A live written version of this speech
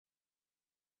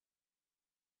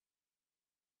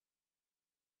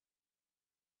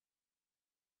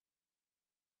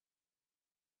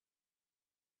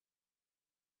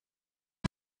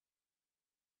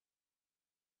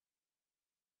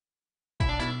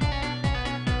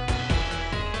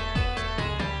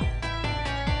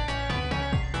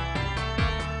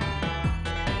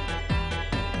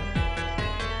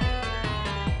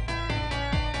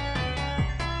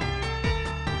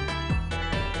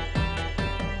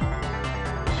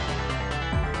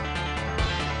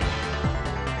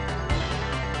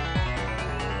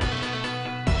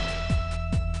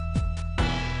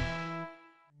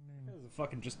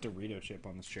fucking just Dorito chip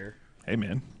on this chair. Hey,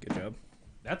 man. Good job.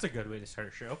 That's a good way to start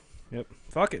a show. Yep.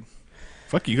 Fuck it.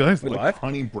 Fuck you guys. We Like live?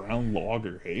 honey brown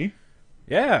lager, hey?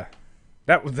 Yeah.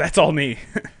 That's all me.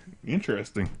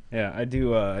 Interesting. Yeah, I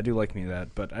do like me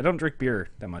that, but I don't drink beer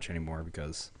that much anymore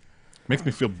because Makes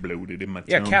me feel bloated in my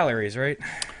yeah, tongue. calories, right?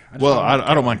 Well,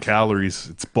 I don't mind calories.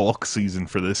 It's bulk season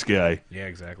for this guy. Yeah,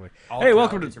 exactly. All Hey,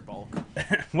 welcome calories to are bulk.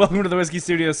 welcome to the Whiskey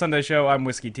Studio Sunday Show. I'm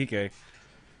Whiskey TK,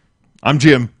 I'm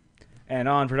Jim. and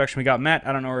on production we got Matt.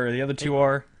 I don't know where the other two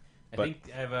are. I But- think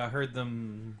I've heard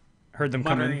them Come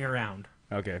muttering in. around.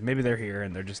 Okay, maybe they're here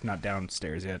and they're just not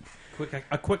downstairs yet.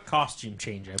 A quick costume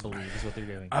change, I believe, is what they're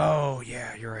doing. Oh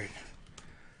yeah, you're right.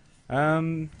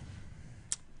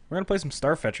 We're gonna play some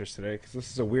Starfetchers today because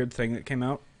this is a weird thing that came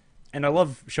out, and I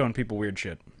love showing people weird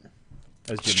shit.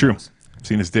 As It's Jim true. knows.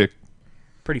 Seen his dick.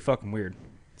 Pretty fucking weird.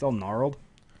 It's all gnarled.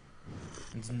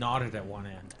 It's knotted at one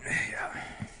end.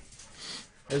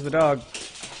 There's the dog.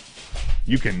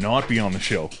 You cannot be on the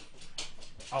show.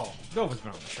 Oh, Nova's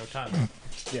been on the show time.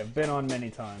 Yeah, been on many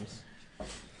times.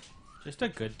 Just a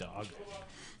good dog.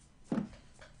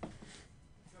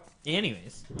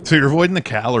 Anyways, So you're avoiding the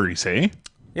calories, hey?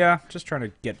 Yeah, just trying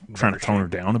to get Trying to better tone her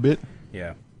shape. down a bit.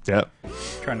 Yeah, Yeah.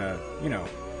 trying to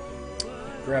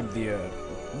grab the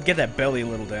get that belly a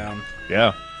little down.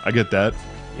 Yeah, I get that.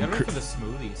 you gotta go for the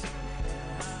smoothies.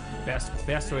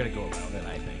 Best way to go about it,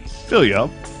 I think. Fill you up.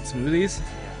 Smoothies, Yeah,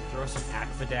 throw some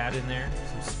Aquafadad in there,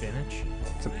 some spinach,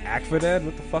 some Aquafadad.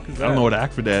 What the fuck is that? I don't know what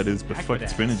Aquafadad is, but fucking Aquafadad.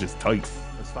 spinach is tight.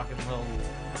 those fucking little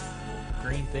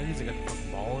green things that got the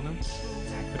fucking ball in them.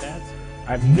 Aquafadads.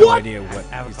 I have no What? idea what he's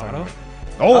talking Avocado. about.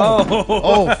 Oh,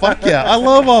 oh, fuck yeah. I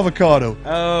love avocado.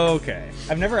 Okay,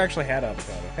 I've never actually had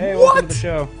avocado. Hey, welcome to the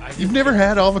show. You've never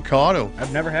had avocado.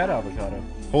 I've never had avocado.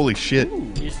 Holy shit.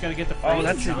 You just gotta get the Oh, frozen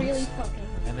that's chunks, really fucking.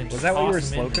 and then Was just that what you were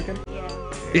toss 'em slow in. cooking?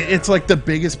 Yeah. It's like the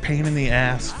biggest pain in the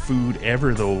ass food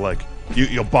ever, though. Like,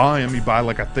 you'll buy them, you buy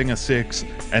like a thing of 6,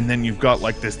 and then you've got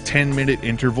like this 10-minute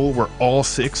interval where all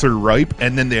 6 are ripe,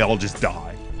 and then they all just die.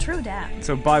 True dat.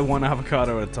 So buy one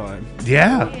avocado at a time.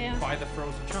 Yeah. Yeah. Buy the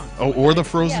frozen chunks. Oh, or the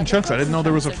frozen Yeah, the chunks. I didn't frozen know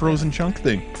there was a chunks are frozen chunk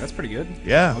thing. That's pretty good.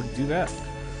 Yeah. I'll do that.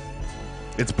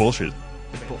 It's bullshit.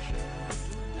 It's bullshit.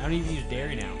 I don't even use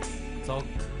dairy now. It's all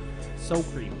so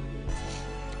creamy.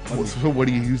 So what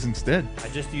do you use instead? I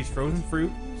just use frozen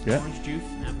fruit, some Yeah. orange juice,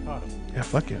 and avocado. Yeah,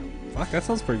 fuck yeah. Fuck, that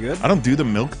sounds pretty good. I don't do the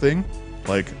milk thing.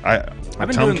 Like, my been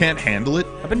tongue doing- can't handle it.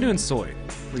 I've been doing soy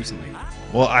recently.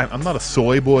 Well, I'm not a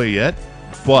soy boy yet,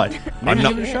 but I'm Maybe not.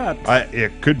 give it a shot.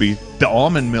 It could be. The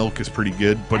almond milk is pretty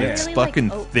good, but I it's really like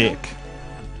fucking oat thick. milk.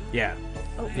 Yeah,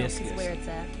 Oat milk Viscous. is where it's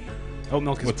at. oat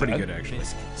milk is What's pretty that? good actually.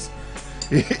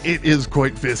 It is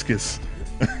quite viscous.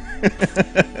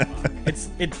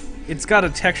 It's got a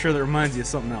texture that reminds you of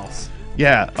something else.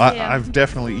 Yeah, Yeah. I've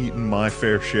definitely eaten my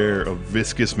fair share of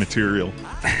viscous material,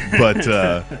 but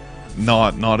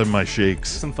not in my shakes.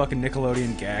 Some fucking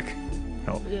Nickelodeon gack.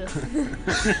 Ugh.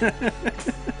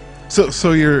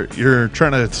 So you're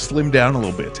trying to slim down a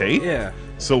little bit, hey? Yeah.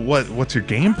 So what's your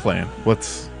game plan?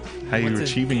 How you What's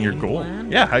his achieving your game goal? plan?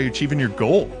 Yeah, how you achieving your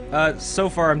goal? So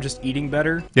far I'm just eating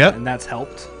better. Yeah. And that's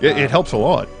helped. It helps a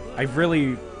lot.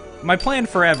 My plan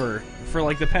forever, for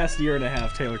like the past year and a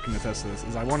half, Taylor can attest to this,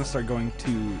 is I want to start going to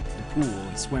the pool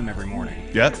and swim every morning.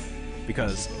 Yeah,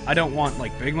 Because I don't want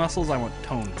like big muscles, I want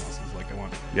toned muscles. Like I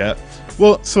want yeah.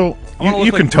 Well, so I wanna you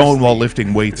look can like tone Bruce while Lee.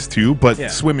 lifting weights too, but Yeah.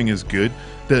 swimming is good.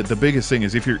 The biggest thing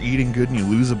is if you're eating good and you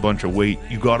lose a bunch of weight,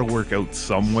 you got to work out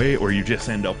some way, or you just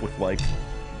end up with like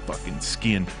fucking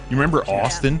skin. You remember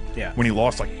Austin? Yeah. When he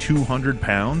lost like 200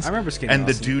 pounds? I remember Skinny And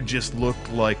the Austin. dude just looked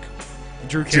like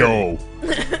Drew Carey. Joe.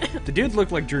 The dude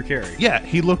looked like Drew Carey. Yeah,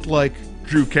 he looked like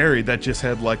Drew Carey that just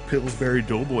had like Pillsbury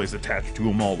Doughboys attached to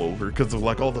him all over because of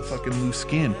like all the fucking loose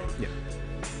skin. Yeah.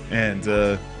 And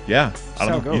yeah, I how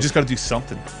don't it know. You goes. just got to do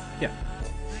something. Yeah.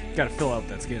 Got to fill out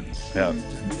that skin. Yeah.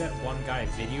 Just be that one guy,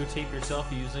 videotape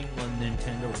yourself using a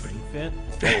Nintendo Ring Fit.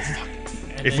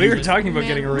 And If then We were just- talking about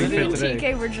getting a Man, ring me fit and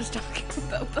today. TK were just talking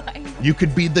about buying. You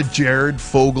could be the Jared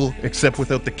Fogle, except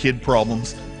without the kid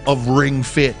problems, of Ring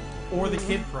Fit. or the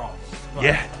kid problems. But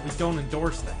Yeah. we don't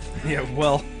endorse that. Yeah,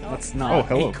 well, let's not. Oh,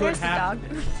 hello. It could There's the dog.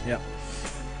 happen. Yep.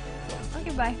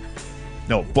 Okay, bye.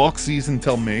 No, bulk season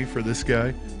till May for this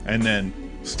guy, and then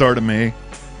start of May,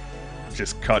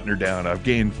 just cutting her down. I've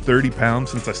gained 30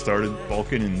 pounds since I started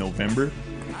bulking in November.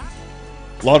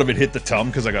 A lot of it hit the tum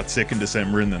because I got sick in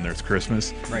December, and then there's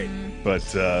Christmas. Right. But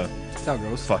That's how it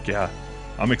goes. fuck yeah,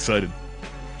 I'm excited.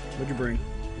 What'd you bring?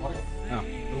 Oh.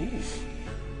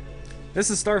 This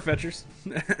is Starfetchers.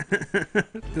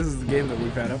 This is the game that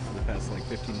we've had up for the past like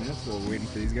 15 minutes while we're waiting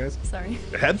for these guys. Sorry.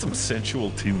 It had some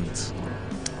sensual tunes.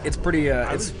 It's pretty.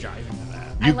 I It's was jiving to that.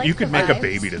 like You the could make a vibes.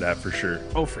 baby to that for sure.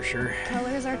 Oh, for sure.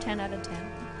 Colors are 10 out of 10.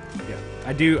 Yeah,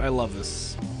 I do. I love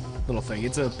this little thing.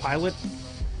 It's a pilot,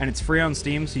 and it's free on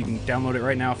Steam, so you can download it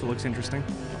right now if it looks interesting.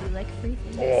 I do like free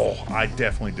things. Oh, I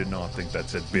definitely did not think that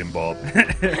said Bim Bob.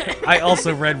 I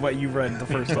also read what you read the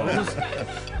first time.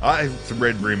 I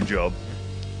read Rim Job.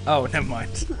 Oh, never mind.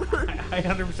 I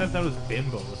 100% thought it was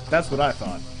bimbos. That's what I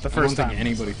thought the I don't first think time.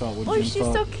 anybody thought what Oh, Jim she's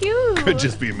thought. so cute. Could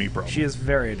just be a me problem. She is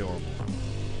very adorable.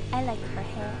 I like her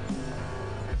hair.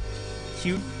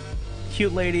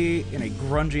 Cute lady in a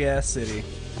grungy ass city.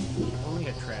 Only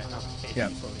a trash. No, Yeah.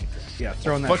 she's only a trash. Yeah,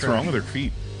 throwing that. What's trash. wrong with her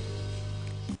feet?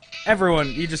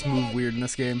 Everyone, you just move weird in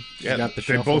this game. Yeah, got the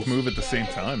they both shuffles. move at the same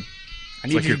time. I It's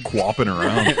need like you. you're quapping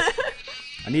around.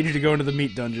 I need you to go into the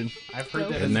meat dungeon. I've heard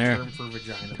that In as a there. term for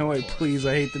vagina. No way, before. please.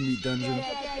 I hate the meat dungeon.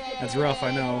 That's rough,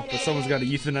 I know, but someone's got to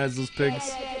euthanize those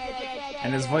pigs.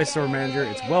 And as vice store manager,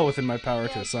 it's well within my power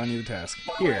to assign you the task.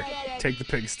 Here, take the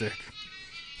pig stick.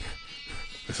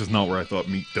 This is not where I thought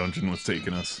Meat Dungeon was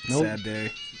taking us. Nope. Sad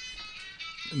day.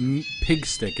 Pig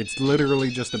stick. It's literally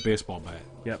just a baseball bat.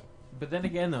 Yep. But then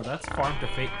again, though, that's farm to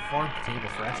table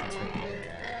freshens right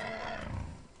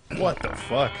there. What the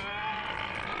fuck?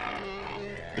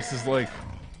 This is like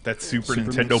that Super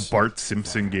Super Nintendo Meat- Bart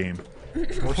Simpson game Or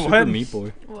Super What? Meat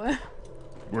Boy. What?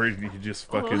 where you just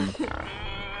fucking.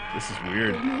 This is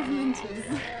weird.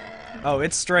 Oh,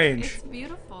 it's strange. It's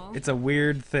beautiful. It's a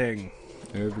weird thing.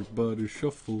 Everybody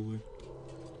shuffling.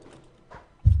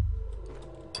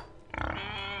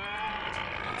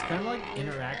 It's kind of like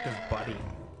interactive buddy.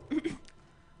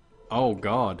 Oh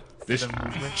God. This The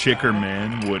movement chick or style.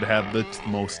 man would have the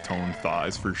most toned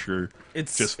thighs for sure.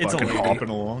 It's Just it's a fucking lady. hopping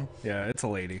along. Yeah, it's a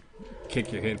lady.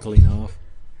 Kick your head clean off.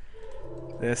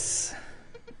 This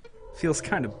feels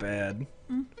kind of bad.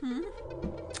 I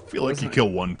feel like you kill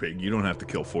one pig. You don't have to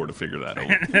kill four to figure that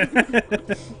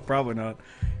out. Probably not.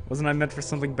 Wasn't I meant for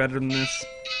something better than this?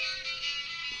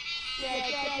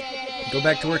 Go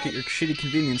back to work at your shitty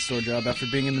convenience store job after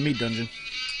being in the meat dungeon.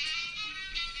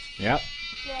 Yep.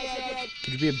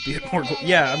 Could you be a bit more?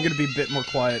 Yeah, I'm gonna be a bit more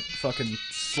quiet. Fucking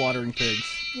slaughtering pigs.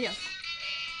 Yeah.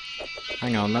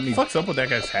 Hang on. Let me. What's up with that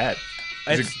guy's hat?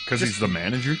 Is it It's because just- he's the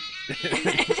manager?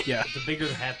 Yeah. The bigger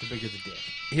the hat, the bigger the dick.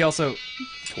 He also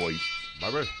Twice.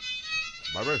 Baby,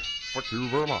 fuck you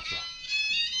very much.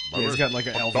 yeah, he's got like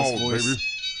an Hot Elvis dog, voice. baby.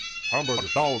 Hamburger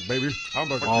dog, baby.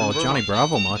 Hamburger. Oh, Johnny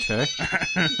Bravo much, eh?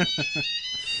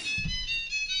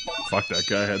 Fuck, that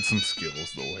guy had some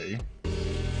skills though, hey?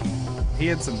 He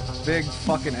had some big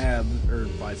fucking abs or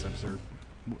biceps or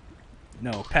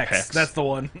no pecs. Pecs. That's the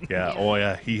one. Yeah, oh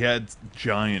yeah, he had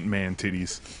giant man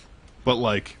titties. But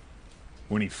like,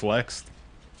 when he flexed,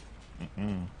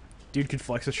 Dude could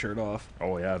flex his shirt off.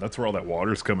 oh yeah, that's where all that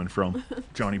water's coming from.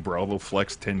 Johnny Bravo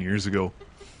flexed 10 years ago.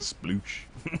 Sploosh.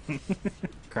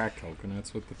 Crack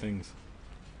coconuts with the things.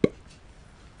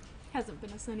 Hasn't been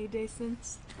a sunny day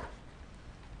since.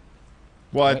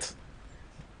 What?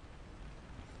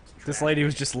 This lady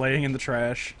was just laying in the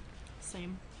trash.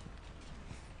 Same.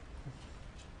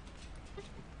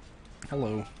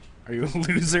 Hello. Are you a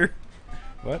loser?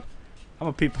 What? I'm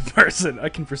a people person. I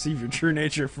can perceive your true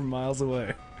nature from miles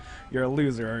away. You're a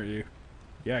loser, aren't you?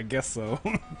 Yeah, I guess so.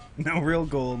 No real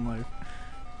goal in life.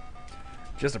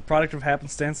 Just a product of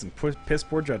happenstance and piss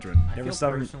poor judgment. I Never feel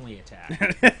stopping. personally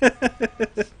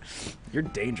attacked. You're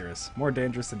dangerous. More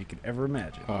dangerous than you could ever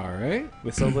imagine. All right.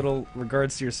 With so little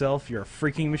regards to yourself, you're a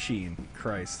freaking machine.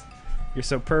 Christ. You're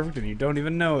so perfect and you don't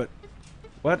even know it.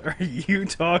 What are you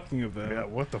talking about? Yeah,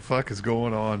 what the fuck is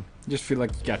going on? Just feel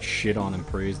like you got shit on and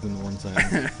praised in one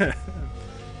sentence.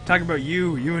 Talk about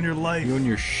you and your life. You and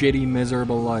your shitty,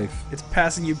 miserable life. It's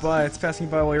passing you by. It's passing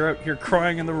you by while you're out here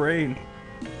crying in the rain.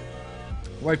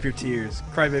 Wipe your tears.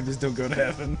 Crybabies don't go to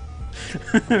heaven.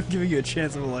 I'm giving you a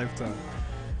chance of a lifetime.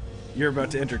 You're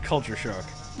about to enter culture shock.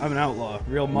 I'm an outlaw,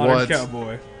 real modern What?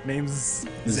 cowboy. Name's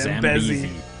Zambezi.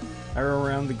 Zambezi. I roam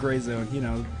around the gray zone. You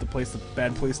know, the place the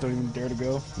bad police don't even dare to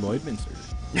go. Lloydminster.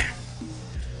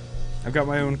 I've got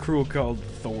my own crew called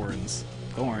Thorns.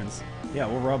 Thorns. Yeah,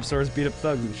 we'll rob stores, beat up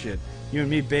thugs and shit. You and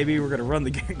me, baby, we're gonna run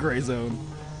the gray zone.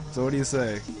 So what do you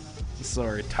say?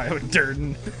 Sorry, Tyler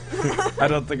Durden. I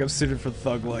don't think I'm suited for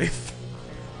thug life.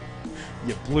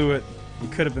 You blew it. You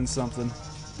could have been something.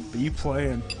 But you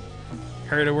playing.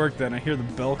 Hurry to work then. I hear the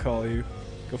bell call you.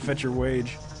 Go fetch your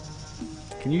wage.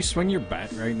 Can you swing your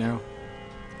bat right now?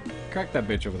 Crack that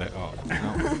bitch over there. Oh,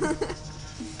 no.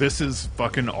 This is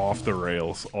fucking off the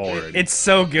rails already. It's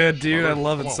so good, dude. I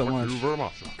love it Come so on, much. fuck you very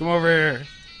much. Come over here.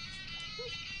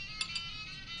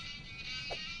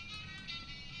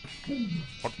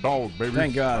 Hot dog, baby.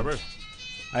 Thank God. Baby.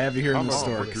 I have you here in the Oh,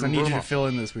 store thank because you I need you very to much. fill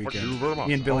in this Thank weekend. you very much.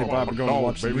 Me and Billy Oh, Bob are going to McDonald's,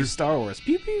 watch the new baby. Star Wars.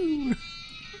 Pew pew.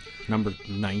 Number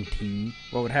 19.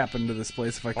 What would happen to this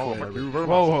place if I Oh, quit? thank you very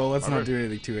Whoa, much. whoa, let's not Alright. do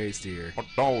anything too hasty here. Hot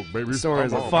dog, baby. The store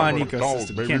is a Oh, fine hot dog, ecosystem.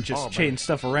 You baby. can't just Oh, change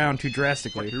stuff around too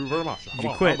drastically. Thank you very much. If you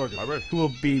quit, who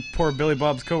will be poor Billy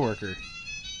Bob's coworker?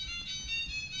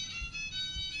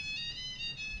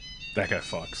 That guy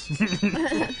fucks.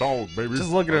 Hot dog, baby.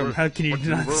 Just look at him. How can you Thank you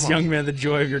deny very this much. young man the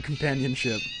joy of your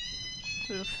companionship?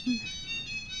 Oof.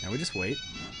 Now we just wait.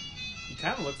 He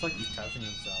kind of looks like he's touching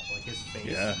himself, like his face.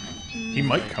 Yeah. He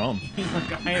might come. He's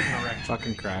like, I have an erection.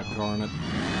 Fucking crab corn it.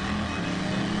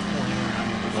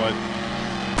 What?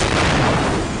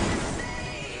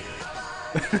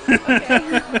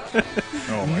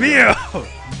 Oh my Mio!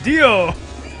 Dio!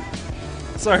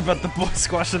 Sorry about the boy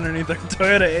squashed underneath the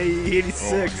Toyota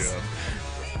AE86.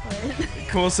 God.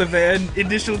 Cosa Van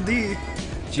Initial D.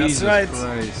 Jesus That's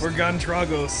right. Christ. We're Gun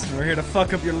Tragos, and we're here to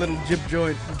fuck up your little jib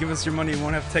joint. Give us your money and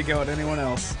won't have to take out anyone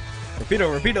else.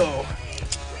 Rapido, rapido!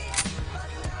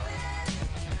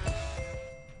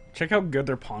 Check how good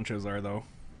their ponchos are, though.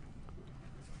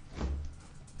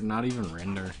 They're not even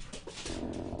render.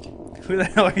 Who the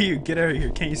hell are you? Get out of here.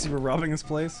 Can't you see we're robbing this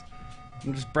place?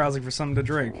 I'm just browsing for something to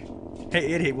drink.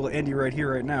 Hey, idiot, we'll end you right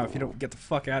here, right now, if you don't get the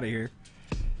fuck out of here.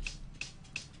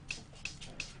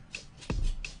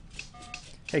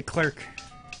 Hey, clerk.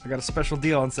 I got a special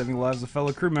deal on saving the lives of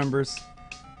fellow crew members.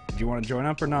 Do you want to join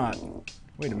up or not?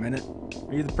 Wait a minute.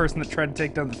 Are you the person that tried to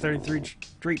take down the 33rd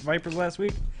Street Vipers last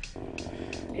week?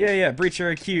 Yeah, breach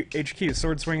their HQ,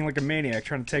 sword swinging like a maniac,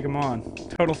 trying to take them on.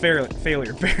 Total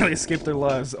failure, barely escaped their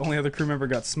lives. Only other crew member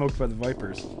got smoked by the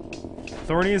Vipers.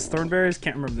 Thornberries?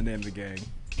 Can't remember the name of the gang.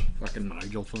 Fucking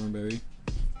Nigel Thornberry.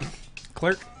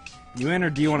 Clerk, you in or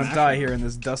do you want to die here in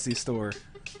this dusty store?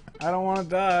 I don't want to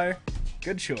die.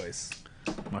 Good choice.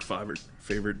 My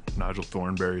favorite Nigel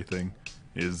Thornberry thing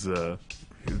is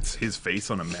it's his face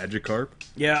on a Magikarp,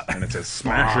 Yeah. and it says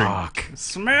smashing. Fuck.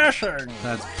 Smashing!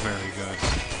 That's very good.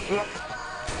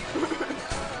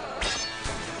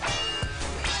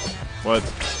 What?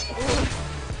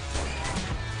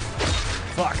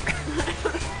 Fuck.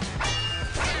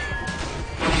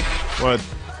 What?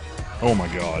 Oh my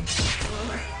god.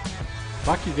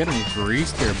 Fuck, you're getting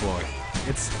greased here, boy.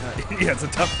 It's, yeah, it's a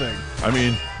tough thing. I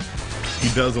mean,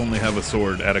 he does only have a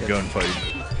sword at a gunfight.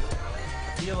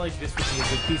 I feel like this would be a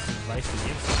good piece of advice to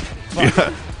give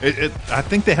somebody. Yeah, I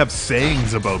think they have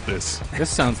sayings about this. This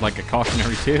sounds like a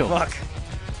cautionary tale. Fuck.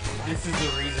 This is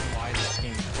the reason why this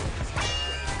game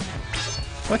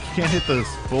Fuck, you can't hit those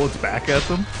bullets back at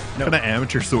them? No. What kind of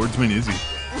amateur swordsman is he?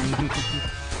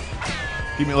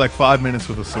 Give me like 5 minutes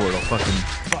with a sword, I'll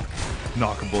fucking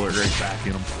knock a bullet right back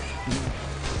in him.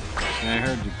 I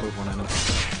heard you put one in it.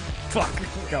 Fuck.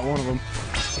 Got one of them.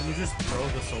 Can you just throw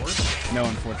the sword? No,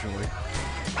 unfortunately.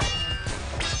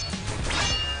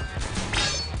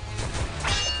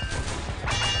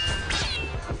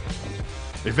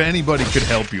 If anybody could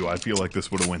help you, I feel like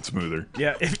this would have went smoother.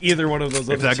 Yeah, if either one of those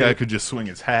If other that two guy could just swing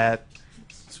his hat.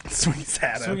 swing his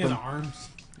hat Swing at his them. arms.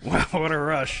 Wow, what a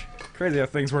rush. Crazy how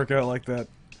things work out like that.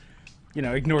 You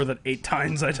know, ignore that 8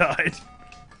 times I died.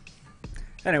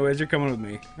 Anyways, you're coming with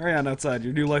me. Hurry on outside.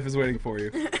 Your new life is waiting for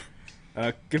you.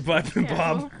 Goodbye,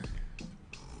 Bob.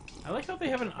 I like how they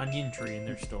have an onion tree in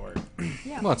their store.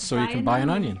 Yeah. Well, it's so you can buy an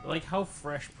onion. Like, how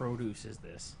fresh produce is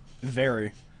this?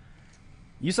 Very.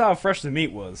 You saw how fresh the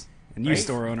meat was. And you, Right?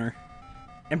 store owner.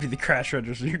 Empty the crash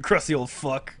register, you crusty old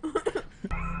fuck.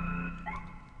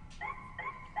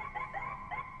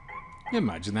 You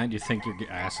imagine that? You think your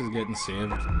ass is getting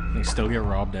saved. You still get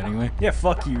robbed anyway. Yeah,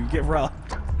 fuck you. You get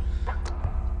robbed.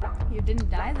 You didn't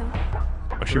die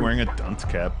though. Was she wearing a dunce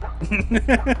cap?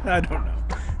 I don't know.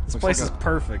 This Looks place like is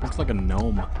perfect. Looks like a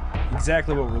gnome.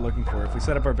 Exactly what we're looking for. If we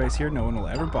set up our base here, no one will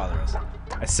ever bother us.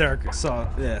 I swear I saw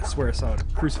a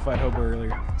crucified hobo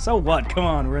earlier. So what? Come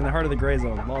on, we're in the heart of the gray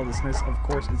zone. Lawlessness, of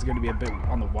course, is going to be a bit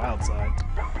on the wild side.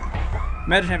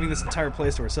 Imagine having this entire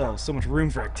place to ourselves. So much room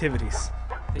for activities.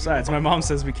 Besides, my mom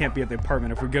says we can't be at the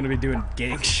apartment if we're going to be doing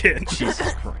gang shit.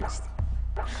 Jesus Christ.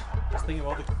 Just think of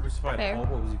all the crucified Fair.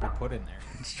 hobos you could put in there.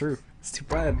 It's true. It's too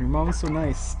bad. Your mom's so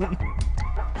nice.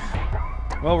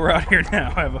 Well, we're out here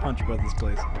now. I have a hunch about this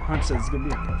place. My hunch says it's going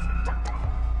to be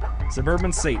perfect.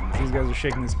 Suburban Satans. These guys are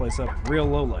shaking this place up. Real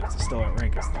lowlifes to still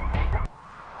outrank us, though.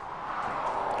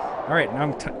 Alright,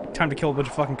 now time to kill a bunch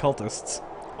of fucking cultists.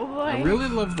 Oh boy. I really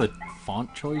love the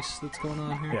font choice that's going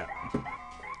on here. Yeah.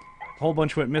 A whole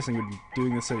bunch went missing would be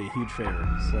doing the city a huge favor.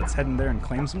 So let's head in there and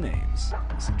claim some names.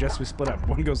 I suggest we split up.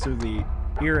 One goes through the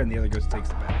ear and the other takes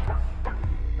the back.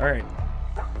 Alright.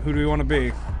 Who do we want to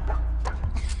be?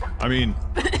 I mean,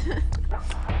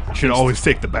 Should always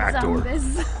take the back door.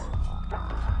 Zombies.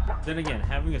 Then again,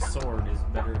 having a sword is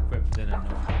better equipped than a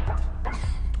no.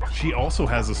 She also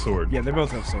has a sword. Yeah, they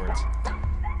both have swords.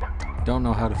 Don't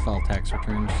know how to file tax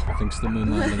returns. Thinks the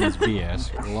moon landing is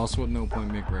BS. Will also at no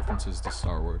point make references to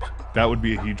Star Wars. That would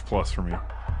be a huge plus for me.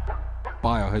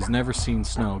 Bio has never seen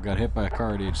snow. Got hit by a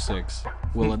car at age 6.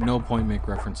 Will at no point make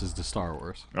references to Star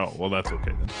Wars. Oh, well, that's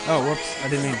okay then. Oh, whoops. I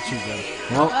didn't mean to choose that.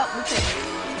 Well, Well, that's it.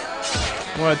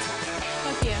 What?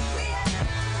 Fuck yeah.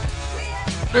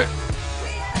 I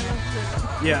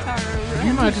love the Yeah. guitar can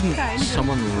you imagine kind of.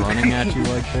 someone running at you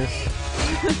like this?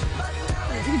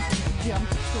 Jump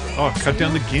towards Oh, cut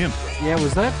down the you. gimp. Yeah,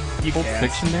 was that You Pulp can't.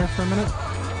 Fiction there for a minute?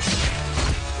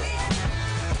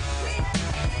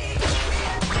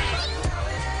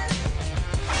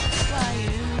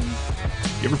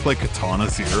 Flying. You ever play Katana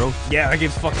Zero? Yeah, that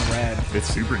game's fucking rad. It's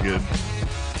super good.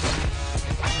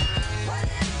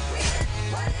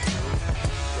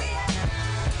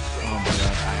 Oh my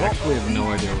god, I actually have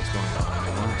no idea what's going on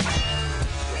anymore.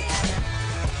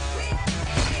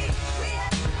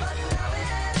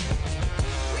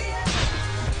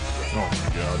 Oh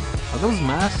my god. Are those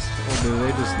masks, or do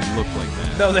they just look like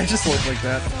that? No, they just look like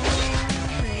that.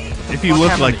 If you fuck look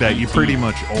happened like to that, you E.T.? pretty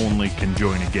much only can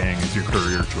join a gang as your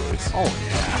career choice. Oh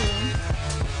yeah.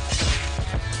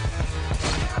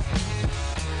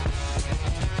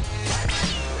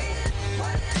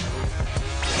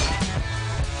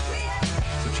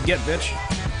 That's what you get, bitch.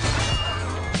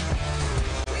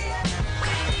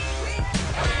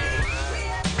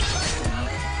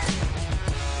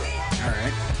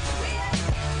 Alright.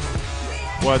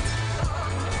 What?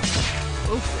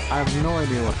 I have no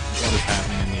idea what is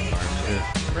happening in the environment here.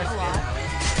 A lot.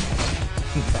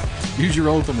 Use your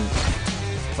ultimate.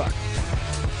 Fuck.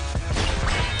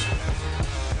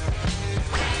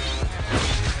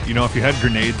 You know, if you had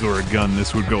grenades or a gun,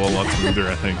 this would go a lot smoother,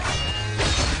 I think.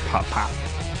 Pop, pop.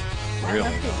 I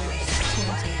love that you're just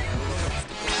pointing at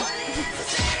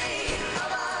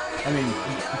I mean,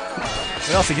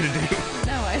 what else are you gonna do? bullets.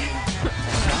 No, I.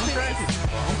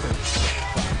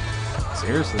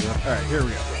 Seriously though. Alright, here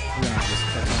we go. We're gonna just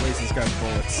fucking waste this guy's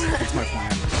bullets. That's my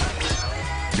plan.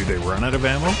 Do they run out of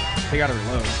ammo? They gotta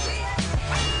reload.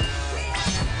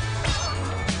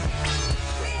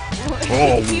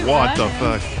 Oh, You what the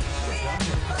run fuck?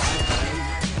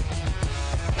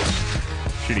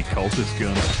 Shitty cultist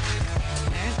gun.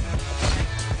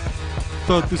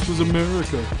 Thought this was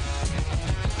America.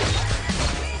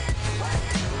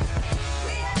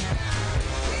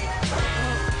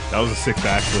 That was a sick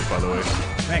backflip, by the way.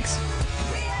 Thanks.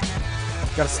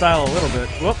 Gotta style a little bit.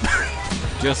 Whoop.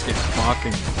 Just get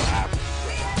fucking clapped.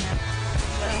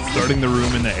 Starting the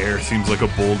room in the air seems like a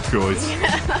bold choice.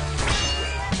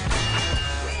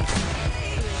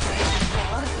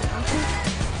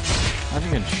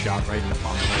 Imagine getting shot right in the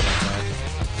bum like that.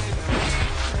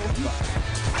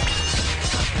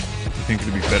 You think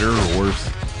it'd be better or worse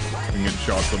than getting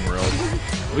shot somewhere else?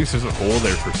 At least there's a hole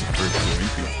there for going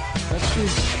to. That's true.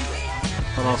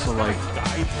 But also like,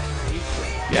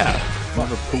 Yeah.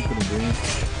 never poop in a game.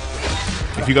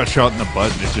 If you got shot in the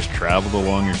butt and it just traveled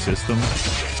along your system,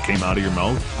 just came out of your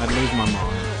mouth. I'd lose my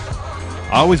mind.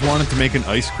 I always wanted to make an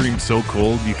ice cream so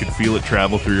cold you could feel it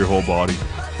travel through your whole body.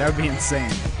 That would be insane.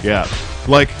 Yeah.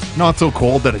 Like, not so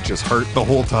cold that it just hurt the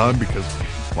whole time because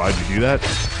why'd you do that?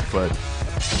 But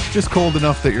just cold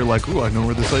enough that you're like, ooh, I know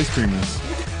where this ice cream is. I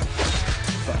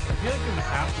feel like it would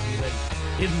have to be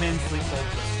like immensely cold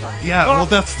to start. Yeah, well,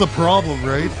 that's the problem,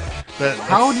 right?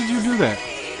 How did you do that?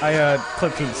 I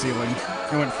clipped through the ceiling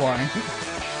and went flying.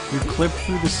 You clipped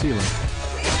through the ceiling.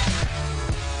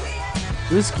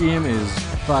 This game is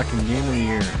fucking game of the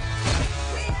year.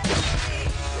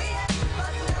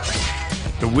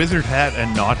 The wizard hat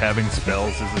and not having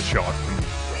spells is a shock to me.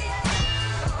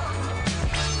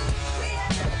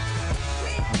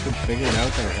 I could figure it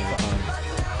out there ahead of time.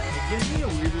 It gives me a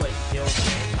weird like Kill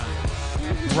Bill kind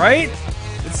of Right?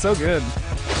 It's so good. vibe.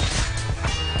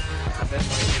 But then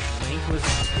like if Link was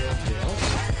in Kill Bill.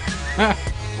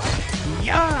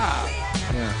 Yeah!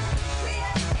 Yeah.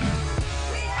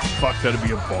 Fuck, that'd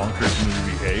be a bonkers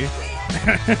movie, hey?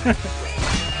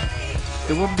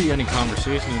 There wouldn't be any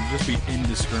conversation, it'd just be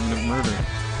indiscriminate murder.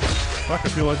 Fuck, I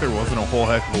feel like there wasn't a whole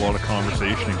heck of a lot of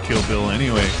conversation in Kill Bill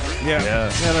anyway. Yeah.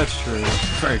 Yeah. Yeah, that's true.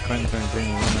 Very Quentin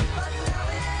Tarantino, wasn't it?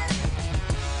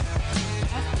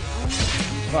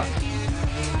 Fuck.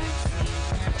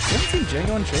 You haven't seen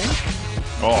Django Unchained?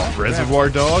 Oh, Reservoir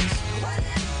Dogs?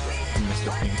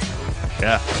 Mr. Pink.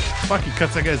 Yeah. Fuck, he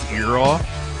cuts that guy's ear off.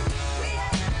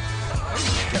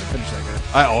 Gotta finish that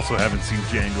guy. I also haven't seen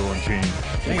Django Unchained.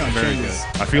 Django Very Unchained good. is...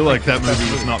 I feel like that Best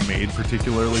movie was movie. not made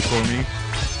particularly for me.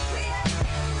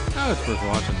 Oh, it's worth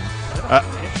watching. Though.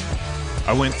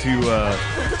 I went to,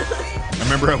 I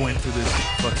remember I went to this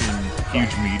fucking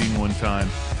huge meeting one time,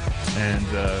 and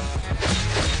the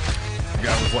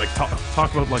guy was like,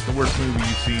 talk about like the worst movie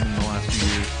you've seen in the last few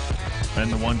years.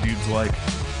 And the one dude's like,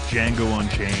 Django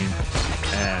Unchained,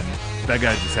 and that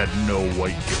guy just had no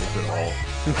white guilt at all.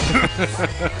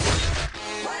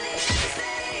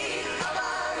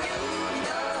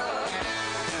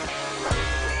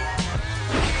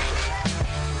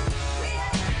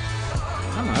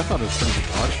 I don't know, I thought it was pretty good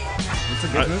to watch. It's a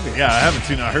good movie. Yeah, I haven't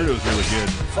seen it. I heard it was really good.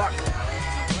 Fuck.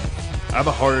 I have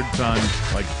a hard time,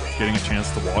 like, getting a chance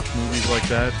to watch movies like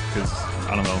that, because,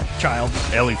 I don't know, Child.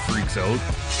 Ellie freaks out.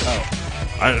 Oh.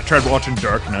 I tried watching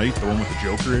Dark Knight, the one with the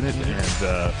Joker in it, and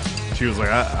she was like,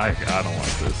 I don't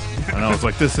like this. And I was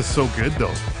like, this is so good,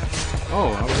 though.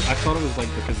 Oh, I thought it was like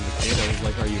because of the kid. I was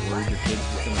like, are you worried your kid's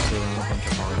just going to throw around a bunch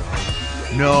of hard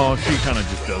R's? No, she kind of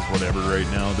just does whatever right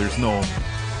now. There's no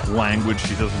language.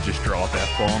 She doesn't just drop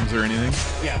F-bombs or anything.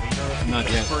 Yeah, but you know, that's Not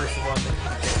the yet. first one that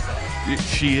she takes out.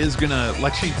 She is gonna,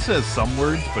 like, she says some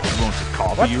words, but she won't just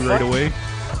copy What you the right fuck? away.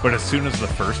 But as soon as the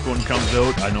first one comes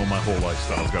out, I know my whole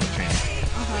lifestyle's got to change.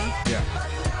 Yeah.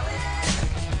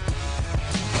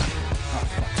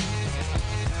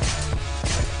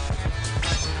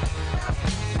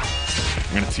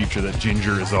 I'm gonna teach her that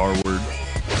ginger is our word.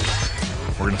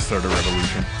 We're gonna start a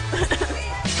revolution.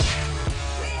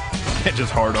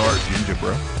 Just hard R, ginger,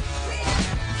 bro.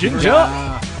 Ginger.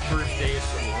 First day of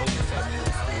school, you're 7 years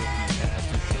of school, you bad.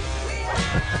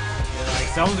 You're like,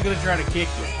 someone's gonna try to kick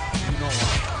you. You don't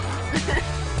want it.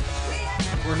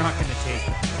 We're not gonna take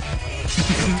it.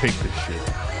 Don't take this shit.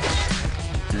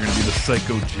 You're gonna be the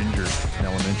psycho ginger in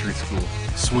elementary school.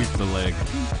 Sweep the leg.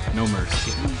 No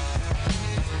mercy.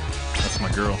 That's my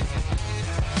girl.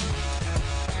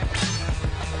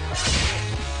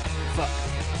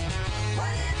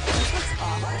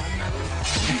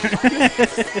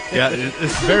 Yeah,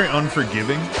 it's very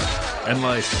unforgiving, and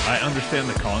like I understand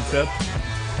the concept,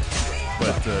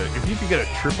 but if you could get a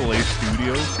AAA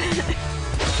studio to just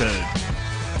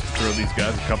throw these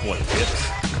guys a couple of tips,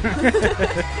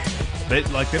 they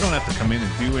don't have to come in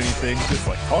and do anything. Just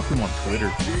like talk to them on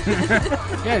Twitter.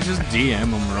 Yeah, just DM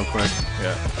them real quick.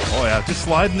 Yeah. Oh yeah, just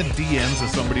slide in the DMs of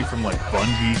somebody from like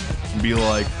Bungie and be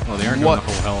like, Well, they aren't what?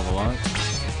 doing a whole hell of a lot.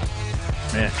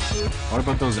 Man, What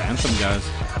about those Anthem guys?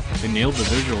 They nailed the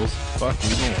visuals. fuck,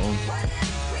 leave them alone.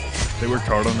 They worked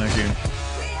hard on that game.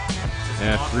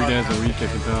 Yeah, 3 days a week, I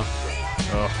can tell.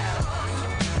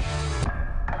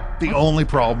 The only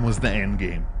problem was the end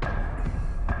game.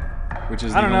 Which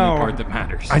is I the don't only know. part that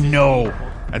matters. I know,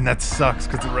 and that sucks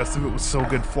because the rest of it was so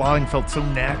good. Flying felt so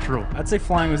natural. I'd say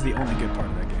flying was the only good part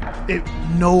of that game.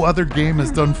 No other game has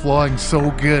done flying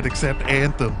so good except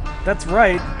Anthem. That's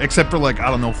right. Except for like, I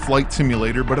don't know, Flight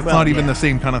Simulator, but it's Well, not even yeah. the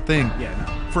same kind of thing. Yeah,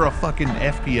 no. For a fucking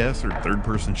FPS or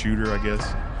third-person shooter, I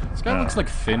guess. This guy looks like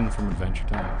Finn from Adventure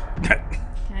Time. Kind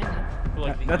of.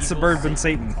 Like the That's evil Suburban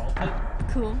Satan. pulpit.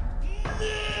 Cool.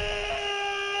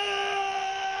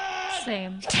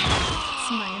 Same. It's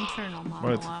my internal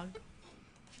monologue.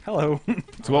 Hello.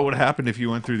 So what would happen if you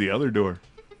went through the other door?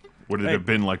 Would it Hey. have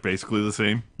been like basically the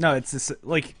same? No, it's this,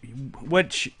 like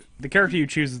the character you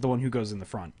choose is the one who goes in the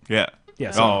front. Yeah.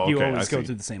 Yeah, so Oh, you okay, always I go see.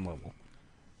 through the same level.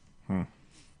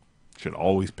 Should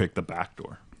always pick the back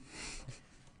door.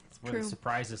 That's where True. the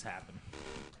surprises happen.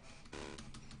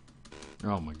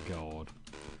 Oh my god.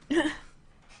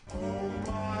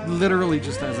 Literally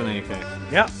just has an AK.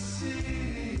 Yeah.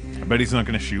 I bet he's not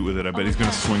going to shoot with it. I bet he's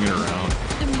going to swing it around.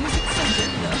 The music's so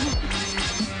good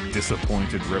though.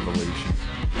 Disappointed revelation.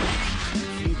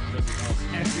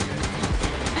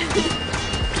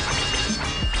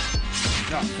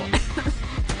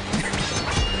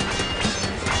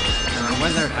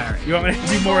 Wizard Harry. You want me to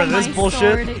do more of this My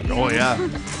bullshit? sword. Oh yeah,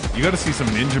 you got to see some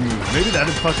ninja moves. Maybe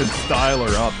that'd fucking style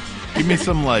her up. Give me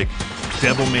some like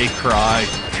Devil May Cry,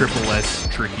 Triple S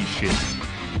tricky shit.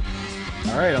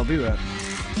 All right, I'll do that.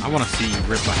 I want to see you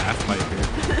rip a half pipe here.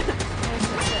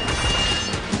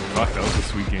 Fuck, that was a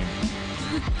sweet game.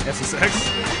 SSX.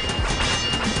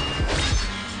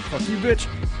 Fuck you, bitch.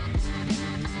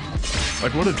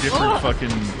 Like what a different fucking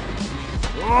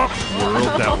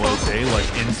world that was, eh? Like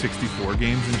N64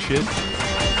 games and shit.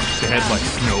 They had like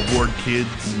snowboard kids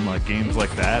and like games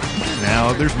like that.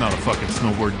 Now there's not a fucking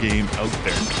snowboard game out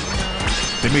there.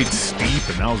 They made Steep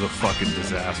and that was a fucking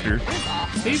disaster.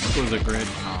 Steve was a great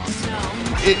concept. No.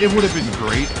 It would have been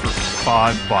great for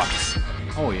 $5.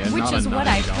 Oh yeah, Which not is a what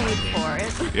I $9 paid game. for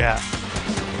it. Yeah.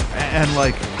 And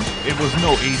like, it was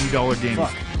no $80 game.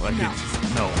 Fuck. Like, No.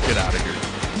 get out of here.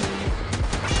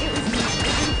 It was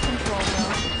control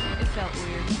though. It felt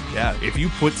weird. Yeah, if you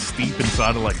put Steep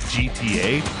inside of like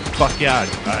GTA, fuck yeah,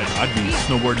 I'd be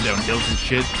snowboarding down hills and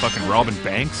shit, fucking robbing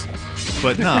banks.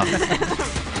 But nah,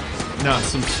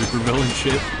 Some supervillain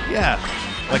shit. yeah,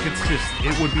 like it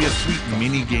would be a sweet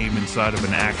mini game inside of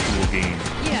an actual game.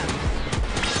 Yeah.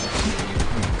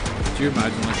 Do you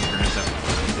imagine like a Grand Theft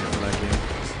Auto for that game?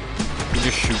 You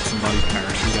just shoot somebody's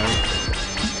parachute out.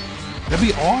 That'd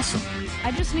be awesome.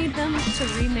 I just need them to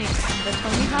remake the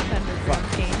Tony Hawk Underground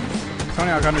games. Tony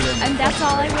Hawk Underground. And that's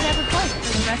all I would ever play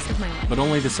for the rest of my life. But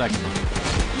only the second one.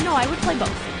 No, I would play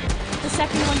both. The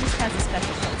second one just has a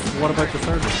special place. What about the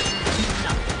third one?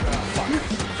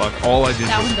 Fuck, all I did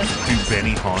That was one doesn't do exist.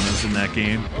 Benny Hannas in that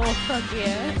game. Oh, fuck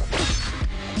yeah.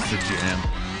 It's the jam.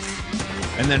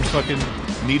 And then fucking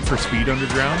Need for Speed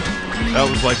Underground. That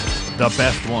was like the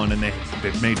best one, and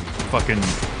they've made fucking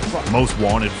Most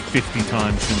Wanted 50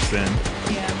 times since then,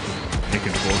 Yeah.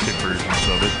 making bullshit versions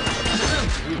of it.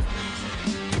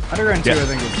 Underground 2, Yeah. I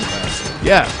think, was the best.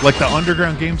 Yeah, like the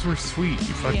Underground games were sweet.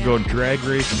 You fucking Yeah. go and drag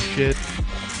race and shit.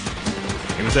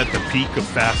 It was at the peak of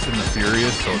Fast and the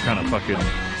Furious, so it kind of fucking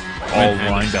all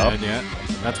lined up. Yeah.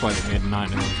 That's why they made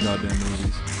 9 of those goddamn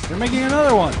movies. They're making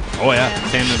another one. Oh yeah.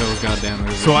 10 of those goddamn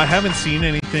movies. So I haven't seen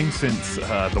anything since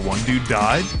the one dude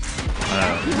died.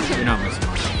 You're not missing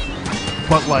much.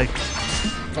 But like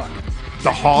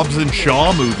the Hobbs and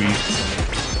Shaw movie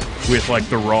with like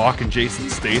The Rock and Jason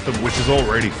Statham, which is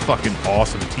already fucking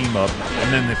awesome team up,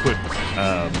 and then they put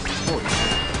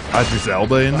Idris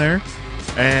Elba in there,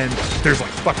 and there's like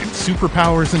fucking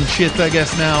superpowers and shit. I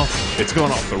guess now it's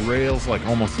going off the rails like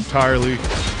almost entirely.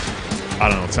 I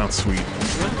don't know. It sounds sweet. It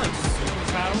wasn't like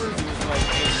superpowers. It was like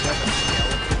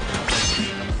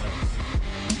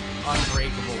a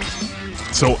unbreakable.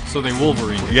 So they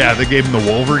Wolverine. yeah, they gave him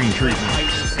the Wolverine treatment.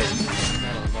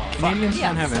 Canadians Yeah,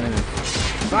 don't have so- anything.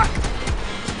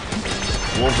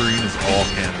 Wolverine is all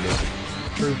Canada.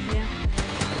 True. Yeah.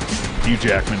 Hugh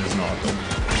Jackman is not though.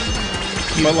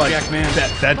 Hugh But like Jackman.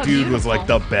 that But dude was beautiful. like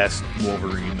the best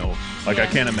Wolverine though. Like I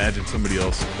Yeah. can't imagine somebody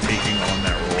else taking on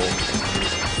that role.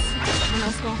 Someone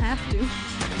else gonna have to.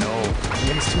 No,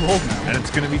 Yeah, he's too old now. and it's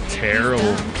gonna be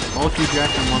terrible. All Hugh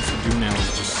Jackman wants to do now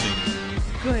is just sing.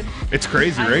 Good. It's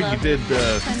crazy, I right? love He did,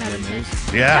 10 out of 10.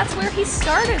 yeah, That's where he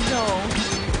started, though.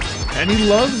 and he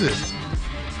loves it.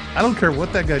 I don't care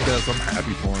what that guy does. I'm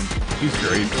happy for him. He's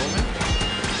great.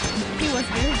 He was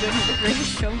very good in The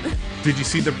Greatest Showman. Did you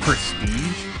see The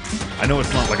Prestige? I know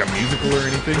it's not like a musical or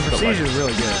anything, but Prestige like is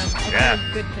really good. I've Yeah.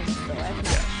 heard good things, though. I've not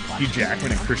watched Hugh it.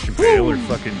 Jackman and Christian Bale are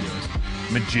fucking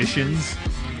magicians.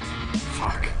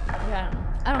 Fuck. Yeah,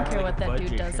 I don't care what that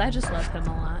dude does. I just love him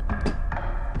a lot.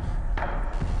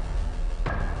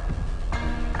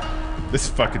 This is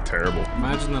fucking terrible.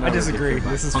 Imagine that. I was disagree. gifted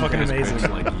by This is punk-ass fucking amazing.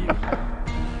 bitch Like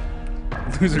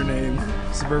you. Loser name.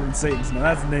 Suburban Satans. Now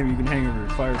that's the name you can hang over your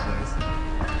fireplace.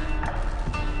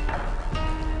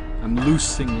 I'm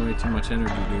losing way too much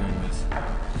energy doing this.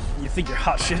 You think you're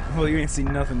hot shit? Well, you ain't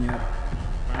seen nothing yet.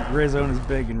 Gray Zone is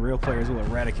big and real players will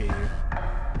eradicate you.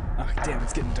 Oh, damn,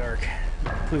 it's getting dark.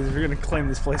 Please, if you're gonna claim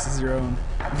this place as your own,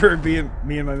 better be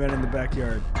me and my men in the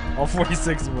backyard. All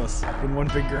 46 of us in one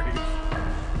big grave.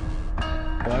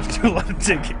 We'll have to do a lot of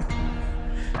digging.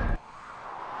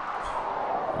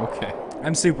 Okay.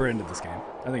 I'm super into this game.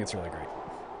 I think it's really great.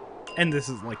 And this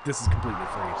is completely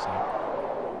free, so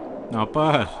Not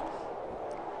bad.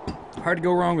 hard to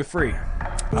go wrong with free.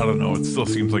 I don't know. It still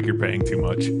seems like you're paying too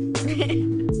much.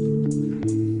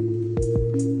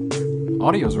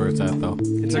 Audio's where it's at, though.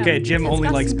 It's Yeah, okay. Jim it's only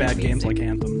got likes some good bad games music. like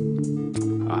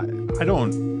Anthem. I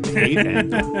don't hate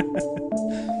Anthem.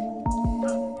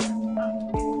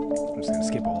 I'm just gonna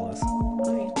skip all this,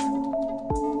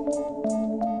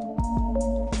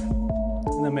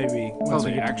 and then maybe Oh, once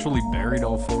we they get actually buried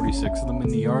all 46 of them in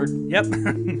the yard? Yep.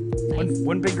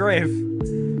 one big grave.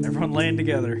 Everyone laying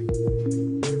together.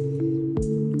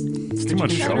 It's too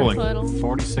much shoveling.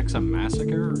 46 a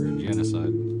massacre or a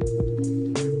genocide?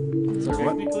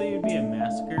 Technically, it would be a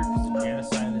massacre because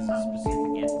genocide is a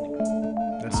specific ethnic group.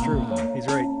 That's true. He's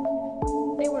right.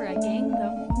 They were a gang,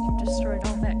 though. You destroyed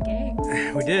all that gang.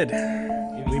 We did.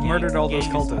 We murdered all those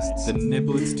cultists. The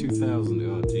Niblets 2000.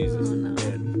 Oh, Jesus. Oh, no.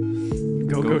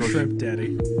 Go Go-Go Shrimp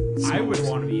Daddy. I would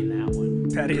want to be in that one.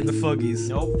 Patty and the Fuggies.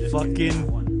 Nope. Just give me that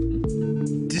Fucking one.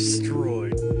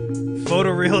 destroyed.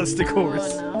 Photorealistic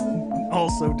horse. Oh, no.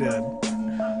 Also dead.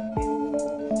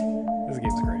 This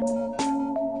game's great.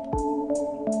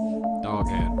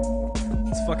 Doghead.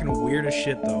 It's fucking weird as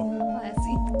shit though.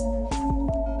 Classy.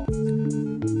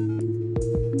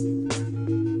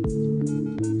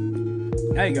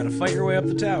 Now you gotta fight your way up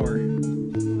the tower.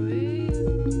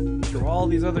 Through all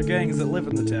these other gangs that live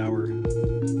in the tower.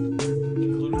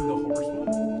 Including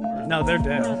No, they're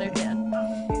dead. No, they're dead.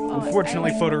 Oh,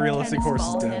 Unfortunately, I photorealistic tennis horse is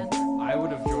ball dead. head. I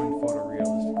would have joined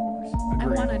photorealistic horse. I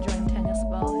Agreed. want to join tennis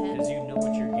ball head. Because you know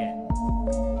what you're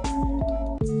getting.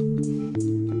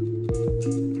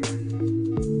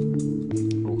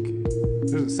 Okay.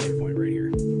 There's a save point right here.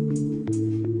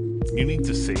 You need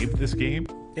to save this game,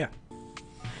 Yeah.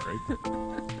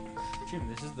 right? Jim,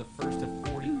 this is the first of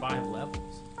 45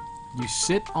 levels. You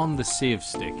sit on the save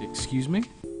stick. Excuse me?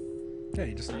 Yeah,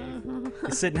 you just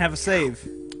you sit and have a save.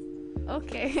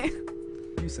 Okay.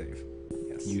 You save.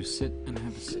 Yes. You sit and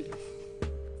have a save.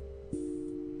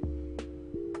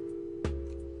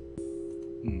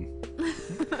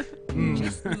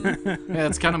 Yeah,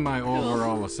 that's kind of my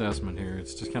overall assessment here.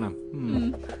 It's just kind of,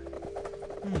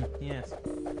 Yes.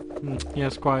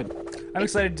 yes, quite. I'm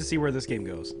excited to see where this game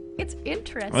goes. It's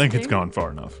interesting. I think it's gone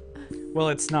far enough. Well,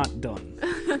 it's not done.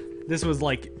 This was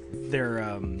like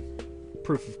their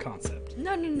proof of concept.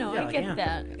 No, Yeah, I get yeah.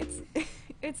 that.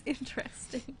 It's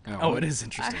interesting. Oh, it is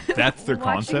interesting. That's their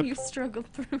Watching concept? you struggle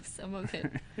through some of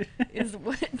it is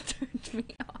what turned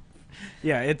me off.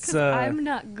 Yeah, it's 'Cause I'm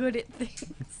not good at things.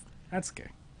 that's okay.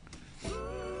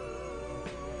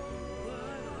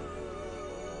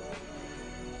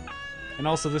 And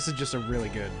also, this is just a really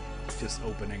good, just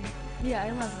opening. Yeah,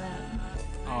 I love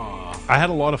that. Aw. I had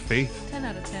a lot of faith 10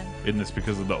 out of 10. in this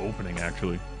because of the opening,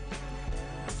 actually.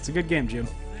 It's a good game, Jim.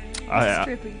 It's I,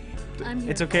 trippy. I'm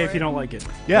here It's okay for if you it. don't like it.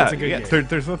 yeah, it's a good yeah game.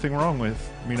 there's nothing wrong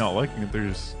with me not liking it.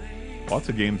 There's lots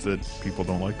of games that people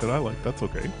don't like that I like. That's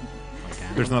okay.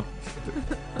 Like There's Anthem.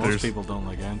 not. Most There's, people don't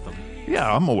like Anthem.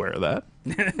 yeah, I'm aware of that.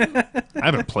 I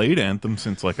haven't played Anthem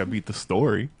since like I beat the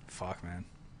story. Fuck, man.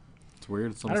 It's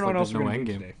weird. It's I almost don't know what like else there's we're no gonna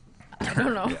do endgame. today. I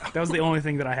don't know. That was the only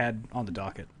thing that I had on the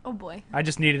docket. Oh boy. I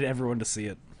just needed everyone to see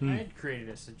it. I had created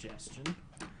a suggestion.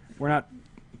 We're not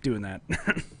doing that.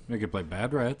 We could play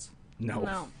Bad Rats. No.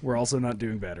 No. We're also not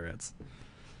doing Bad Rats.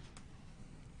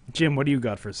 Jim, what do you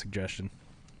got for a suggestion?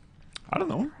 I don't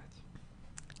know.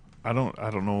 I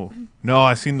don't know. No,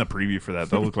 I seen the preview for that.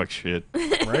 That looked like shit.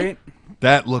 Right?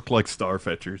 That looked like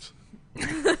Starfetchers.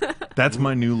 That's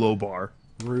my new low bar.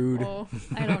 Rude. Oh,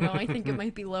 I don't know. I think it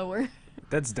might be lower.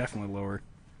 That's definitely lower.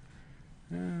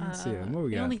 Let's see. What we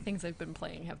The got? only things I've been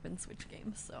playing have been Switch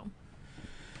games, so.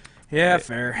 Yeah,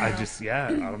 fair. I just, yeah,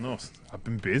 I don't know. I've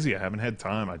been busy. I haven't had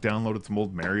time. I downloaded some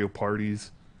old Mario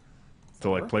parties to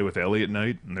like play with Ellie at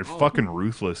night, and they're fucking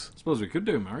ruthless. Suppose we could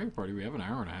do a Mario Party. We have an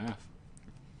hour and a half.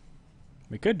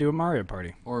 We could do a Mario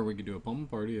Party. Or we could do a Pummel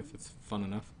Party if it's fun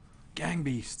enough. Gang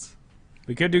Beasts.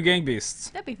 We could do Gang Beasts.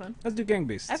 That'd be fun. Let's do Gang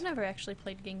Beasts. I've never actually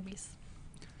played Gang Beasts.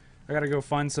 I gotta go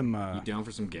find some, You down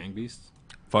for some Gang Beasts?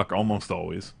 Fuck, almost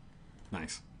always.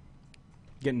 Nice.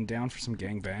 getting down for some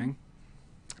gang bang.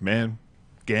 Man,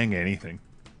 gang anything.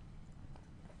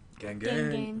 Gang Gang,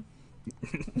 gang.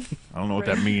 I don't know what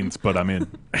that means, but I'm in.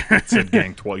 It said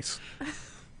gang twice.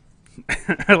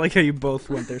 I like how you both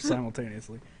went there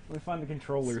simultaneously. Let me find the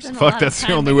controllers. Spend a Fuck, lot of that's the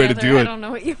time only way to together. do I it. don't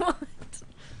know what you want.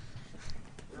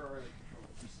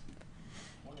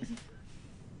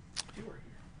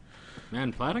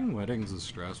 Man, planning weddings is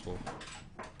stressful.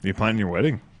 You planning your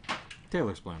wedding?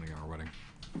 Taylor's planning our wedding.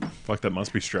 Fuck, that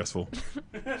must be stressful.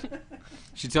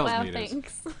 She tells Wow, me it is.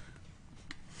 thanks.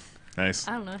 Nice.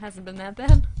 I don't know. It hasn't been that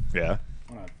bad. Yeah.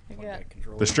 Yeah.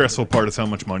 The stressful part is how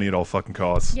much money it all fucking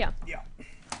costs. Yeah. Yeah.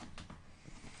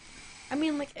 I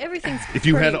mean, like, everything's If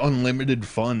you had pretty- unlimited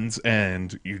funds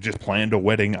and you just planned a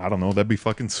wedding, I don't know, that'd be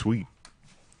fucking sweet.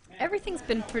 Everything's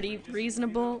been pretty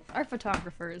reasonable. Our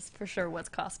photographer is for sure what's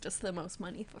cost us the most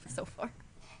money so far.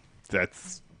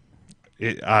 That's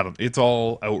it. I don't. It's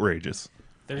all outrageous.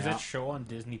 There's that show on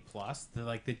Disney Plus, the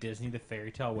Disney the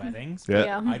Fairy Tale Weddings.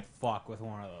 Yeah. I'd fuck with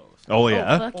one of those. Oh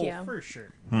yeah. Fuck Oh, yeah. for sure.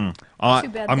 Too bad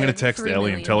I'm gonna they're text $3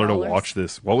 Ellie and tell her to million. watch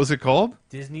this. What was it called?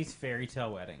 Disney's Fairy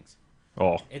Tale Weddings.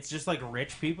 Oh, It's just like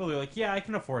rich people. They're like, yeah, I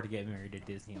can afford to get married at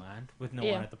Disneyland with no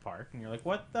Yeah. one at the park. And you're like,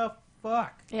 what the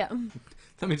fuck? Yeah.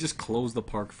 Let me just close the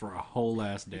park for a whole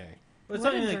ass day. But it's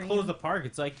What not a even like dream. close the park.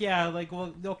 It's like, yeah, like,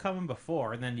 well, they'll come in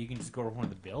before, and then you can just go to one of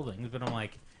the buildings. But I'm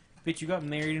like, bitch, you got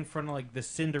married in front of like the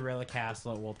Cinderella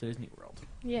Castle at Walt Disney World.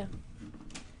 Yeah.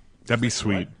 that'd be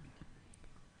sweet.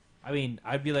 I mean,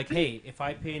 I'd be like, hey, if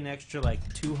I pay an extra like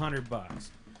 $200,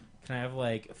 can I have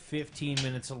like 15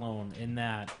 minutes alone in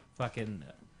that fucking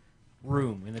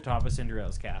room in the top of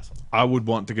Cinderella's castle? I would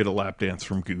want to get a lap dance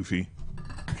from Goofy.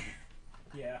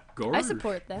 Yeah. I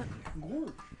support that.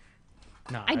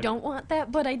 No, I don't want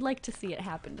that, but I'd like to see it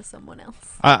happen to someone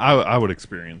else. I would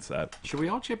experience that. Should we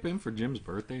all chip in for Jim's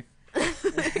birthday?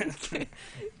 Get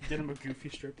him a goofy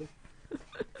stripper.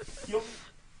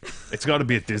 It's got to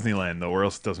be at Disneyland though, or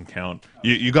else it doesn't count.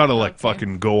 You got to like Okay.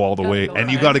 fucking go all the Gotta way, go and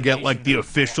you around. got to get like the Vacation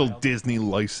official wild. Disney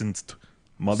licensed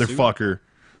motherfucker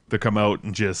to come out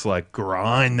and just like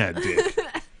grind that dick.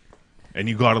 And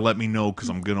you got to let me know because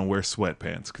I'm gonna wear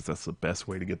sweatpants because that's the best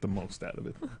way to get the most out of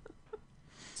it.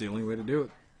 It's the only way to do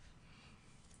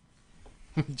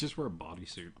it. Just wear a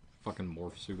bodysuit. Fucking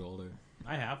morph suit all day.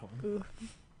 I have one.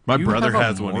 My You brother have a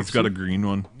has one. He's got a morph green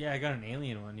one. Yeah, I got an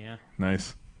alien one. Yeah.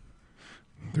 Nice.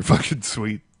 They're fucking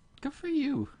sweet. Good for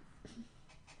you.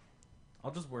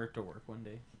 I'll just wear it to work one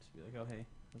day. Just be like, oh hey,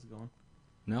 how's it going?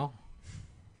 No.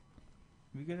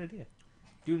 Be a good idea.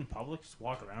 Do it in public. Just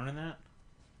walk around in that.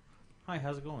 Hi,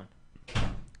 how's it going?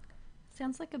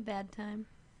 Sounds like a bad time.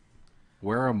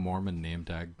 Wear a Mormon name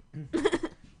tag.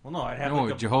 Well, no, I'd have No,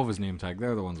 like a Jehovah's name tag.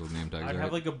 They're the ones with name tags, I'd right?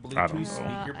 have like a I don't Bluetooth know.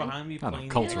 speaker behind me I don't know, playing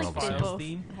cults the are I all feel the like they same. X-Files both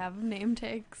theme, have name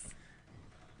tags.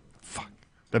 Fuck.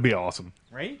 That'd be awesome.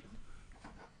 right?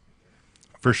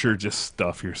 For sure, just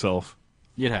stuff yourself.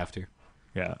 You'd have to.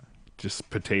 Yeah. Just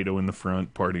potato in the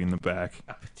front, party in the back.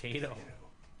 A potato.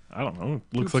 I don't know.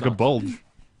 Looks Two like a socks. bulge.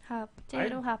 Hot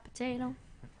potato, hot potato.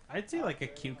 I'd say like a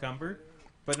cucumber,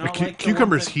 but A not like the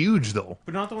cucumber's ones that, huge, though.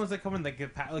 but not the ones that come in like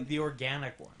like the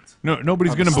organic ones. No,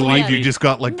 nobody's gonna Oh, believe yeah. you just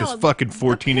got like No, this fucking the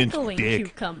 14-inch pickling dick.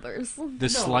 cucumbers. The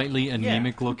slightly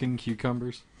anemic looking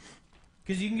cucumbers.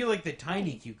 Because you can get like the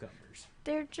tiny cucumbers.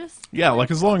 They're just Yeah,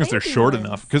 like as long as they're baby short ones.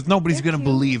 enough, because nobody's They're gonna cute.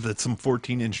 believe that some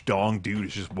 14-inch dong dude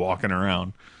is just walking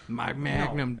around. My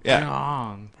magnum Yeah.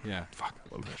 dong. Yeah. Fuck,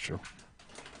 I love that show.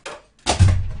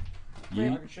 You,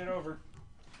 Knocking shit over.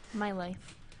 My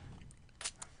life.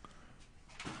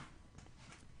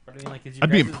 But I mean, like, is your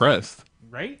I'd be guys' impressed.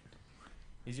 right?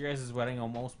 Is your guys' wedding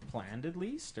almost planned at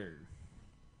least, or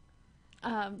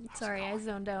Sorry, I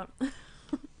zoned out.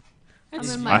 I'm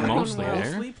It's in my I'm own mostly world.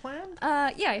 there. mostly planned?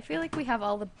 Yeah, I feel like we have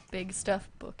all the big stuff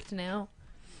booked now.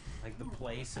 Like the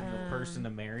place and the person to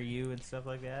marry you and stuff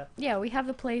like that. Yeah, we have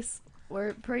the place.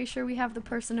 We're pretty sure we have the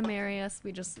person to marry us.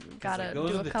 We just gotta Like,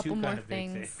 those do are a the couple two more kinda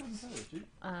big things.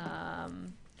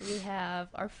 We have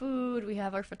our food. We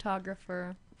have our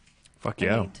photographer. Fuck We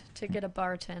yeah. need to get a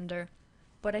bartender,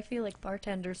 but I feel like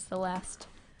bartender's the last.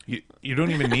 You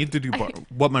don't even need to do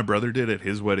what my brother did at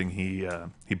his wedding. He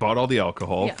bought all the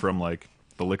alcohol Yeah. from like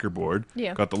the liquor board.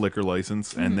 Yeah. Got the liquor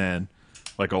license, and then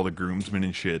like all the groomsmen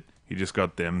and shit. He just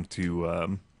got them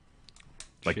to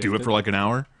like do it Shift for it. like an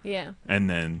hour, Yeah. and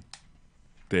then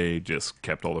they just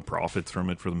kept all the profits from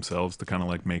it for themselves to kind of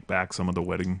like make back some of the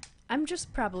wedding. I'm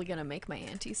just probably gonna make my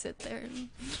auntie sit there and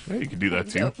Yeah, you can do that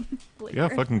too. go Yeah,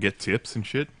 liquor. fucking get tips and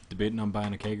shit. debating on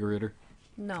buying a kegerator.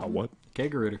 No, What?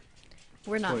 Kegerator.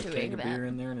 we're not Put a doing keg of beer that.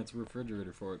 in there and it's a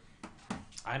refrigerator for it.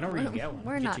 I know where you can get one.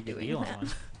 We're Get not you a good doing deal on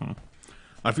that. one.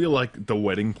 I feel like the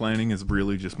wedding planning is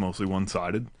really just mostly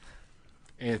one-sided.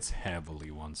 It's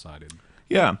heavily one-sided.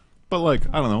 Yeah, but like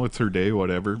I don't know, it's her day,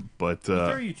 whatever. But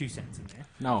Throw you 2 cents in there.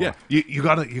 No. yeah, you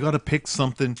gotta pick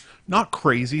something not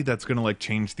crazy that's gonna like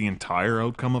change the entire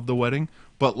outcome of the wedding,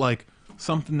 but like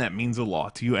something that means a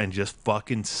lot to you and just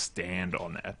fucking stand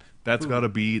on that. That's gotta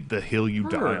be the hill you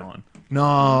die Her. on.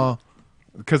 No,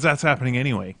 because that's happening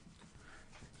anyway.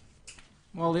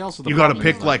 Well, they also You gotta problem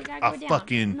pick is, like You a gotta go down.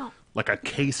 fucking No. like a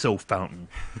queso fountain,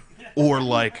 or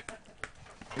like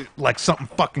something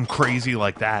fucking crazy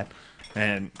like that.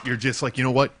 And you're just like, you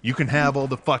know what? You can have all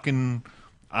the fucking,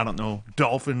 I don't know,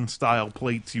 dolphin style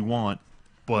plates you want,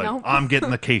 but Nope. I'm getting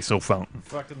the queso fountain.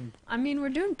 Fucking I mean, we're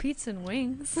doing pizza and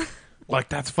wings. Like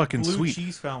that's fucking blue sweet.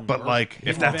 cheese fountain. But or like,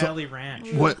 if Hidden that's Valley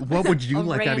Ranch. what would you A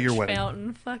like out of your ranch wedding?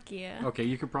 fountain. Fuck yeah. Okay,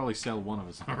 you could probably sell one of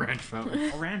us on a ranch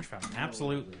fountain. A ranch fountain,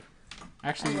 absolutely. I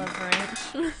Actually, love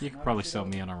ranch. you could probably sell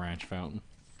me on a ranch fountain.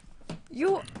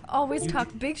 You always talk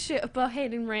big shit about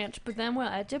hating ranch, but then when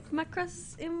I dip my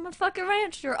crust in my fucking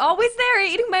ranch, you're always there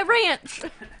eating my ranch.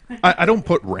 I don't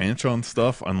put ranch on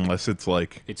stuff unless it's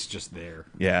like, It's just there.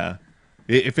 yeah.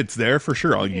 If it's there for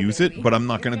sure, I'll Yeah, use baby. it, but I'm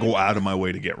not gonna go out of my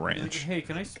way to get ranch. Hey,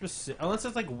 can I unless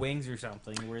it's like wings or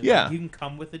something, where Yeah. like, you can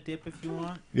come with a dip if you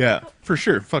want. Yeah, for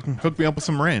sure. Fucking hook me up with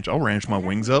some ranch. I'll ranch my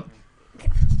wings up.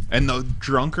 And the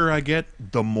drunker I get,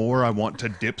 the more I want to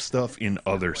dip stuff in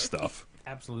other stuff.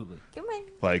 Absolutely. Come on.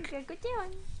 Like- Go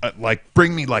down. Like,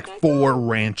 bring me like 4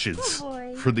 ranches Oh,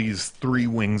 boy. for these 3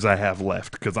 wings I have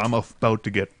left, because I'm about to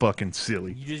get fucking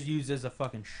silly. You just use it as a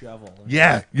fucking shovel.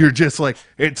 Yeah, you're just like,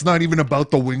 it's not even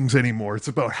about the wings anymore. It's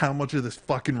about how much of this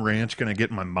fucking ranch can I get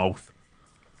in my mouth.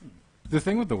 The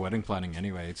thing with the wedding planning,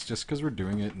 anyway, it's just because we're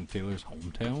doing it in Taylor's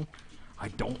hometown. I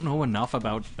don't know enough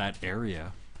about that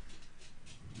area.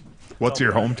 What's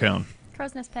your hometown?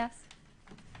 Crow's Nest Pass.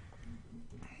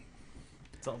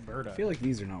 It's Alberta. I feel like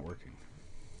these are not working.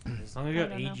 As long as you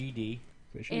got I don't know. AGD.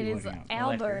 Fish, are It you is looking at?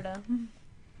 Alberta. Did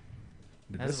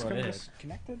That's this what come it is.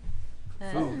 disconnected?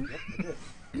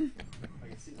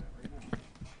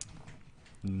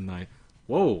 Nice.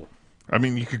 Whoa. I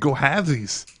mean, you could go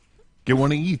halvesies. Get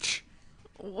one of each.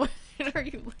 What are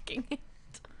you looking at?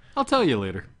 I'll tell you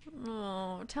later.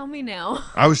 Oh, tell me now.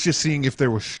 I was just seeing if there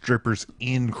were strippers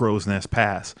in Crow's Nest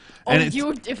Pass. Oh, And it's,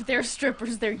 if there's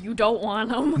strippers there, you don't want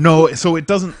them. no, so it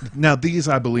doesn't. Now, these,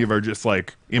 I believe, are just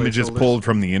like images Placeholders. pulled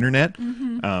from the internet.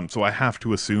 Mm-hmm. So I have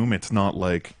to assume it's not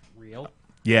like, Real?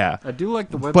 yeah. I do like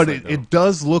the website, But though. it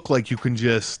does look like you can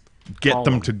just get Call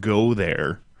them them. to go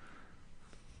there.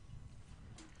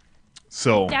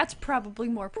 So, That's probably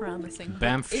more promising. but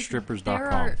if BanffStrippers.com.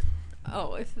 there are-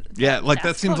 Oh, if yeah, like that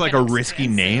that's seems like a fucking risky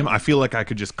expensive. name. I feel like I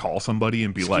could just call somebody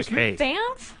and be like, hey.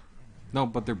 Banff? No,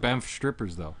 but they're Banff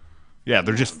strippers, though. Yeah,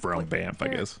 they're just from But Banff, I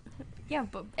they're- guess. Yeah,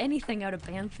 but anything out of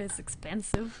Banff is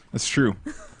expensive. That's true.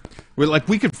 Well, like,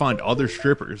 we could find other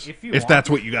strippers If you if want. that's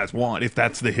what you guys want, if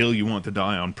that's the hill you want to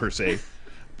die on, per se.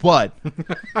 But,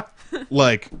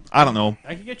 like, I don't know.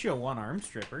 I could get you a one-armed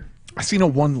stripper. I seen a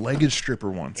one-legged stripper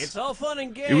once. It's all fun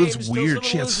and games. It was till weird. someone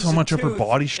She had loses so a much upper tooth,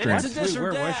 body and strength. It's a this or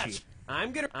Where was that. she?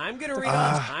 I'm gonna read I'm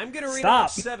gonna read Stop.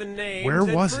 off 7 names. Where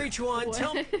and was for it? each one,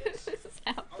 tell me. What is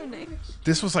happening?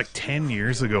 This was like 10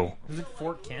 years ago. Was it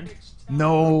Fort Kent?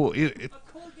 No, it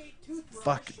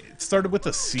fuck. It started with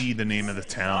a C, the name of the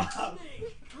town.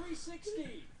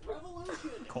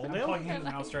 Coaldale? Plugging in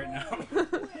the mouse right now.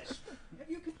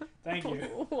 Thank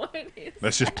you. What is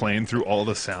That's just playing through all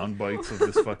the sound bites of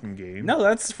this fucking game. No,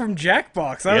 that's from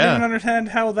Jackbox. I don't Yeah. even understand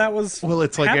how that was. Well,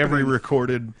 it's like every happening.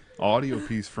 recorded audio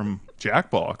piece from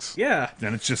Jackbox. Yeah.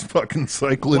 And it's just fucking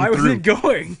cycling Why was through. it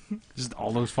going? Just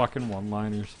all those fucking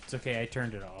one-liners. It's okay, I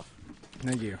turned it off.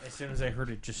 Thank you. As soon as I heard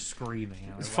it just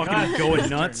screaming, I was It's like, fucking "Ah, going turn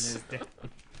nuts." this down."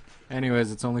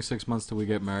 Anyways, it's only 6 months till we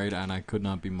get married, and I could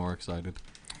not be more excited.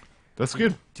 That's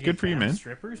good. To Good get for you, Banff man.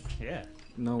 Strippers? Yeah.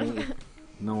 No.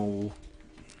 No.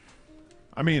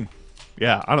 I mean,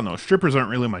 yeah, I don't know. Strippers aren't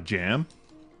really my jam.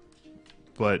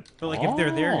 But, But like if they're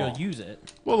there, Oh. you'll use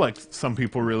it. well, like, some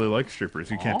people really like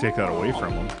strippers. You can't take that away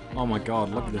from them. Oh my god,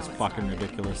 look at No, this it's fucking not as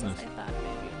ridiculousness. I thought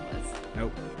maybe it was.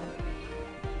 Nope.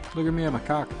 Look at me and my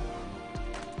cock.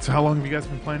 So how long have you guys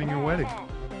been planning your wedding?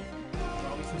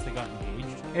 Probably since they got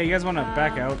engaged. Hey, you guys want to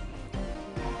back out?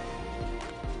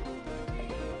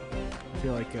 I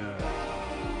feel like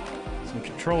some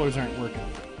controllers aren't working.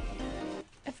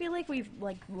 I feel like we've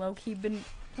like low-key been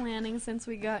planning since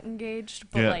we got engaged,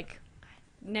 but Yeah. like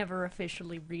never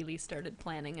officially really started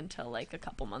planning until like a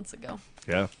couple months ago.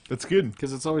 Yeah, that's good.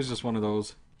 Because it's always just one of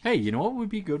those, hey, you know what would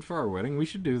be good for our wedding? We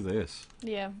should do this.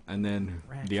 Yeah. And then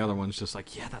Ranch. the other one's just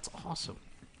like, yeah, that's awesome.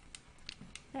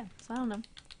 Yeah. So I don't know.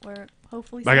 We're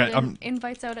hopefully Like, sending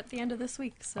invites out at the end of this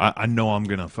week. So I know I'm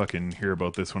going to fucking hear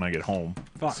about this when I get home.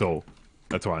 Fuck. So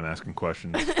that's why I'm asking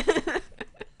questions.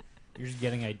 You're just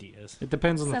getting ideas. It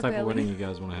depends on the Sup, type of Ellie? wedding you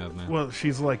guys want to have, man. Well,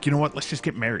 she's like, you know what? Let's just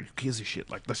get married. Who gives a shit?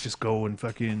 Like, let's just go and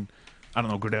fucking, I don't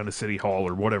know, go down to City Hall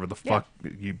or whatever the Yeah. fuck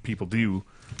you people do.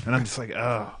 And I'm just like,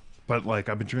 oh. But, like,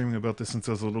 I've been dreaming about this since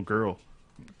I was a little girl.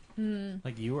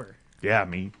 Like you were. Yeah,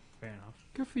 me. Fair enough.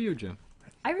 Good for you, Jim.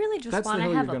 I really just That's the want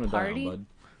hill to you're have a gonna die on, party. bud.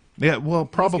 Yeah, well,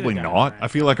 probably die not. right. I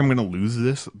feel like I'm going to lose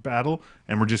this battle,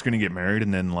 and we're just going to get married,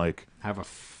 and then, like, Have a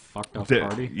fucked up the-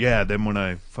 party. yeah, then when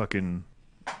I fucking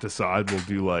decide, we'll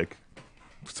do, like,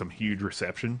 some huge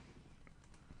reception.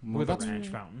 Well, With a that's, ranch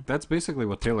fountain. that's basically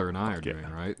what Taylor and I are doing,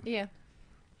 Yeah. right? Yeah.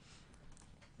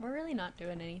 We're really not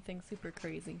doing anything super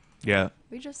crazy. Yeah,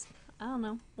 We just, I don't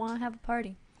know, want to have a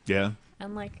party. yeah.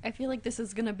 And like, I feel like this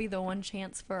is gonna be the one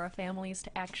chance for our families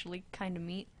to actually kind of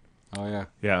meet. Oh, yeah.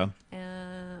 Yeah.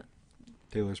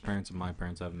 Taylor's parents and my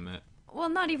parents haven't met. Well,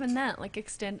 not even that. Like,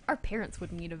 our parents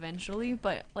would meet eventually,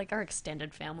 but like our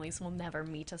extended families will never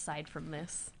meet aside from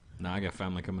this. Now I got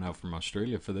family coming out from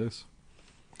Australia for this.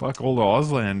 Fuck old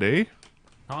Ausland, eh?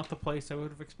 Not the place I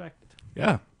would have expected.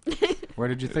 Yeah. Where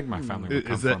did you think my family would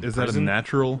come Is that from? is that a Prison?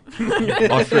 natural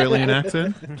Australian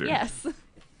accent? Yes.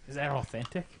 Is that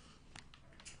authentic?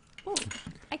 Oh,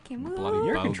 I can move. Bloody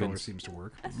Your Bogans. controller seems to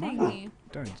work. A thingy.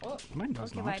 Mine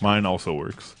does Okay, not. bye. Mine also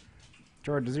works.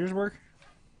 George, does yours work?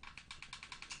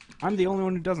 I'm the only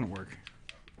one who doesn't work.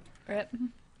 Rip.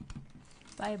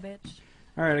 Bye, bitch.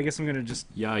 All right, I guess I'm gonna just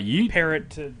Yeah, yeet. pair it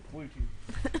to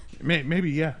Bluetooth.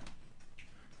 Maybe yeah.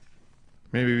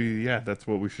 Maybe yeah. That's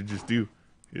what we should just do.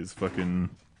 Is fucking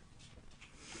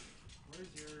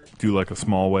do like a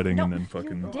small wedding and then You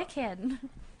fucking. dickhead.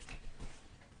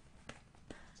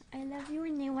 I love you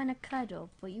and they want to cuddle,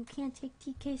 but you can't take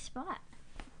TK's spot.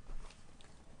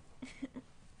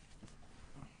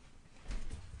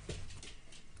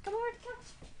 Come over to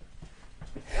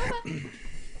the couch.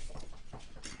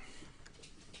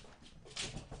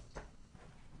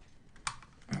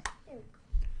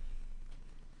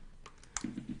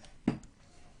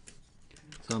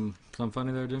 Some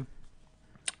funny there, Jim?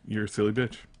 You're a silly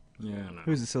bitch. Yeah, no.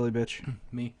 Who's a silly bitch?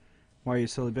 Me? Why are you a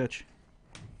silly bitch?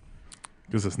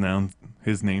 Because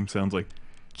his name sounds like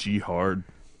G Hard.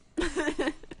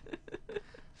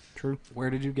 True. Where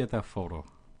did you get that photo?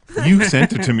 You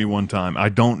sent it to me one time. I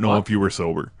don't know What? if you were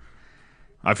sober.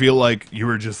 I feel like you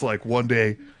were just like one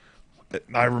day.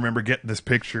 I remember getting this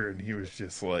picture, and he was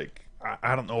just like,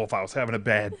 I don't know if I was having a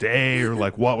bad day or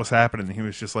like what was happening. And he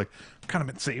was just like, I've kind of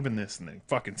been saving this, and they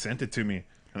fucking sent it to me,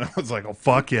 and I was like, oh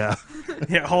fuck yeah.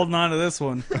 Yeah, holding on to this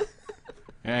one.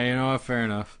 Yeah, you know what? Fair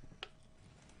enough.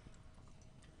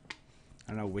 I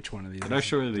don't know which one of these. Did I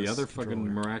show you the this other fucking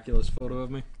drawer. miraculous photo of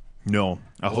me? No,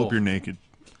 I hope Oh. you're naked.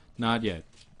 Not yet.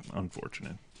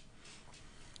 Unfortunate.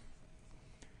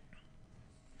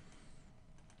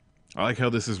 I like how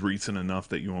this is recent enough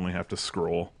that you only have to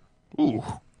scroll. Ooh.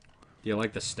 Do you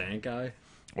like the stank eye?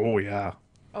 Oh yeah.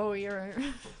 Oh, your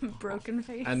broken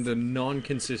face. And the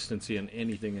non-consistency in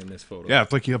anything in this photo. Yeah,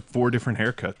 it's like you have 4 different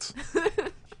haircuts.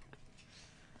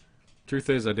 Truth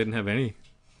is, I didn't have any.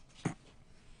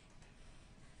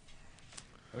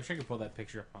 I wish I could pull that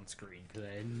picture up on screen because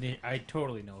I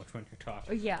totally know which one you're Oh,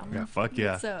 talking. yeah. Yeah, fuck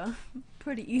yeah. It's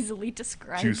pretty easily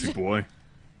described. Juicy boy.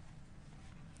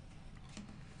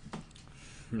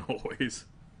 Noise.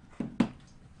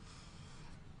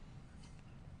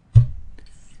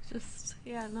 Just,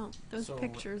 yeah, no. Those So-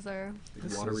 pictures are...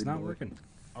 This Watery is not boy. working.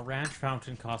 A ranch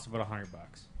fountain costs about $100.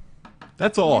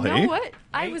 That's all, you know hey? what?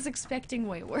 I Hey. was expecting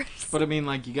way worse. But I mean,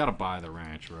 like, you gotta buy the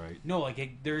ranch, right? No,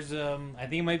 like there's I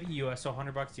think it might be US, so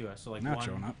 $100 US. So like Not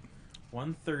showing up.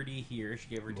 130 here, she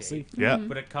gave her We'll take. see. Yeah. Mm-hmm.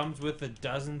 But it comes with a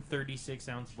dozen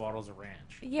 36-ounce bottles of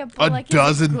ranch. Yeah, but A like,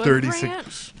 dozen is it good 36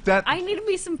 ranch? That I need to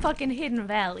be some fucking Hidden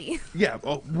Valley. yeah,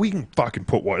 well, we can fucking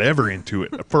put whatever into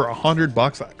it for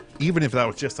 $100. Even if that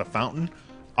was just a fountain,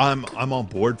 I'm on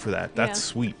board for that. That's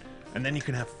Yeah. sweet. And then you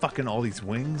can have fucking all these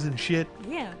wings and shit.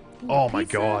 Yeah. Oh my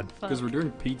Pizza, God. fuck. Because we're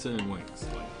doing pizza and wings.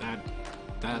 Like,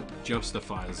 that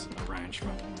justifies a ranch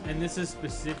fountain. And this is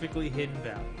specifically Hidden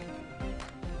Valley.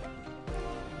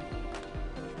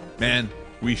 Man,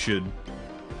 we should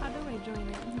How do I join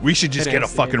it? just It get a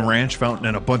is, fucking yeah. ranch fountain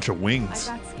and a bunch of I wings.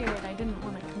 got scared. I didn't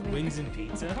want to commit. Wings and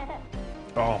pizza?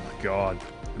 Oh my god.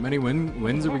 How many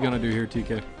wins are we gonna do here,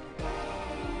 TK?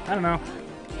 I don't know.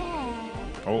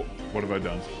 Oh, what have I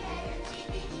done?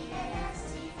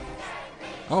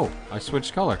 Oh, I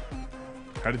switched color.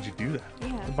 How did you do that? The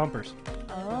Yeah. bumpers.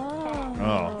 Oh.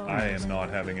 Oh, I am not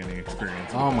having any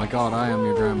experience. Oh my god, I am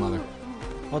your grandmother.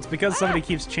 Well, it's because somebody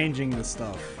keeps changing the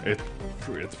stuff.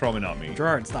 It's probably not me.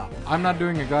 Gerard, stop. I'm not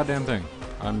doing a goddamn thing.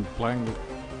 I'm playing the...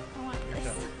 I want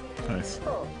this. Nice.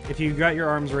 If you got your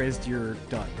arms raised, you're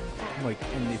done. Like,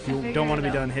 and if you figured don't want to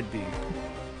it be out. done, hit B.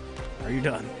 Are you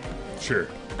done? Sure.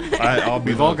 I'll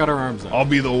be We've all got our arms up. I'll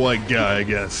be the white guy, I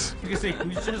guess. You can say,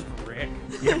 who's just Rick?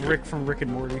 Yeah, Rick from Rick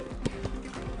and Morty.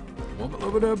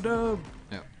 Wubba-lubba-dub-dub.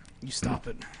 Yeah. You stop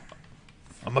it.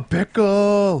 I'm a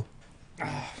pickle.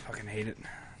 Fucking hate it.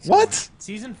 What?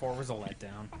 Season 4 was a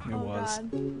letdown. It Oh, was.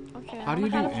 God. Okay, How I do you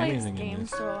don't know do how to play this anything in game,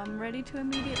 this? so I'm ready to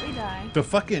immediately die.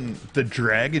 The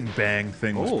dragon bang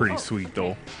thing was Oh. pretty sweet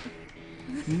though.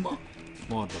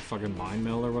 What, the fucking mind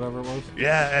mill or whatever it was?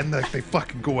 Yeah, and like they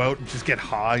fucking go out and just get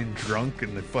high and drunk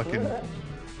and they fucking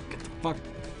Fuck.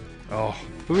 oh.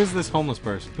 Who is this homeless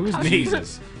person? Who is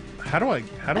Jesus? How do I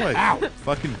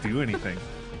fucking do anything?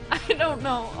 I don't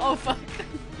know. Oh, fuck.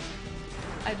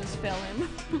 I just fell in.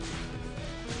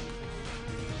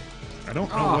 I don't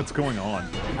know what's going on.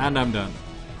 And I'm done.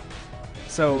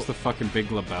 So, There's the fucking big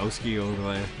Lebowski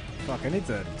over there. fuck, I need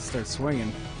to start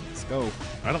swinging. Let's go.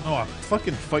 I don't know. I'm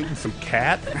fucking fighting some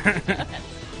cat.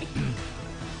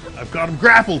 I've got him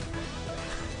grappled.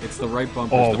 It's the right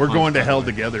bumper. Oh, we're going to hell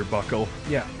together, Bucko.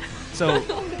 Yeah. So,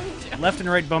 left and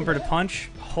right bumper to punch.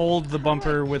 Hold the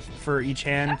bumper for each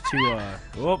hand to,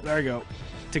 oh, there you go.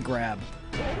 To grab.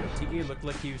 TK looked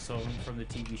like he was someone from the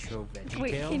TV show VeggieTales.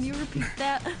 Wait, can you repeat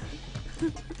that?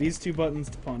 These 2 buttons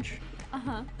to punch.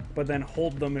 Uh-huh. But then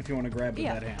hold them if you want to grab with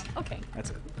Yeah. that hand. Okay. That's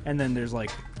it. And then there's like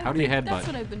How do you That's headbutt?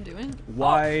 what I've been doing.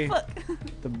 Y. Oh, fuck.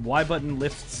 The Y button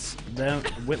lifts them.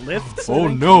 Lifts. I Oh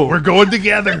think? no! We're going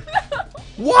together.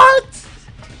 What?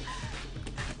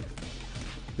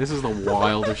 This is the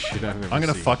wildest shit I've ever I'm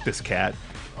gonna seen. fuck this cat.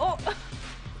 Oh.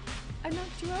 I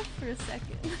knocked you off for a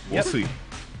second. We'll Yep. see.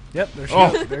 Yep. There she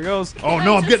Oh. goes. There goes. Oh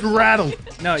no, I'm getting rattled.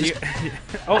 No, you.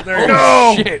 Oh, there you go.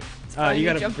 No. Shit! You he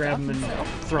gotta jumped grab off them and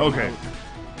himself. throw 'em Okay. out.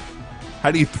 How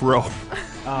do you throw?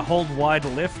 Hold Y to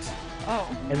lift,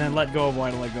 Oh. and then let go of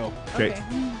Y to let go. Okay.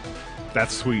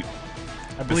 That's sweet.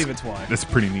 I believe it's Y. That's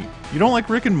pretty neat. You don't like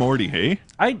Rick and Morty, hey?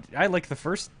 I like the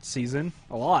first season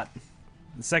a lot.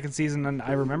 The second season,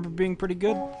 I remember being pretty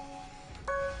good.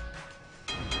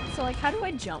 So, like, how do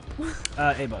I jump?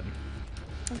 A button.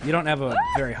 You don't have a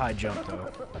very high jump, though.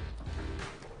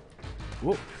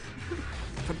 Whoa.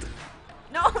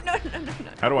 No, no, no, no, no.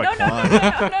 How do I No, no, climb? no,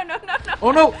 no, no, no, no.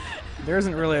 Oh no! There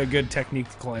isn't really a good technique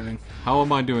to climbing. How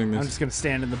am I doing I'm this? just gonna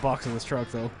stand in the box of this truck,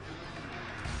 though.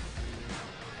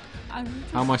 I'm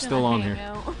just How am I still gonna on hang here?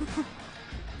 out.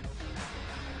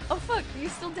 Oh, fuck. You're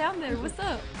still down there. What's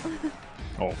up?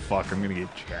 Oh, fuck. I'm gonna get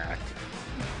jacked.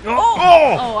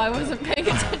 Oh, I wasn't paying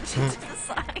attention to the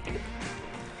side.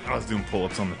 I was doing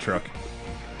pull-ups on the truck.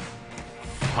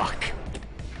 Fuck.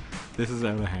 This is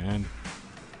out of hand.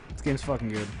 This game's fucking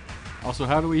good. Also,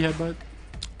 how do we headbutt?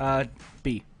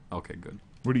 B. Okay, good.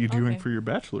 What are you doing Okay. for your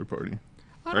bachelor party?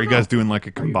 I Are don't you know. guys doing like a Are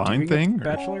you combined doing thing? it, or-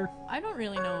 Bachelor? I don't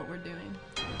really know what we're doing.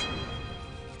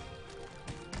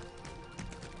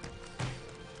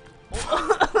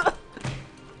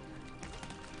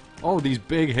 Oh, these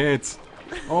big hits.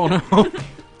 Oh no.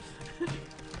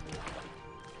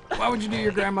 Why would you do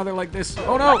your grandmother like this?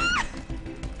 Oh no!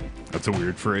 That's a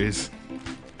weird phrase.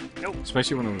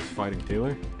 Especially when I was fighting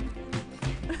Taylor.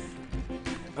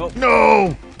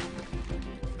 No!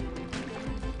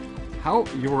 How?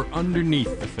 You were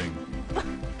underneath the thing.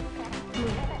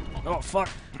 Oh, fuck.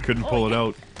 Couldn't pull it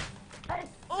out.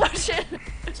 Oh, shit.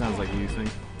 Sounds like you think.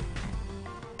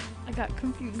 I got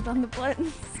confused on the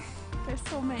buttons. There's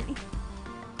so many.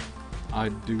 I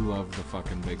do love the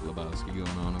fucking Big Lebowski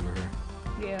going on over here.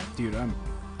 Yeah. Dude,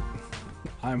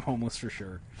 I'm homeless for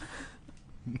sure.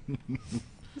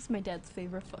 This is my dad's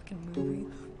favorite fucking movie.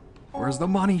 Where's the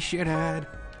money, shithead?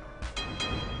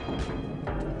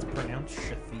 It's pronounced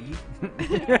Shafi.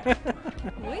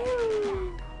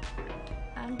 Woo!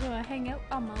 I'm gonna hang out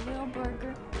on my little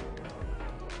burger.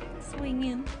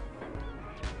 Swinging.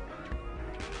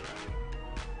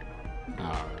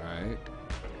 Alright.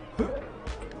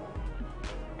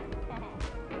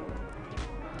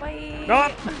 Bye.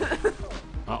 Oh!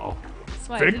 Uh-oh. That's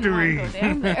why Victory. I didn't want to go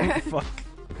down there. Fuck.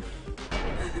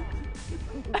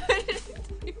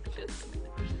 You just-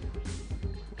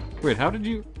 Wait, how did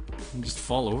you just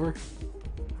fall over?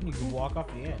 You can walk off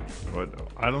the edge. What?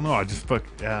 I don't know. I just fuck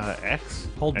X,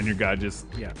 Hold- and your guy just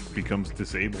Yeah. becomes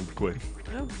disabled quick.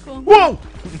 Oh, cool. Whoa!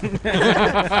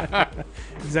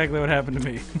 Exactly what happened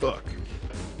to me. Fuck.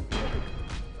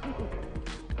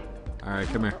 Alright,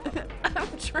 come here. I'm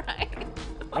trying.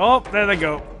 Oh, there they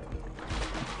go.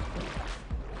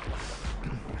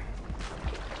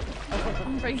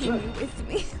 I'm bringing you with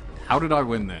me. How did I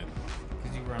win that?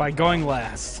 'Cause you run By going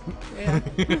last. Yeah,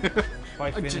 by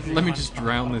Let finishing me on just top.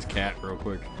 drown this cat real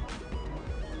quick.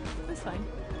 that's fine.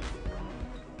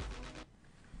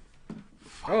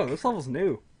 Oh, this level's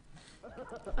new. Oh,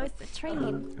 it's the train.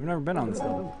 I've never been on this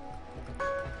level.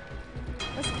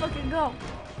 Let's fucking go.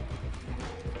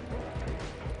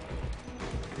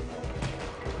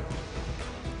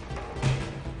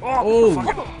 Oh,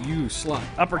 Oh, you slut.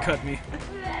 uppercut me.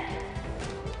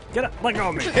 Get up, let go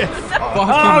of me. Fucking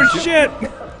Oh, shit!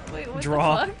 Wait, what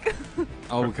Draw. the fuck?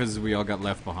 Oh, because we all got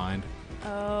left behind.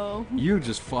 Oh. You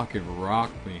just fucking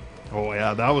rocked me. Oh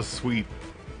yeah, that was sweet.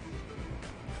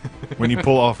 When you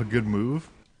pull off a good move.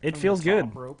 It feels good.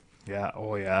 Top rope. Yeah.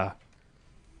 Oh yeah.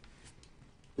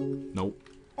 Nope.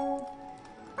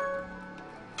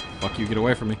 Fuck you, get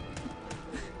away from me.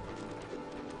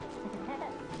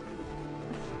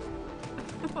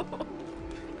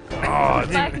 Oh,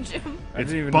 Back, Jim. I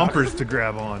didn't even bumpers to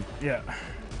grab on. Yeah.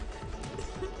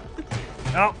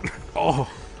 Oh, Oh,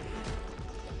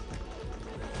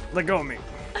 let go of me.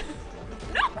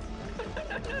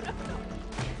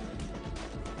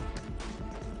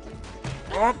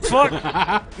 Oh,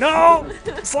 fuck! No!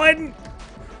 Sliding!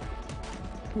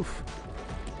 Oof.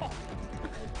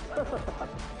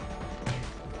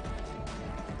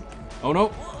 oh no.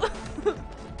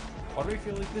 Why do I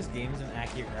feel like this game is an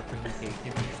accurate representation?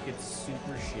 You just get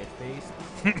super shit-faced,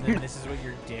 and then this is what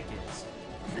your dick is.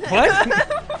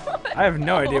 What? I have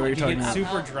no idea what you're You talking get about.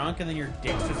 super drunk, and then your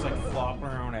dick's just like flopping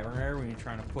around everywhere when you're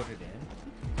trying to put it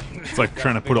in. It's like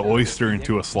trying to put an oyster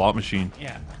into a slot machine.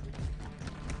 Yeah.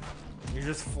 You're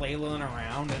just flailing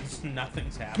around, and just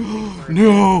nothing's happening. For a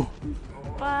No.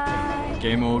 Bye.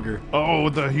 Game over. Oh,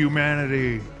 the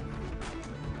humanity.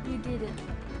 You did it.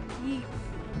 Yeet.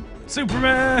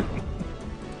 Superman!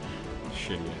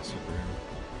 Shitty ass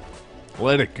superhero.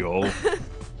 Let it go.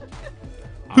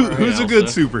 Alright, Who's a good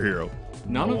Elsa. superhero?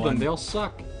 None of them, they all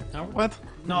suck. Now, What?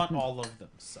 Not all of them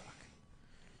suck.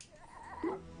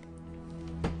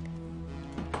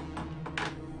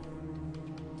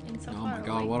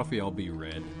 what if we all be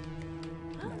red?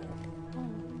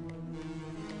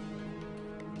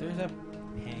 There's a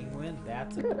penguin.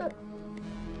 That's a.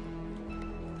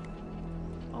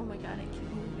 Oh my god, I keep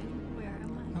moving. Where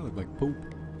am I look like poop.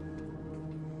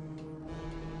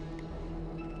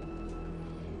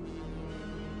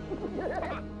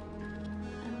 I?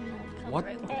 What?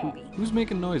 Right with me. Who's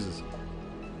making noises?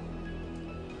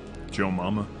 Joe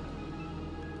Mama.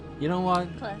 You know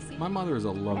what? Classy. My mother is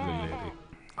a lovely lady.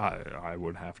 I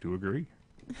would have to agree.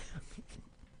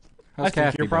 How's I think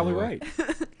Kathy, you're by probably the way?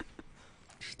 right.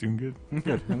 She's doing good.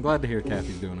 Good. I'm glad to hear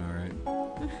Kathy's doing all right.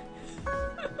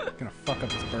 Gonna fuck up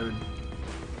this bird.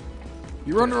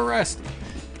 You're under arrest.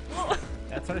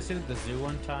 That's what I said at the zoo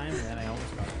one time, and then I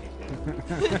almost got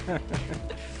kicked out.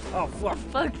 Oh fuck!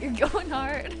 Fuck, you're going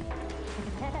hard.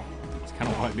 That's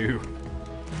kind of what I do.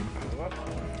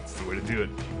 That's the way to do it.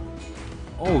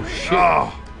 Oh shit!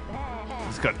 Oh!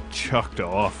 Just got chucked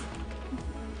off.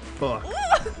 Fuck.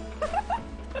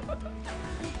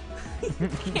 You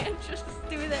can't just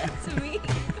do that to me.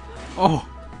 Oh!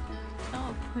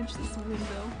 I'll punch this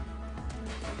window.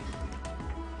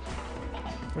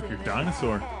 Look, your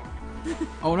dinosaur.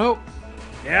 Oh no!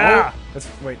 Yeah. Let's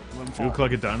wait. Let him You fall. look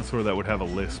like a dinosaur that would have a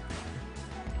lisp.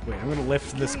 Wait, I'm gonna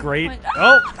lift this grate. What?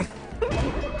 Oh!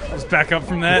 Let's back up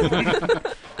from that. I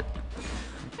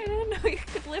didn't know you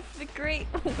could lift the grate.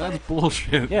 That's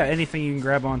bullshit. Yeah, anything you can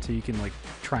grab onto, you can like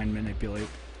try and manipulate.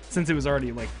 Since it was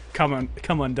already like come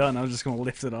undone, I was just gonna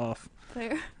lift it off,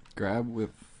 There. Grab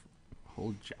with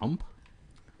hold jump.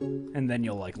 and then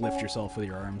you'll like lift yourself with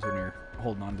your arms when you're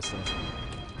holding on to stuff.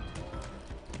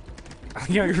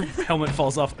 Yeah, your helmet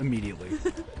falls off immediately.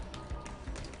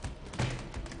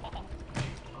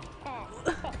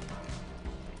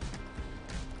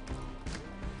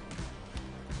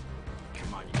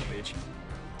 Come on, you bitch. Uh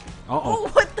Oh, oh.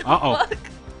 what the Uh-oh. fuck?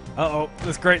 Uh oh,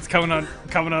 this grate's coming up.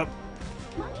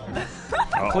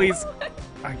 Please,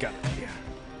 I got. Yeah.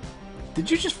 Did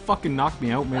you just fucking knock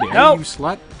me out midair, No. you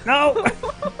slut? No,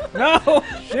 no,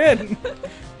 shit.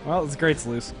 Well, this grate's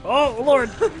loose. Oh lord.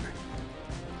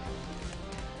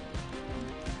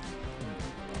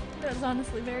 That was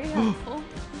honestly very helpful.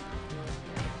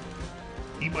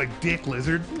 Eat my dick,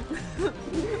 lizard.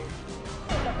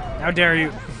 How dare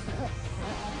you?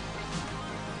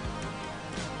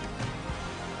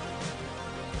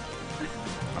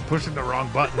 I'm pushing the wrong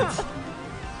buttons.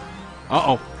 Uh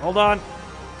oh. Hold on.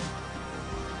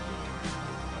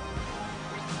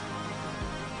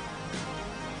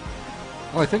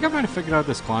 Oh, I think I might have figured out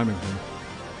this climbing thing.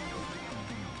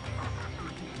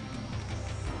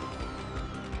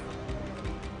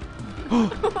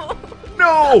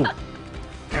 No!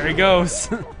 There he goes.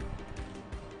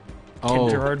 Oh. Can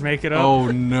Gerard make it up? Oh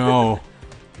no.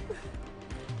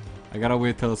 I gotta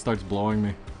wait till it starts blowing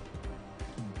me.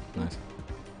 Nice.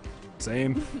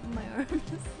 Same. My arm is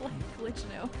like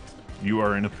glitching out. You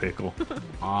are in a pickle.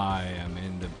 I am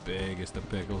in the biggest of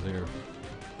pickles here.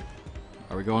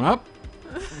 Are we going up?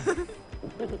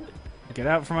 Get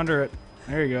out from under it.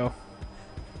 There you go.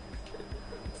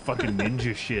 Fucking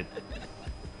ninja shit.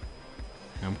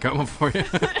 I'm coming for you.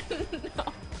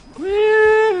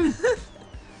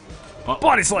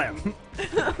 Body slam.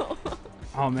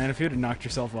 Oh man, if you'd have knocked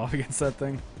yourself off against that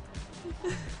thing.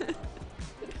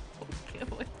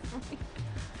 Get away from me.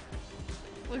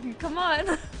 Look, come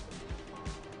on.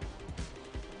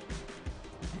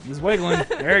 He's wiggling.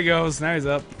 There he goes. Now he's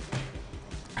up.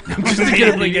 I'm just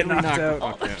immediately getting knocked the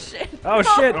out. fuck out. Shit. Oh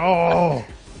shit. Oh!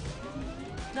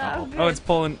 No, Oh, it's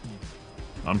pulling.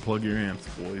 Unplug your amps,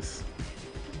 boys.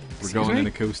 We're Excuse going me? in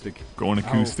acoustic. Going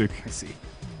acoustic. Oh, I see.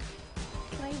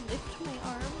 Can I lift my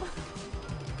arm?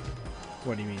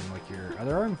 What do you mean, like your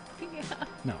other arm? Yeah.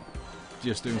 No.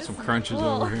 Just doing This some is crunches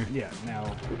cool. over here. Yeah.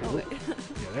 Now. Oh, wait. Yeah.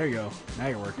 There you go. Now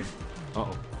you're working.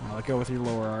 Uh-oh. Now let go with your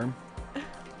lower arm.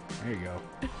 There you go.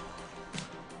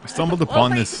 I stumbled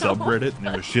upon Oh, this I know. subreddit and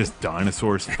it was just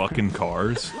dinosaurs fucking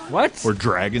cars. What? Or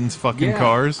dragons fucking Yeah,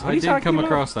 cars. I are you did talking come about?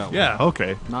 across that one. Yeah,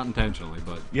 okay. Not intentionally,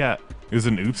 but Yeah, it was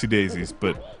an oopsie daisies,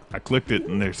 but I clicked it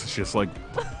and there's just like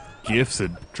gifs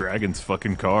of dragons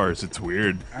fucking cars. It's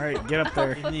weird. All right, get up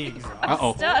there. In the exhaust.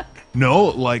 uh-oh. Stuck. No,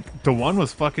 like the one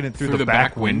was fucking it through the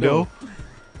back window,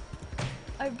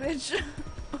 I bitch.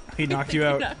 He knocked you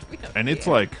out. Knocked me up and it's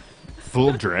here. like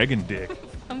full dragon dick.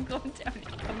 I'm going down.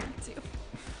 You're coming too.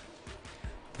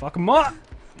 Fuck him up.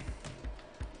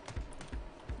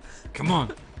 Come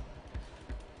on.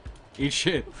 Eat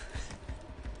shit.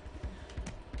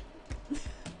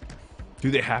 Do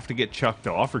they have to get chucked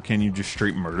off, or can you just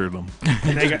straight murder them?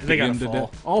 They got Begin to to fall.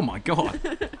 do- Oh my god.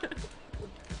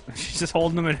 She's just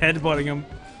holding him and headbutting him.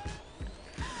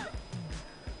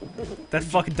 That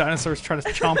fucking dinosaur's trying to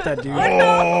chomp that dude.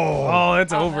 Oh, Oh,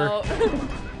 it's over. Oh.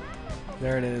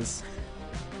 There it is.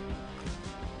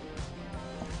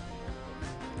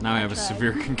 Now I have a Okay.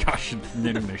 severe concussion from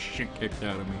getting the shit kicked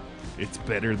out of me. it's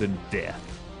better than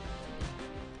death.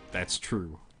 That's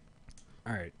true.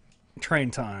 All right,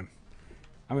 train time.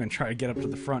 I'm gonna try to get up to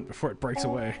the front before it breaks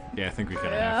away. Yeah, I think we kind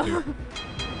of have Yeah. to.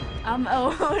 I'm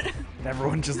out.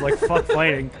 Everyone just like fuck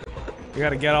fighting. You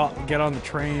gotta get on the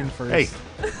train first. Hey,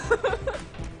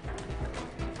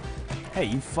 Hey,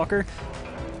 you fucker!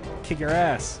 Kick your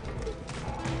ass.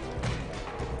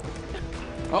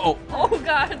 Uh-oh. Oh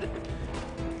god.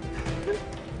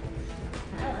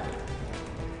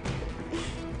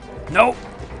 Nope.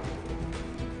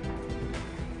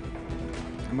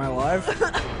 Am I alive?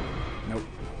 Nope.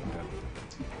 I'm dead.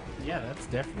 Yeah, that's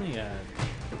definitely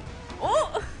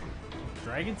Oh.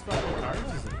 Dragon's fucking cars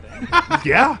is a thing.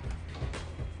 yeah.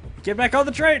 Get back on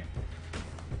the train.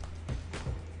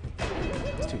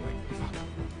 It's too late.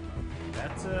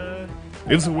 That's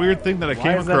It was a weird thing that I Why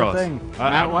came is that a across. thing?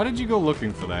 Matt, why did you go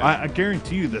looking for that? I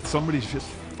guarantee you that somebody's just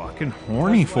fucking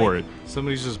horny for it.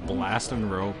 Somebody's just blasting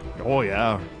rope. Oh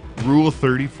yeah, Rule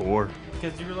 34.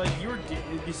 because you were like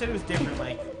you said it was different,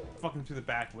 like fucking through the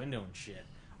back window and shit.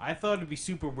 I thought it'd be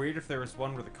super weird if there was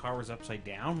one where the car was upside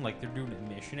down, like they're doing it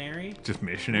missionary, Just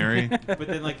missionary. but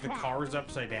then like the car was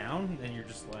upside down, and you're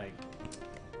just like,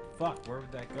 fuck, where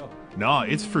would that go? No,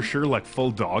 it's for sure like full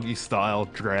doggy style,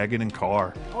 dragon and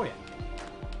car. Oh yeah.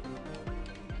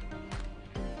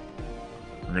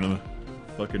 We're gonna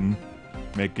fucking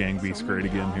make Gang Beasts So great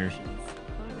many again here. options.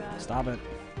 Oh god. Stop it.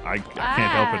 I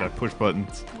can't help it. I push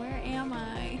buttons. Where am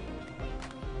I?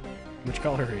 Which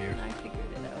color are you? I figured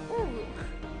it out. Ooh.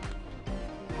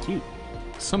 Cute.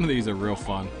 Some of these are real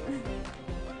fun.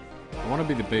 I want to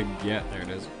be the big... Yeah, there it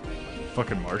is.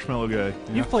 Fucking marshmallow guy.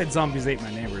 You've played Zombies Ate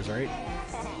My Neighbors, right?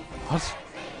 What?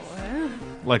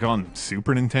 Like on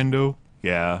Super Nintendo.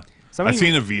 Yeah. Somebody- I've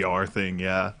seen a VR thing.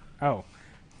 Yeah. Oh,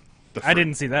 The I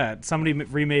didn't see that. Somebody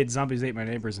remade Zombies Ate My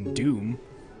Neighbors in Doom.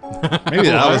 Maybe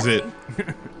that was it.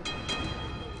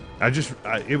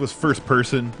 It was first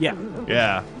person. Yeah.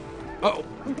 Yeah. Oh!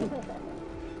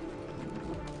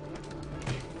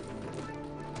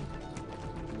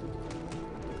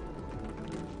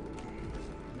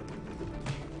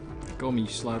 Go me,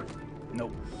 slut.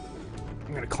 Nope.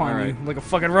 I'm gonna climb Alright. you like a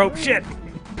fucking rope. Shit.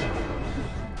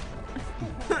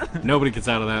 Nobody gets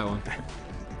out of that one.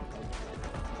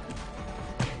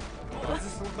 Does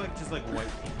this look like just like white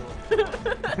people?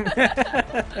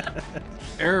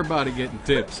 Everybody getting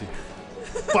tipsy.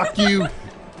 Fuck you.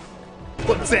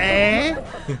 What's that?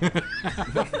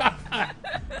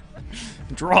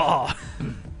 Draw.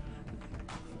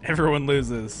 Everyone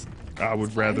loses. I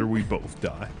would rather we both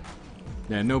die.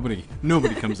 Yeah, nobody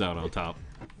comes out on top.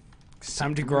 It's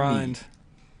time to grind.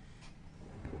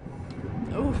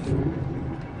 Oof.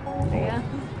 Yeah.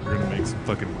 We're gonna make some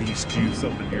fucking beast juice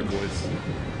up in here, boys.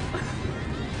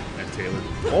 And Taylor.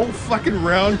 Oh, fucking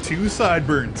round 2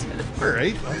 sideburns.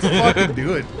 Alright, let's fucking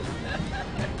do it.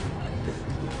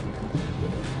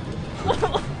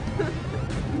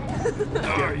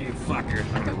 Oh, you fucker.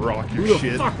 I'm gonna rock your Who the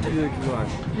shit. fuck do you think you are?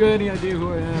 You got any idea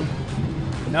who I am?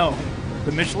 No.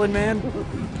 The Michelin Man?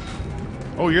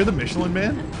 Oh, you're the Michelin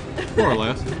Man? More or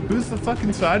less. Who's the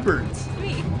fucking sideburns?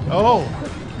 Me. Oh,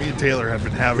 me and Taylor have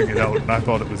been having it out, and I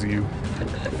thought it was you.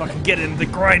 Fucking get in the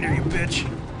grinder, you bitch.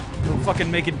 Don't fucking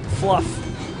make it fluff.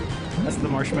 That's the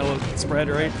marshmallow spread,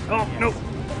 right? Oh, no.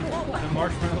 The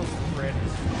marshmallows spread.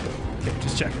 Okay,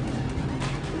 just checking.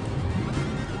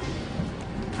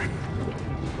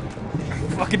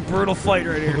 Fucking brutal fight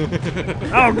right here.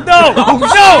 Oh, no! Oh,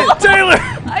 no! Taylor!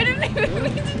 I didn't even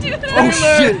mean to do that. Oh,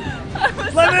 shit! I'm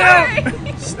Let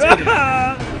me sorry.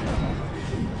 out!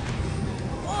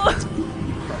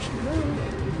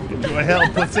 Do I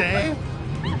help? What's that?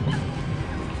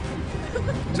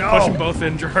 Push them both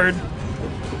in, Gerard.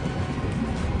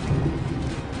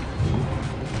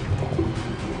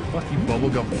 Fuck you,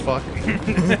 bubblegum fuck.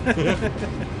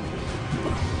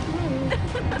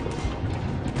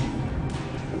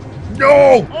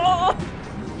 No! Oh.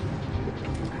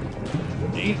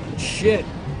 Eat shit.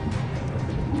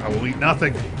 I will eat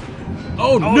nothing.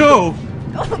 Oh, no!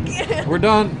 Oh, get him. We're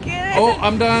done. Get Oh, it.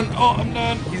 I'm done. Oh, I'm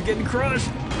done. He's getting crushed.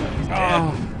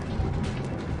 Oh.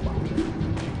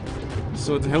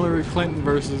 So it's Hillary Clinton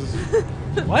versus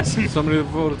What? somebody that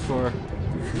voted for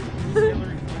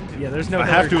her. Yeah, there's no. I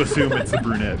have to assume it's the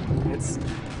brunette. It's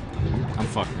I'm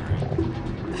fucking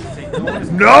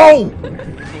right. No!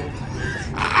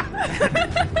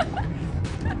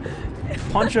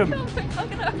 punch him.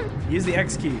 Fucking arm. Use the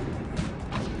X key.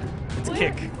 It's Where?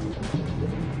 kick.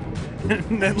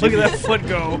 And then look at that foot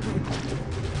go.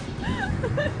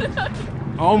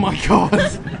 Oh my god!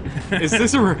 Is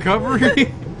this a recovery?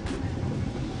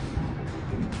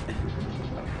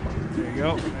 There you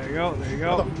go. There you go. There you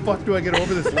How go. the fuck do I get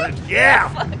over this ledge? Yeah!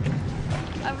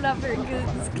 I'm not very good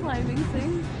at this climbing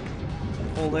thing.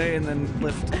 Hold A and then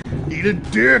lift. Eat a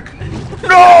dick!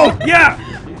 No! Yeah!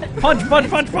 Punch, punch,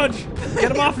 punch, punch!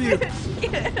 Get him off you!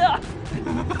 Yeah.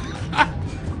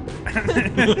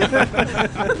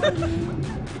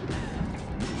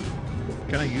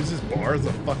 Can I use this bar as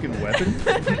a fucking weapon?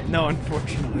 No,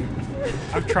 unfortunately.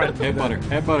 I've tried to do Head that. butter,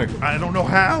 head butter. I don't know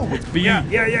how. Yeah,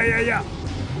 yeah, yeah, yeah, yeah.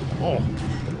 Oh,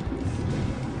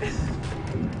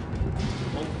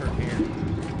 Hold her hair.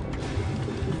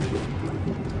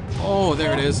 Oh,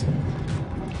 there it is.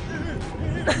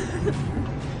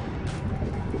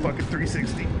 fucking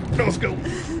 360. No scope.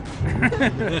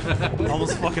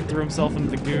 Almost fucking threw himself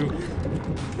into the goo.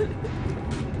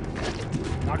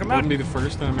 Knock him out. Wouldn't be the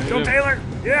first time I Go made it. Taylor!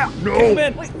 Yeah! No. Kick him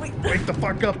in. Wake the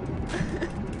fuck up.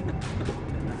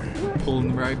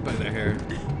 Pulling right by the hair.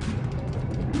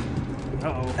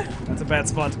 Uh-oh. That's a bad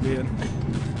spot to be in.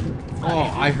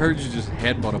 Oh, I heard you just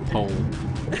headbutt a pole.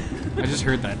 I just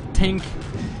heard that tink.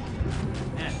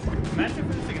 Man, imagine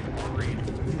if it's like a parade.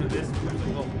 Do this, there's a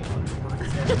little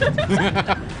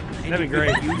That'd be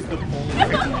great. use the pole.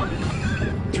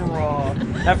 Draw.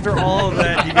 After all of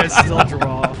that, you guys still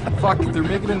draw. Fuck, they're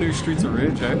making a new Streets of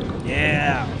Rage, eh?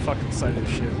 Yeah, I'm fucking excited as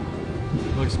shit.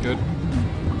 Looks good.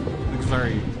 Looks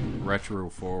very retro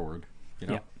forward. You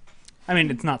know? Yeah. I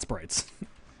mean, it's not sprites.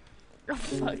 Oh,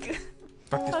 fuck.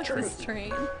 Fuck this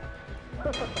train.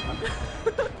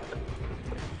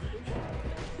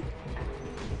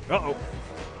 Uh-oh.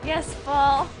 Yes,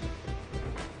 fall.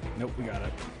 Nope, we got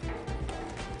it.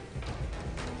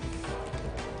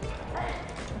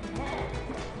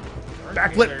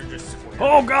 Backflip. They're just square.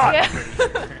 Oh, God! Yeah.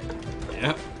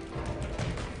 Yeah.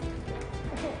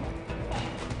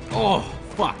 Oh,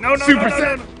 fuck. No, no, Super no, no,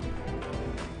 set. no.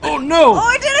 Oh, no! Oh,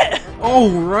 I did it! Oh,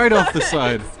 right off the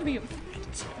side. It's me, I'm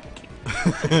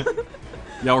fucking joking.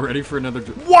 Y'all ready for another...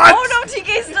 What? Oh no,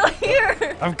 TK's still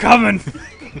here! I'm coming!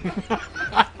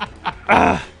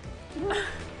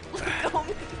 Go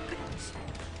me.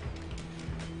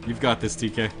 You've got this,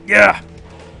 TK. Yeah!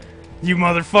 You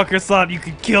motherfuckers thought you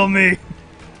could kill me!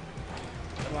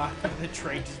 Wow, the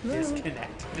train just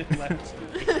disconnected and left.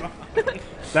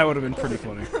 That would have been pretty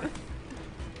funny.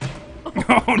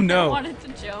 Oh I no! wanted to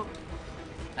jump.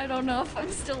 I don't know if I'm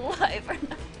still alive or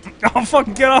not. Oh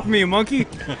fucking get off me, you monkey!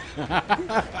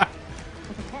 I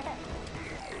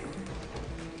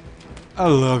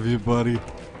love you, buddy.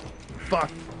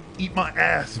 Fuck. Eat my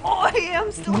ass. Oh, I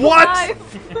am still What? alive!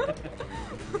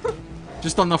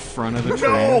 Just on the front of the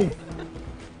train. No.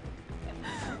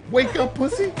 Wake up,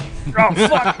 pussy. Oh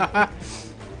fuck!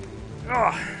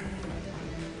 Oh.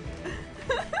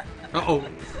 Uh-oh.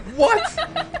 What?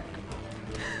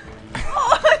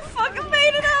 Oh, I fucking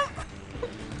made it up!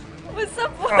 What's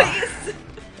up, boys?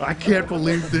 I can't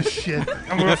believe this shit.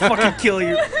 I'm gonna fucking kill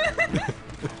you!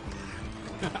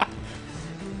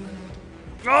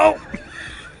 No!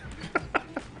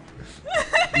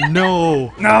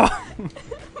 No. No!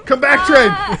 Come back,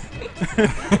 train.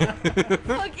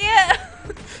 Fuck yeah!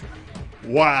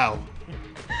 Wow.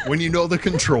 When you know the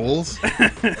controls,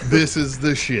 this is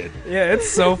the shit. Yeah, it's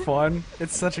so fun.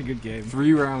 It's such a good game.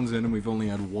 3 rounds in and we've only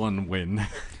had 1 win.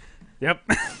 Yep.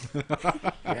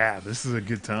 Yeah, this is a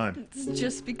good time. It's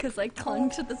just because I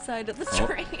clung to the side of the Oh,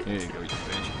 train. there you go, you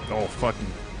bitch. Oh, fucking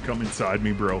come inside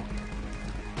me, bro.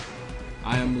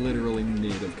 I am literally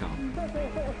made of cum.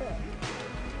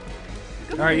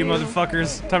 Alright, you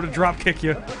motherfuckers. Time to drop kick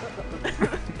you.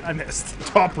 I missed.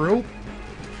 Top rope.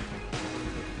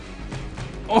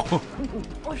 Oh,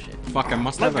 Oh shit. fuck, I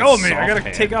must Let have go a of me. I soft gotta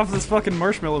hand. take off this fucking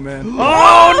marshmallow man.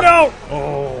 Oh no!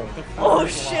 Oh. Oh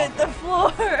shit, the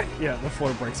floor! Yeah, the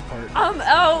floor breaks apart. I'm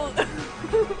out!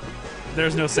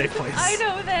 There's no safe place. I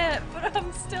know that, but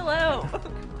I'm still out.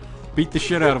 Beat the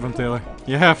shit out of him, Taylor.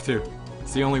 You have to.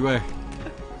 It's the only way.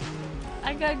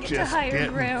 I gotta get to Just higher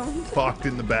getting ground. fucked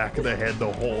in the back of the head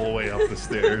the whole way up the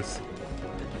stairs.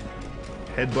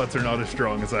 Headbutts are not as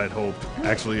strong as I had hoped.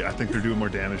 Actually, I think they're doing more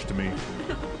damage to me.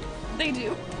 They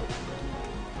do.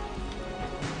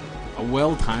 A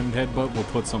well-timed headbutt will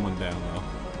put someone down,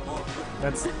 though.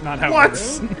 That's not how What? it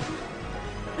works.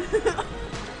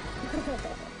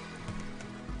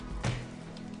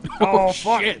 Oh,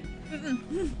 fuck. Shit!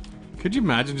 Could you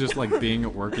imagine just like being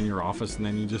at work in your office and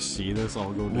then you just see this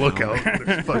all go down? Look out.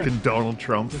 There's fucking Donald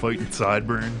Trump fighting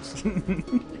sideburns.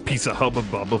 Piece of Hubba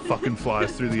Bubba fucking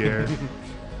flies through the air.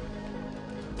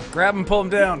 Grab him, pull him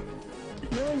down.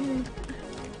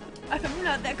 I'm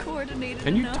not that coordinated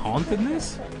Can you enough. taunt in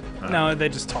this? No, they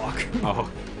just talk.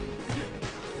 Oh.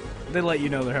 They let you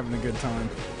know they're having a good time.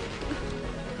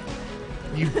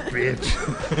 You bitch.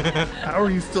 How are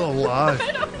you still alive?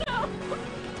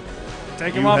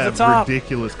 Take You him off the have top.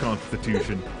 ridiculous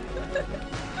constitution.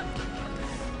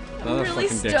 Those really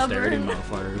fucking dexterity stubborn.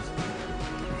 modifiers.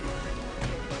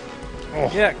 Oh,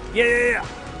 Yeah.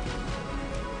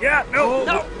 Yeah, no,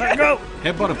 No. let go.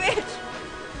 Headbutt him. Bitch!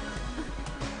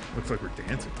 looks like we're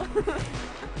dancing.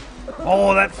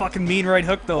 Oh, that fucking mean right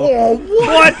hook though. Oh,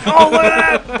 What? Oh, look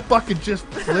at that! fucking just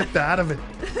flipped out of it.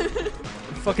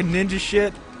 Fucking ninja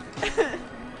shit.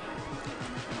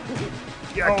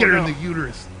 Yeah, Oh, get her no. in the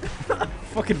uterus.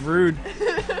 Fucking rude.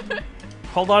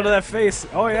 Hold on to that face.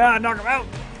 Oh yeah, knock him out.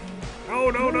 Oh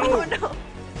no. Oh no!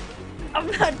 I'm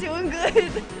not doing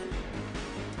good.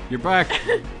 You're back.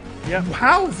 Yep.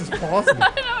 How is this possible?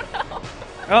 I don't know.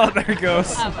 Oh, there he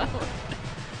goes.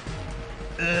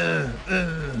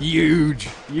 Huge.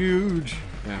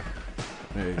 Yeah.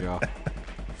 There you go.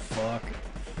 Fuck.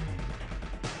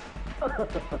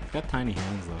 Got tiny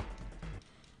hands though.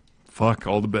 Fuck,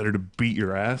 all the better to beat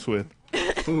your ass with.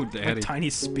 Ooh, daddy. Tiny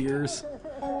spears.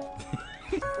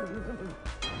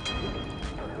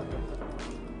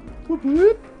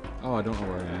 Oh, I don't know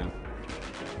where I am.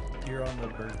 You're on the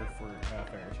burger for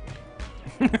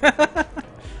Ferris.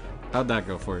 How'd that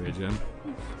go for you, Jim?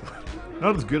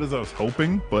 Not as good as I was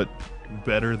hoping, but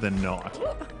better than not.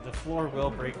 The floor will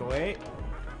break away.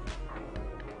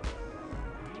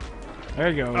 There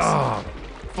he goes. Ah,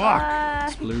 fuck.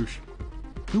 Sploosh.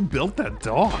 Who built that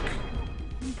dock?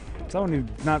 Someone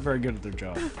who's not very good at their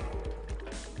job.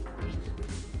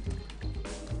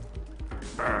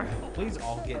 Please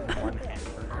all get in one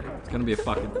hamburger. It's gonna be a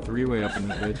fucking three-way up in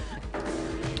this bitch.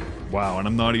 Wow, and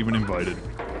I'm not even invited.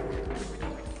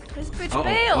 This bitch Uh-oh.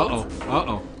 failed.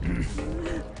 Uh-oh.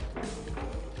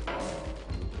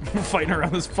 Fighting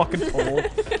around this fucking pole. Me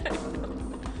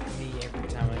every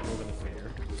time I go to the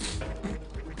fair.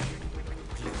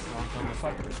 Just knock on the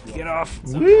fuckers. Get off.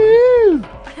 Woo!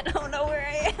 I don't know where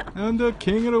I am. I'm the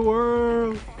king of the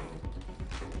world.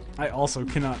 I also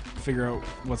cannot figure out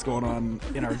what's going on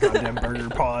in our goddamn burger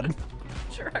pod.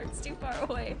 Gerard's too far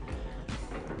away.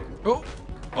 Oh.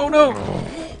 Oh no.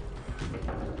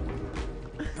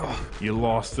 You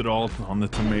lost it all on the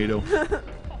tomato.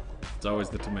 It's always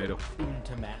the tomato.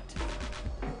 Tomat.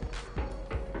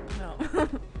 No.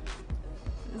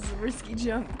 This is a risky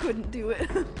jump. Couldn't do it.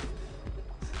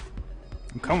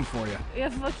 I'm coming for you. Yeah,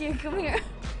 fuck you. Come here.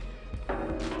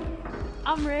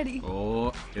 I'm ready.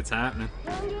 Oh, it's happening.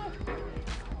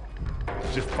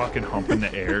 Just fucking humping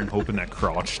the air and hoping that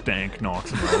crotch stank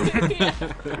knocks him out.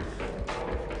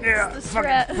 Yeah, the fucking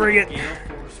strat. bring it. Gale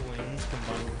force winds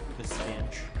combined with the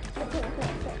stench.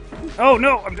 Oh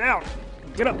no, I'm down.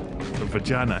 Get up. The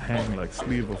vagina hang like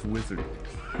sleeve of wizard.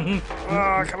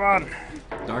 Oh, come on.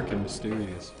 Dark and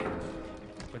mysterious.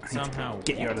 But somehow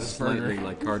Get you out of this Slightly burger.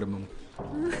 like cardamom.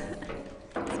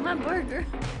 It's my burger.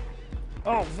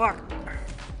 Oh, fuck.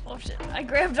 Oh shit. I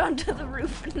grabbed onto the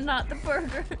roof and not the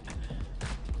burger.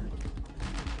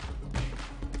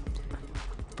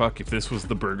 Fuck, if this was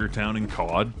the Burger Town in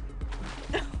COD,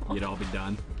 You'd all be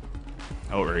done.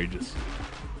 outrageous.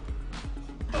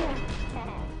 If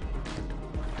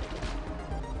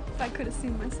I could have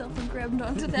seen myself and grabbed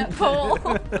onto that pole.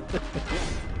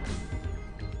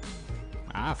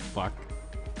 Ah, fuck.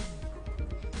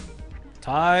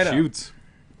 Tied up. Shoots.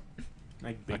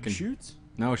 like big Fucking- shoots.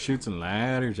 No, shoots and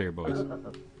ladders here, boys.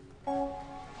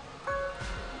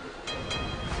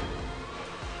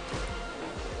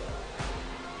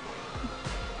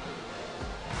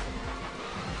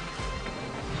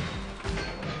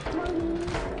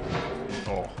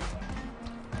 Oh.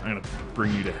 I'm gonna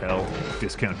bring you to hell,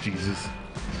 discount Jesus.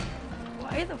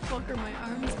 Why the fuck are my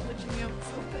arms glitching out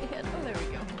so bad? Oh, there we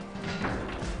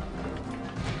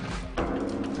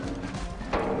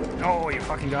go. Oh, you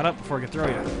fucking got up before I could throw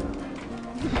you.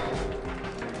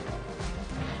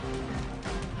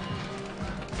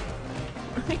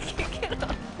 I can't get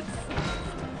up.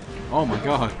 Oh my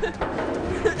god.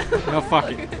 No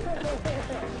fucking.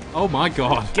 Oh my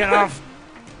god. Get off.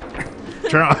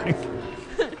 Trying.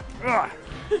 Ugh.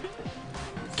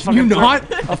 Can you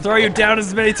not? I'll throw you down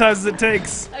as many times as it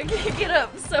takes. I can't get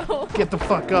up, so. Get the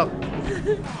fuck up.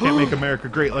 Can't make America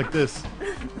great like this.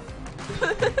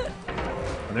 Are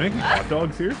they making hot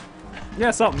dogs here?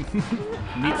 Yeah, something.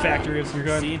 Meat factory of some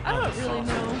kind. Seeing how I the don't really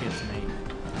sausage know. gets made.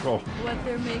 Oh, What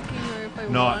they're making, or if I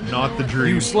Not- want to not know the what dream.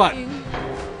 they're You slut. making.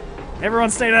 Everyone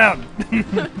stay down.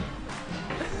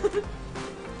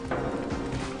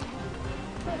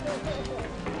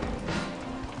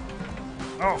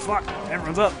 Oh, fuck.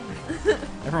 Everyone's up.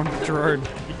 Everyone but Gerard.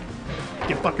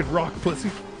 Get fucking rock, pussy.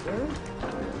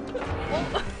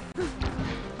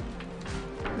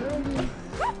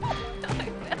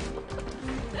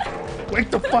 Wake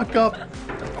the fuck up.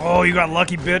 Oh, you got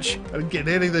lucky, bitch. I didn't get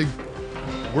anything.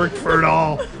 Worked for it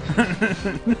all.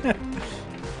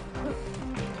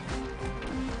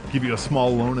 Give you a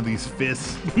small loan of these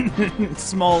fists.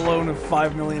 Small loan of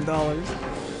 $5 million.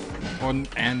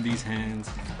 And these hands.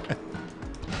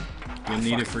 You'll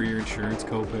need it for your insurance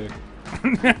copay.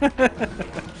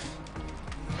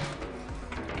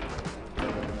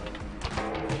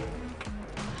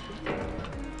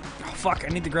 Oh, fuck, I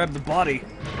need to grab the body.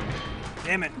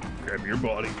 Damn it. Grab your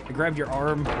body. I grabbed your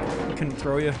arm. Couldn't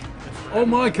throw you. Oh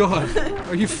my god!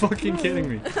 Are you fucking kidding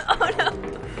me?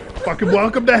 Fucking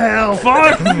welcome to hell.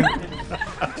 Fuck!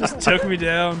 Just took me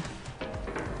down.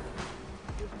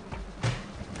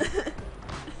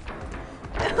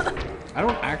 I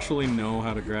don't actually know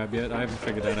how to grab yet. I haven't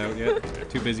figured that out yet.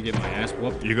 Too busy getting my ass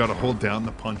whooped. You gotta hold down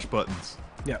the punch buttons.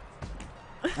 Yep.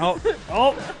 Oh,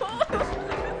 oh,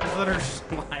 Let her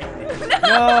slide.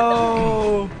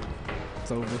 no!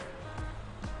 It's over.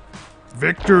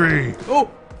 Victory! Oh!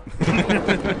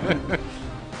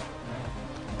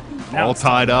 Now All it's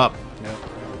tied up. Yep.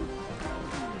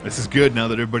 This is good now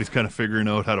that everybody's kind of figuring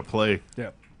out how to play.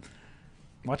 Yep.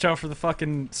 Watch out for the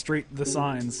fucking the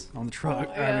signs on the truck.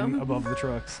 I mean, above the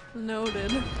trucks.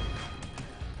 Noted.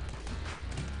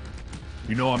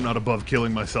 You know I'm not above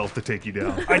killing myself to take you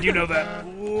down. I do know that.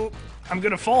 Ooh, I'm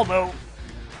gonna fall though.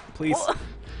 Please.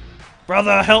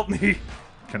 Brother, help me.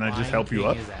 Can I just help you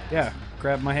up? Yeah,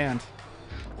 grab my hand.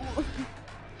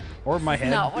 Or my head.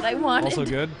 Not what I wanted. Also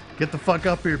good. Get the fuck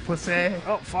up here, pussy.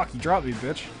 Oh, fuck, you dropped me,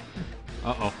 bitch.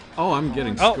 Uh-oh. Oh, I'm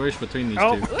getting Oh. squished between these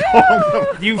Oh.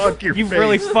 two. You've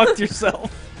really fucked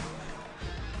yourself.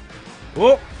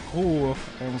 Whoa. Ooh,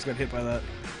 I almost got hit by that.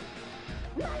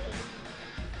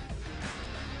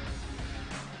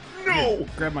 No!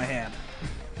 Grab my hand.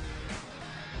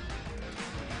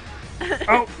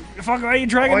 Oh, fuck, why are you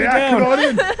dragging me yeah, come down? on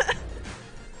in.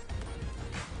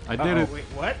 I did it. Wait,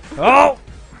 what? Oh!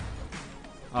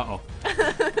 Uh-oh.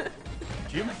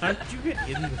 Jim, how did you get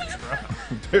in the truck?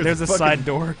 There's a fucking- side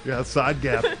door. Yeah, side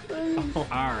gap.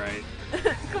 Alright.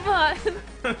 Come on.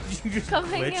 You just Come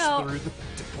hang glitched out. through the door.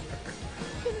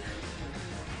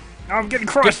 Oh, I'm getting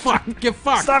Get crushed. fucked! Get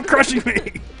fucked! Stop crushing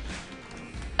me.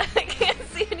 I can't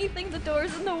see anything. The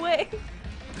door's in the way.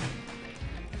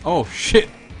 Oh, shit!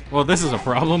 Well, this is a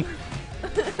problem.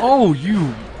 Oh,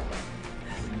 you...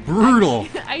 Brutal.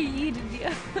 I yeeted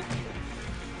you.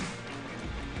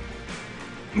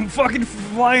 I'm fucking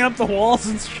flying up the walls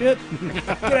and shit. Get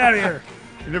out of here.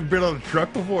 You never been on a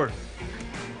truck before?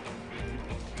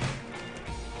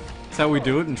 That's how we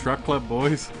do it in Truck Club,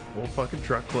 boys. Old fucking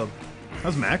truck club.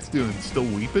 How's Max doing? Still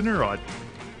weeping or what?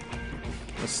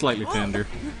 Slightly tender.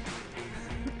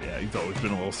 Yeah, he's always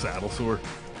been a little saddle sore.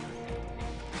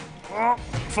 Oh,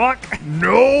 fuck.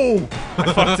 No!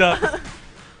 I fucked up.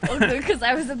 Oh, good, because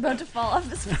I was about to fall off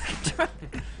this fucking truck.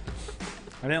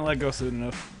 I didn't let go soon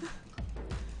enough.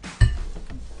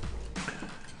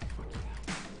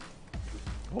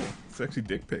 Oh, sexy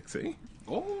dick pics, eh?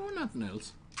 Oh, nothing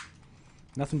else.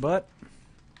 Nothing but.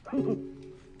 Honey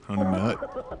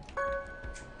nut.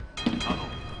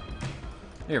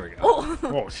 Here we go.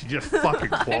 Oh, she just fucking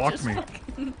clocked me.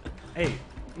 Hey,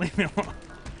 leave me alone.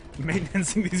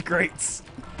 Maintenancing these grates.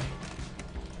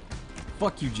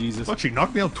 Fuck you, Jesus. Fuck, she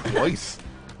knocked me out twice.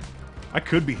 I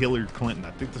could be Hillary Clinton.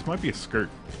 I think this might be a skirt.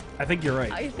 I think you're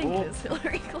right. I think Oh, it's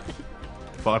Hillary Clinton.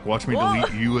 Fuck, watch me Whoa.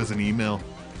 delete you as an email.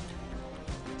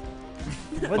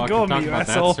 let Fuck, go of talk me, you about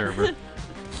asshole. that server.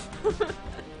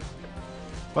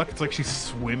 Fuck, it's like she's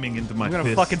swimming into my I'm gonna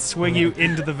fist. fucking swing you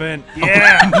into the vent.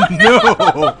 Yeah!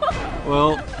 No!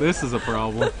 Well, this is a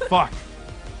problem. Fuck.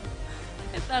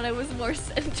 I thought I was more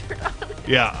centered on it.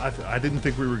 Yeah, I didn't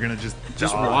think we were gonna just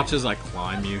Just die. watch as I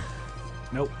climb you.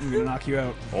 Nope, I'm gonna knock you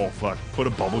out. Oh, fuck. Put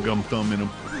a bubblegum thumb in him.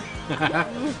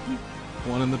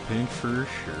 One in the pink for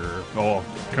sure. Oh,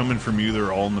 coming from you,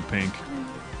 they're all in the pink.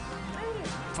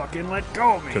 Fucking let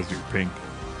go of me. Because you're pink.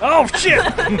 Oh, shit!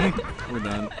 We're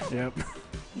done. Yep.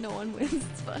 No one wins.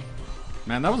 It's fine.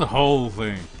 Man, that was a whole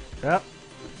thing. Yep.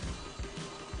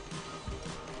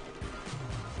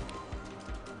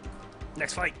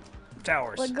 Next fight.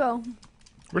 Towers. Let go.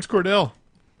 Where's Cordell?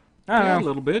 I Yeah, don't know.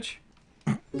 little bitch.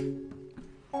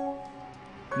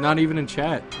 Not even in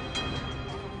chat.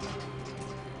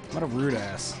 What a rude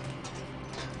ass.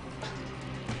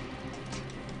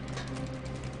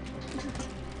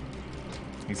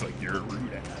 He's like, you're a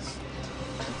rude ass.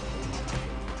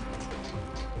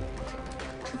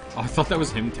 Oh, I thought that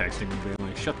was him texting me, being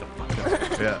like, shut the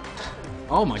fuck up. Yeah.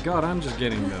 Oh my god, I'm just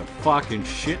getting the fucking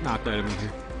shit knocked out of me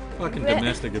here. Fucking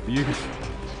domestic abuse.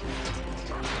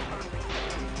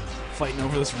 Fighting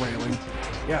over this railing.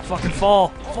 Yeah, fucking fall.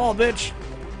 Fall, bitch.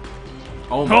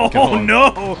 Oh my god. Oh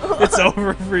no! It's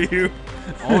over for you.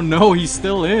 Oh no, he's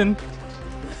still in.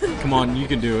 Come on, you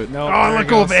can do it. No. Oh, there let it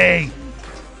go goes. of A.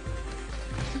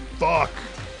 Fuck.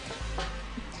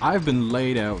 I've been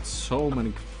laid out so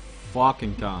many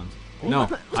fucking times. No,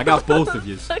 I got both of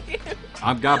yous.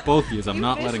 I've got both of yous. I'm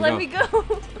not letting let go. me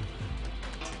go.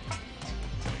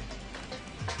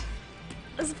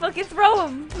 Let's fucking throw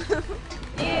him.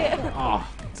 Yeah. Oh,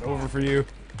 It's over for you.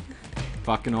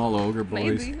 fucking all ogre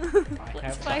boys. Maybe.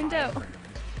 Let's find out.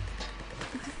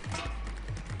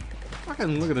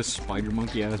 Fucking look at this spider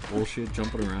monkey ass bullshit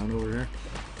jumping around over here.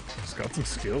 He's got some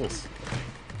skills.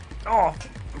 Oh,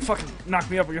 fucking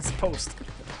knocked me up against the post.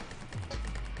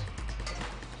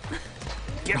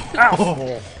 Get out!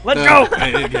 Let go!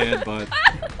 Big headbutt.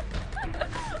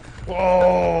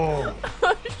 Whoa.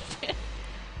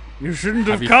 You shouldn't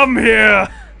have you- come here.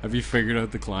 Have you figured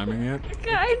out the climbing yet?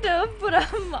 Kind of, but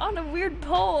I'm on a weird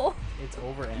pole. It's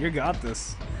over. You got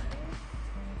this.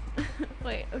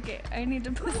 Wait, okay, I need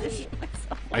to position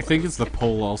myself. I think it's the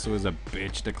pole also is a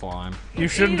bitch to climb. You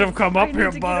shouldn't have come I up need here,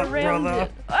 to get around brother.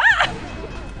 it. Ah!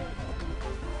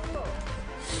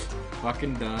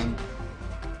 Fucking done.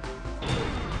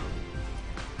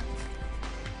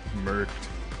 Murked.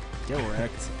 Get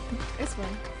wrecked. This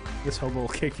one. This hobo will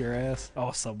kick your ass.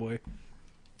 Oh, Subway.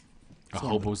 A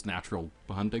hobo's natural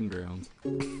hunting grounds.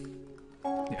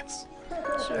 Yes.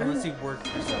 Sure. Unless he worked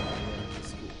for someone in the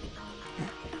school.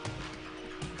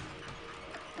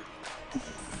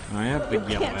 I have big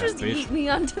yellow Can't ass just bitch. eat me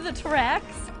onto the tracks.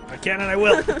 I can and I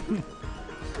will.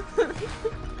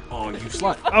 Oh, you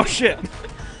slut. Oh, shit.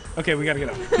 Okay, we gotta get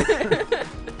up.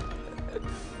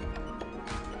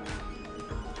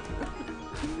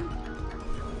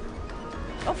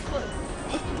 Oh, fuck.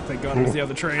 Thank God it was the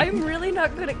other train. I'm really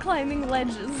not good at climbing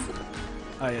ledges.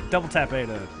 Oh, yeah, double tap A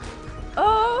to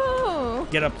Oh!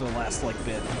 get up to the last, like,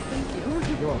 bit.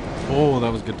 Thank you. Oh,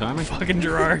 that was good timing. Fucking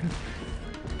Gerard.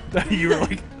 You were,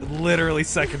 like, literally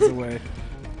seconds away.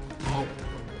 Oh,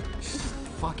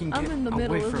 fucking get I'm in the away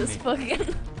middle of from this me.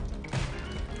 fucking.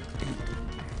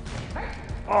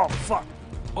 Oh, fuck.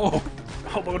 Oh,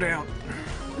 Hobo down.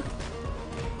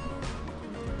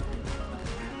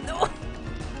 No!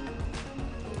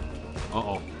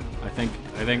 uh-oh. I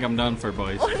think I'm done for,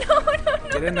 boys. Oh, no, no, no.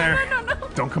 Get in there. No, no, no.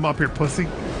 Don't come up here, pussy.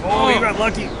 Oh, you got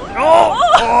lucky. Oh!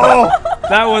 Oh!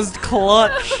 That was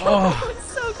clutch. Oh,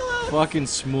 So close. fucking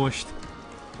smushed.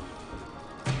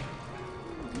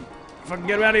 Fucking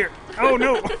get him out of here. Oh,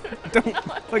 no.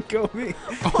 Don't let go of me.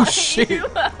 Oh, shit. You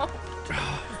out.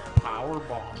 Power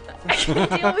bomb. I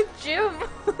can deal with Jim.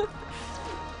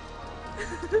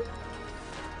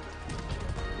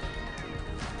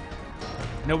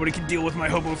 Nobody can deal with my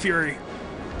hobo fury.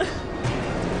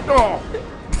 Oh.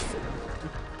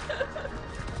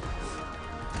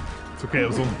 It's okay. It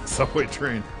was only a subway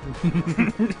train.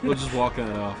 We'll just walk that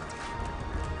off.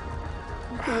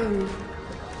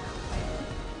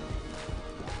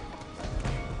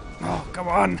 Oh, come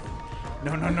on.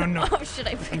 No, no, no, no. Oh shit,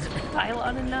 I picked the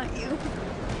pylon and not you.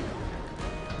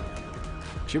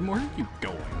 Jim, where are you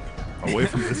going? Away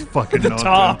from this fucking The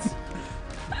top. nonsense.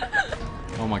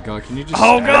 Oh my god, can you just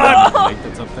Oh, stand God! on the light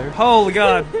that's up there? Holy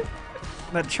God.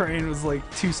 That train was like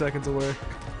 2 seconds away.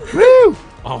 Woo!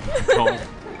 Oh my god.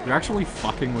 You're actually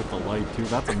fucking with the light too,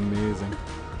 that's amazing.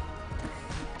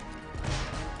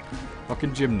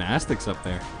 Fucking gymnastics up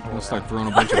there. I'm gonna start throwing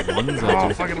a bunch of ones Oh, at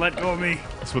you. fucking let go of me.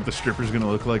 That's what the stripper's gonna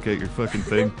look like at your fucking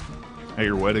thing. At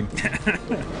your wedding. Did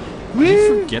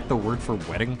you forget the word for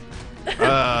wedding?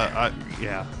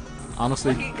 Yeah.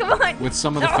 Honestly, Okay, come on. with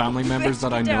some of the No, family you members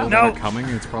that I know down. that are No. coming,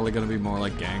 it's probably gonna be more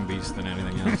like gang beast than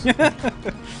anything else.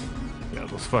 Yeah,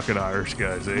 those fucking Irish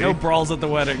guys, eh? No brawls at the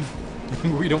wedding.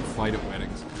 We don't fight at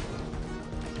weddings.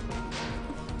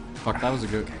 Fuck, that was a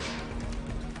good...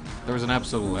 There was an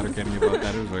episode of Letterkenny about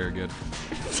that, it was very good.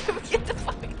 Get the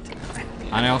fuck down.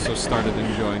 And I also started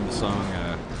enjoying the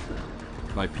song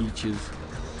by Peaches.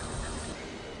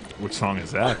 Which song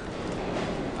is that?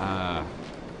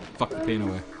 Fuck the Pain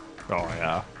Away. Oh,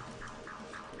 yeah.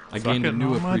 I gained a Sucking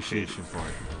new on my appreciation for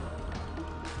it.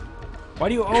 Why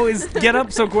do you always get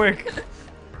up so quick?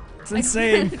 It's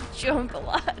insane. Jump a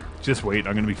lot. Just wait,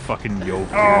 I'm gonna be fucking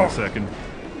yoked here in a second.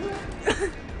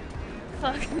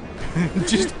 Fuck.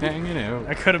 Just hanging out.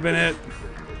 That could have been it.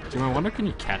 Jim, I wonder can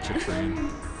you catch a train?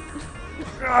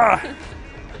 Ah,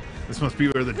 This must be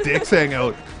where the dicks hang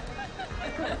out.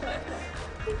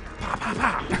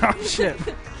 oh, shit.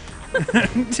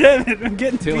 Damn it, I'm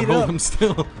getting Taylor, beat hold up. him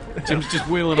still. Jim's just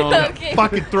wheeling on him. Okay.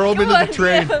 Fucking throw him Come into on, the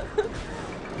train.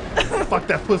 Jim. Fuck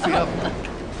that pussy up.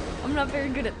 I'm not very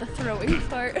good at the throwing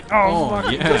part. Oh, Oh,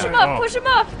 fuck. yeah. Push him off, push him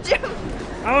off, Jim.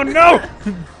 Oh, no!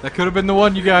 That could have been the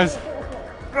one, you guys.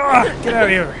 Ah, get out of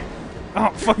here. Oh,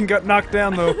 fucking got knocked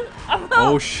down, though.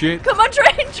 Oh, shit. Come on,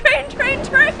 train.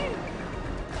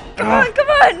 Come Ah. on, come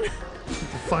on.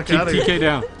 Fuck Keep out of here. TK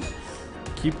down.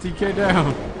 Keep TK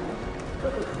down.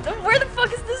 Where the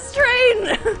fuck is this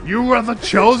train? You are the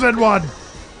chosen one.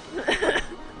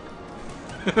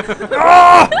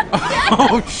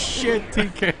 Oh, shit,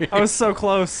 TK. I was so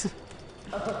close.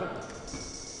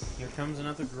 Here comes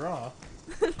another draw.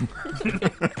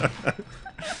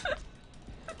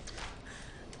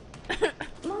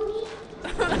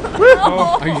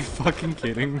 Are you fucking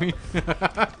kidding me?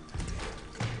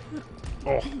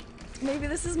 Maybe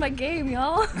this is my game,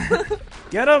 y'all.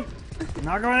 Get him!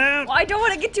 Not going out! I don't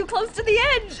want to get too close to the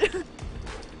edge.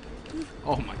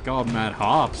 Oh my god, Matt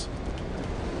Hops.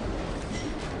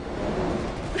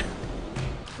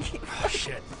 Oh,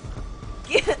 shit.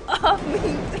 Get off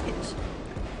me, bitch.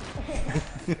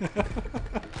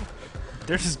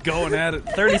 They're just going at it.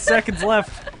 30 seconds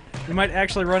left. We might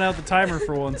actually run out the timer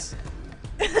for once.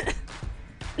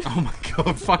 Oh my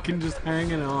god, fucking just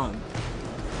hanging on.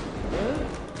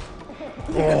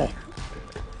 Oh,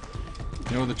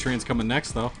 You know the train's coming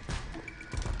next, though.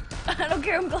 I don't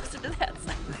care. I'm closer to that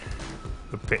side.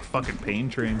 the fucking pain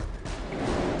train.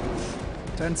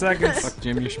 10 seconds. Fuck,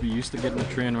 Jim, you should be used to getting a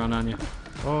train run on you.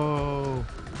 Oh.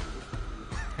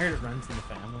 I heard it runs in the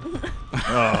family.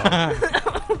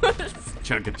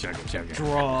 Chug it, chug it, chug it.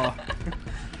 Draw.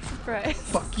 Right.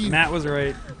 Fuck you. Matt was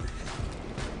right.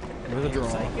 With a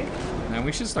draw. Man,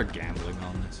 we should start gambling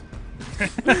on this.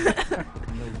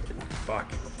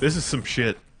 Fuck. This is some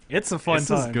shit. It's a fun This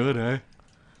time. is good, eh?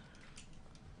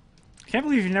 Can't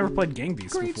believe you've never played Gang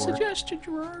Beasts before. suggestion,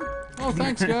 Gerard. Oh,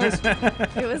 thanks, guys.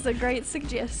 It was a great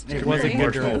suggestion. It was a Right? good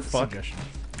Marshmallow fuck. suggestion.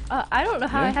 I don't know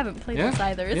how I Yeah. haven't played Yeah. this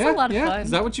either. It's Yeah, a lot of yeah. fun. Is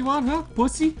that what you want, huh?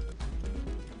 Pussy?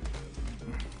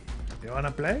 You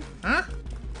wanna play? Huh?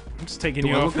 I'm just taking Do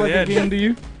you I off look the like a edge. game to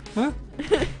you? Huh?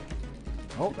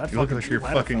 Oh, that You look fucking like you're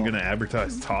ladder fucking fell. gonna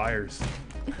advertise tires.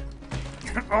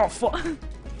 Oh, fuck.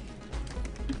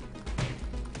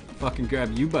 Fucking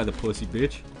grab you by the pussy,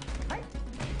 bitch.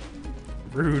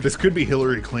 Rude. This could be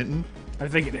Hillary Clinton. I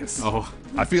think it is. Oh,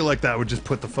 I feel like that would just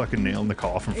put the fucking nail in the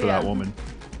coffin for that Yeah. woman.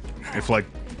 If, like,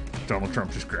 Donald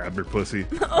Trump just grabbed her pussy.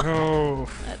 Oh,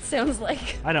 That sounds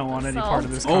like. I don't want any Assault. part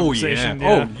of this oh yeah. conversation.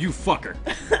 Oh, you fucker.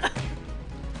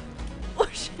 Oh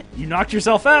shit! You knocked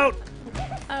yourself out.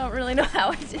 I don't really know how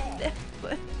I did that,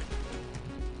 but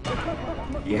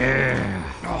Yeah.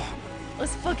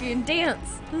 let's fucking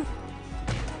dance.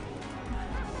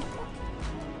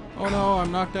 Oh no,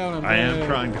 I'm knocked out. I'm I am dead.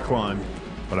 trying to climb,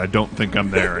 but I don't think I'm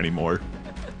there anymore.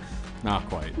 Not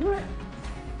quite.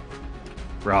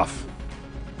 Rough.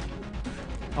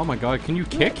 Oh my god, can you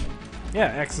kick? Yeah,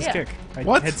 X is Yeah. kick. I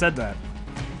What? had said that.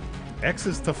 X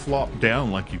is to flop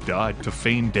down like you died, to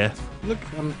feign death. Look,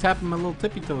 I'm tapping my little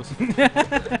tippy toes.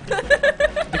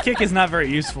 The kick is not very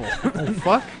useful. Oh,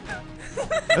 fuck.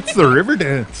 That's the river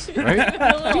dance. Right?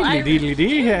 Diddly diddly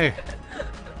dee, hey.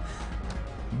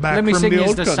 Back Let me from sing the you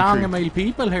old the country. song of my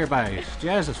people here, boys.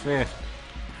 Jesus face.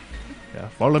 Yeah,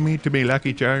 follow me to me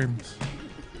Lucky Charms.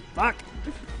 Fuck.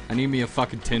 I need me a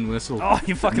fucking tin whistle. Oh,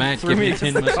 you fucking Matt, threw give me me a against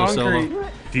tin the whistle concrete. solo.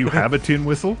 Do you have a tin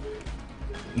whistle?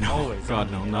 No, Always God,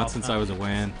 on no, me at not all since I was a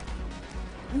WAN.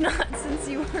 Not since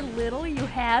you were little. You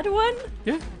had one.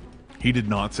 Yeah. He did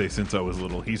not say since I was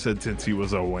little. He said since he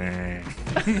was a wang.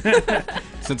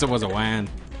 Since I was a WAN.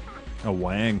 A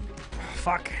wang.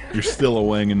 Fuck. You're still a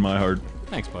wang in my heart.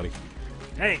 Thanks, buddy.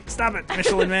 Hey, stop it,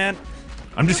 Michelin Man.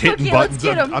 I'm just hitting Yeah, let's buttons.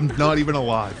 get I'm, 'em. I'm not even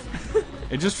alive.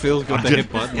 It just feels good I'm to just-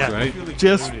 hit buttons, yeah. right?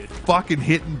 Just fucking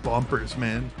hitting bumpers,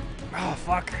 man. Oh,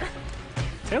 fuck.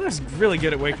 Taylor's really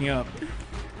good at waking up.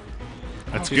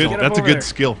 That's She's good. all- That's a Get good over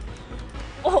skill.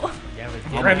 Oh, Yeah, but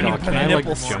Oh my Grabbing God, you can by I the like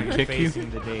nipples. jump kick you? facing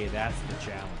the day, that's the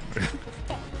challenge.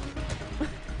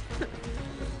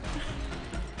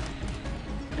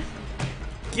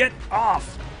 Get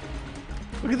off.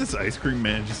 Look at this ice cream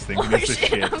man just thinking oh it's a shit!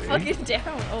 shit. I'm eh? fucking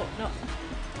down. Oh no.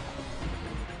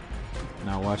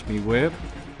 Now watch me whip.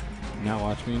 Now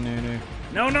watch me no.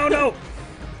 No, no, no.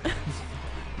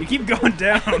 You keep going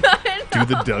down. Do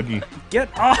the Dougie. Get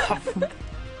off.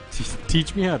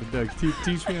 Teach me how to dug.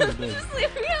 Teach me how to dug. Just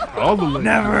leave me alone. All the way.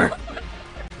 Never.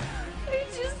 I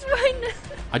just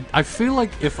want. I feel like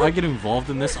if I get involved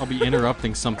in this, I'll be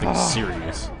interrupting something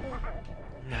serious.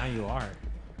 Now you are.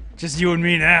 Just you and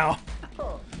me now.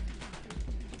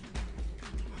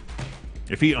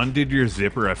 If he undid your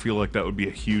zipper, I feel like that would be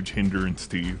a huge hindrance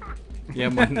to you.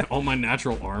 Yeah, all my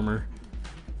natural armor.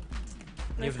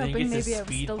 I was but then he hoping gets maybe a I was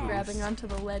speed still boost. grabbing onto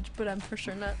the ledge, but I'm for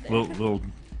sure not there. Little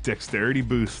dexterity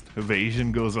boost.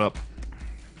 Evasion goes up.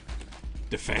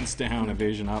 Defense down,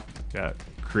 evasion up. Got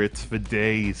crits for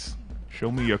days.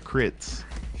 Show me your crits.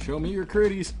 Show me your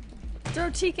critties. Throw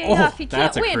TK Oh, off. He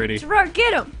that's can't a win. critty. Gerard,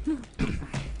 get him.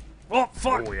 Oh,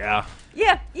 fuck. Oh, yeah.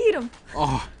 Yeah, eat him.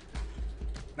 Oh,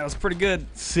 That was pretty good.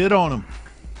 Sit on him.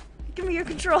 Give me your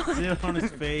control. Sit on his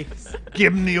face.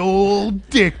 Give him the old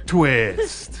dick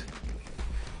twist.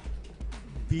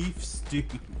 Beef stew.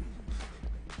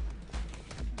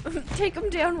 Take him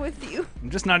down with you. I'm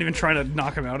just not even trying to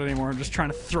knock him out anymore. I'm just trying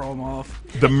to throw him off.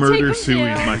 The murder him suey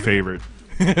is down. my favorite.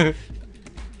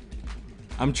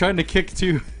 I'm trying to kick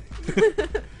too.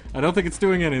 I don't think it's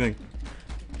doing anything.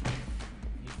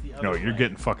 No, you're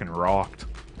getting fucking rocked.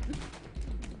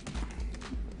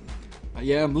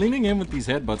 Yeah, I'm leaning in with these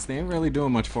headbutts. They ain't really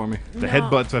doing much for me. The No.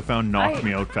 headbutts I found knocked I-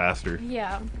 me out faster.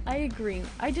 Yeah, I agree.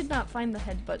 I did not find the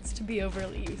headbutts to be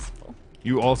overly useful.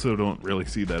 You also don't really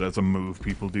see that as a move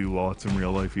people do lots in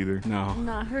real life either. No.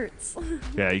 Nah, hurts.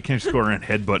 Yeah, you can't just go around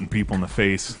headbutting people in the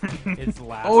face. It's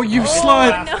last. Oh, you it's slut!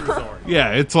 last resort.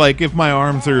 Yeah, it's like if my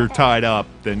arms are tied up,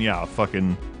 then yeah, I'll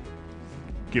fucking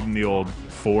give him the old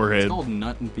It's forehead. called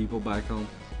nutting people back home.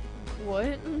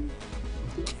 What?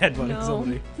 Headbutting No.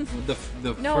 somebody.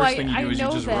 The No, first I- thing you I do is you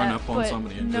know just run that, up on but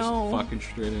somebody and no. just fucking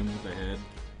straight in with the head.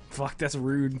 Fuck, that's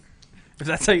rude. If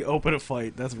that's how you open a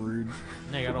fight, that's rude.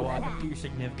 Now you gotta walk up to your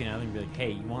significant other and be like, "Hey,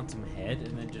 you want some head?"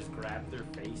 And then just grab their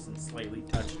face and slightly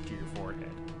touch it to your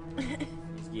forehead.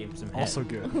 Just give him some head. Also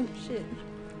good. Oh, shit.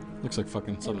 Looks like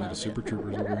fucking something like a love Super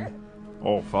Troopers over here.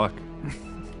 Oh fuck.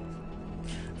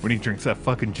 When he drinks that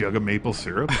fucking jug of maple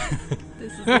syrup.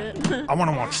 This is it. I want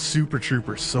to watch Super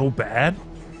Troopers so bad.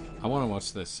 I want to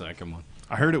watch this second one.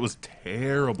 I heard it was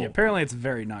terrible. Yeah, apparently it's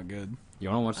very not good. You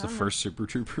want to watch the first Super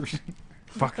Troopers?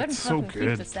 Fuck, Couldn't it's so fucking keep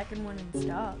good. the second one in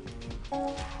stock.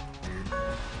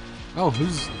 Oh,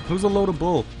 who's a load of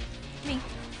bull? Me.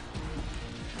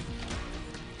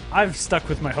 I've stuck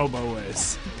with my hobo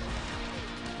ways.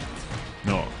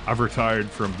 No, I've retired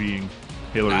from being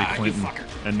Hillary Clinton,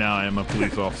 and now I am a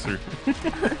police officer.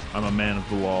 I'm a man of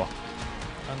the law.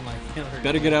 Unlike Hillary.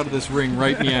 Better get out of this ring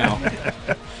right now.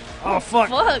 Oh, fuck.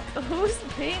 Fuck, who's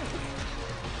pink?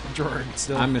 Jordan,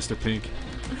 still. I'm Mr. Pink.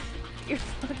 You're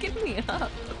fucking me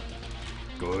up.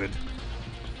 Good.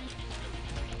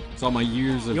 It's all my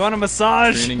years of You want a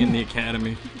massage? training in the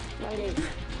academy.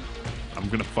 I'm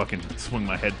gonna fucking swing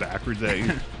my head backwards at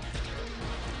you.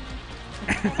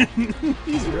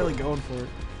 He's really going for it.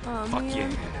 Oh, Fuck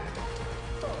man.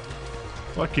 yeah.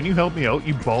 What? Can you help me out,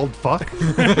 you bald fuck?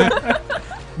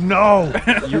 No.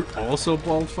 You're also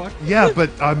bald fuck? Yeah, but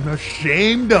I'm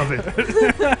ashamed of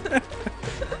it.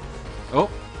 Oh,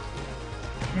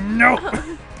 No!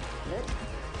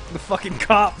 The fucking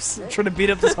cops are trying to beat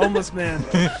up this homeless man.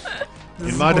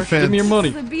 In my give me your defense, money.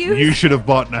 It's abuse. you should have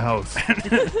bought in a house.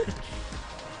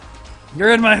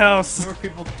 You're in my house. Where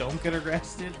people don't get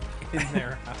arrested in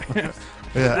their house.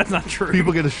 Yeah. That's not true.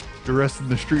 People get arrested in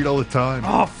the street all the time.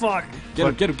 Oh, fuck. Get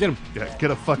him, get him, get him. Yeah,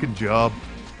 get a fucking job.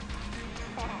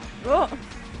 Oh,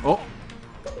 Oh,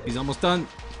 he's almost done.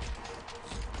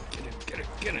 Get it, get it,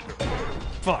 get it.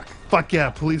 Fuck. Fuck yeah,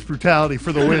 police brutality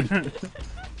for the win.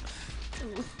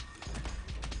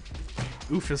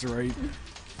 Oof is right.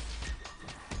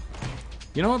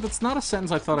 You know what? That's not a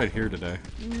sentence I thought I'd hear today.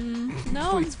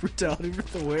 no. Police brutality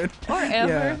for the win. Or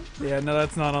ever. Yeah, no,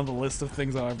 that's not on the list of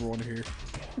things I ever want to hear.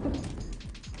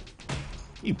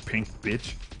 You pink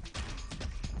bitch.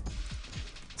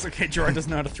 It's okay, Jordan doesn't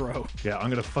know how to throw. Yeah, I'm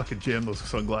gonna fucking jam those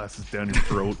sunglasses down your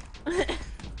throat.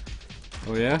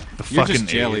 Oh yeah? The You're fucking just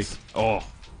jelly. A's. Oh,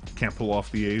 can't pull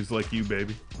off the A's like you,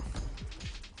 baby.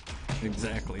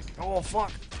 Exactly. Oh,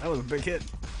 fuck. That was a big hit.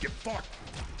 Get fucked.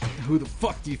 Who the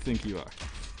fuck do you think you are?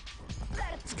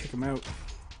 Let's kick him out.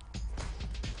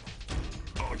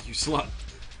 Oh, you slut.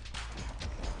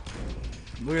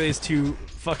 Look at these two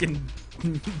fucking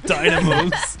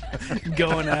dynamos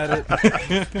going at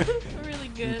it. Really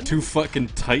good. Two fucking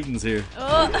titans here.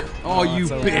 Oh, Oh, you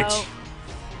it's over. bitch. Wow.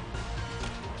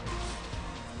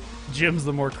 Jim's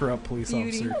the more corrupt police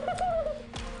Beauty. officer.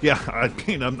 Yeah, I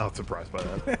mean, I'm not surprised by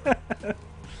that.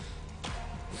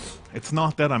 It's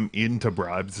not that I'm into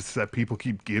bribes, it's that people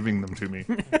keep giving them to me.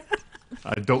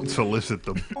 I don't solicit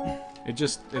them.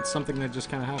 It's something that just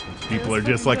kind of happens. People are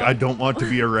just like, I don't want to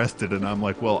be arrested, and I'm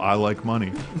like, well, I like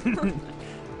money.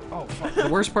 Oh, fuck. The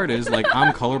worst part is, like,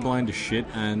 I'm colorblind to shit,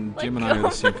 and Jim and I are the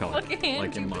same color. Fucking hand,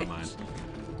 Like, in you my bitch. mind.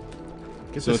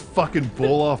 Get So this fucking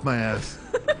bull off my ass.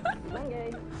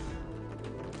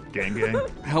 Gang, gang.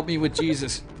 Help me with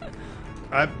Jesus.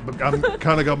 I'm kind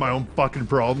of got my own fucking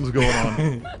problems going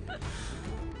on.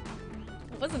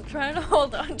 I wasn't trying to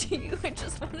hold on to you. I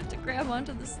just wanted to grab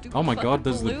onto the stupid Oh my fucking god,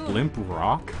 does the balloon. blimp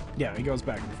rock? Yeah, he goes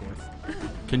back and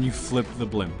forth. Can you flip the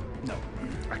blimp? No.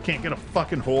 I can't get a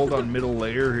fucking hold on middle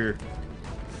layer here.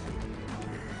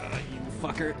 You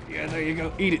fucker. Yeah, there you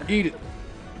go. Eat it, eat it.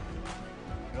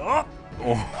 Oh,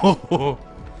 Oh,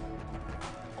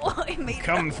 Oh, I made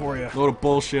coming for you. load of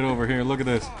bullshit over here. Look at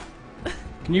this.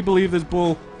 Can you believe this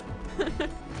bull?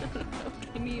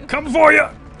 Can you? Coming for you.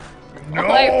 No!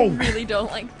 Oh, I really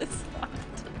don't like this spot.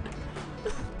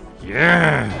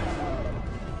 Yeah.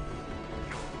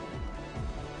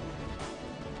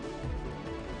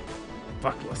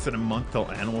 Fuck, less than a month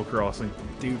till Animal Crossing.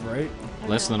 Dude, right?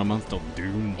 Less than a month till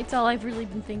Doom. It's all I've really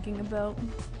been thinking about.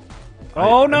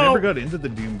 Oh I no! never got into the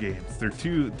Doom games. They're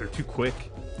too quick.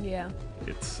 Yeah.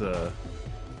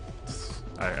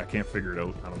 I can't figure it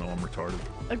out. I don't know. I'm retarded.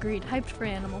 Agreed. Hyped for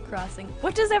Animal Crossing.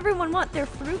 What does everyone want their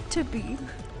fruit to be?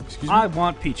 Excuse me? I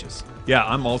want peaches. Yeah,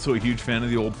 I'm also a huge fan of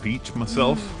the old peach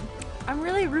myself. I'm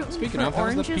really rooting Speaking for of,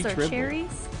 how's the oranges peach or Red Bull?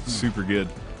 cherries. Super good.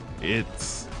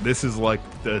 This is like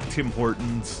the Tim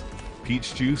Hortons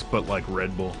peach juice, but like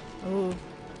Red Bull. Oh.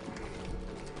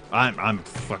 I'm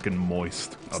fucking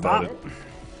moist Stop. about it.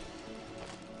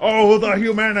 Oh, the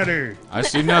humanity! I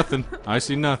see nothing. I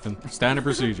see nothing. Standard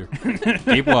procedure.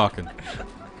 Keep walking.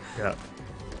 Yeah.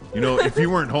 You know, if you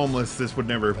weren't homeless, this would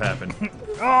never have happened.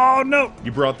 Oh no!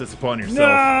 You brought this upon yourself.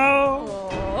 No!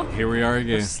 Oh. Here we are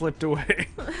again. Slipped away.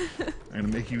 I'm gonna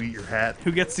make you eat your hat.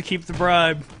 Who gets to keep the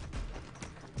bribe?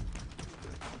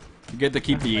 You get to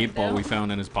keep the 8-ball we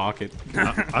found in his pocket.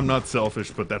 I'm not selfish,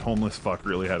 but that homeless fuck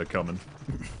really had it coming.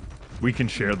 We can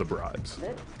share the bribes.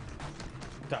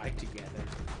 Die together.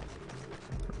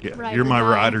 Yeah, Ride you're or my die.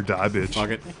 ride or die, bitch. Fuck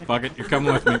it. Fuck it. You're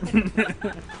coming with me.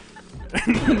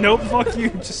 Nope, fuck you.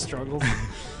 Just struggles.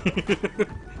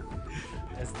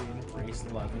 As they embrace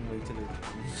lovingly to their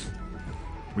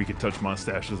We could touch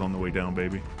mustaches on the way down,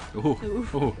 baby. Oh,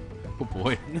 oh, oh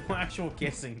boy. no actual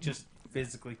kissing, just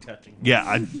physically touching.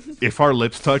 Yeah, if our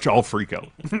lips touch, I'll freak out.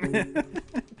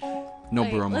 No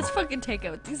Wait, bromo. let's fucking take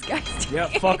out these guys. Yeah,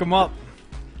 fuck them up.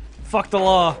 Fuck the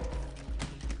law.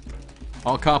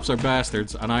 All cops are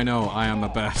bastards, and I know I am a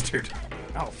bastard.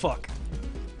 Oh, fuck.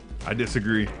 I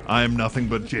disagree. I am nothing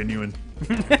but genuine.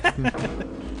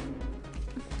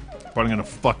 But I'm gonna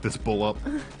fuck this bull up.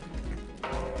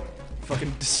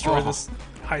 Fucking destroy Oh. this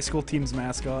high school team's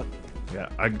mascot. Yeah,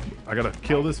 I gotta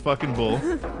kill this fucking bull,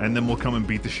 and then we'll come and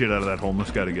beat the shit out of that homeless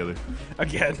guy together.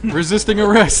 Again. Resisting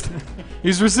arrest.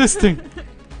 He's resisting.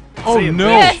 Oh See you, no.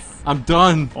 Yes. I'm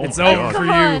done. Oh It's my over God. for Come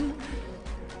you. on.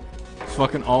 It's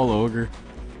fucking all ogre.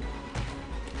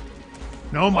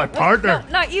 No, my partner. No,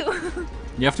 not you.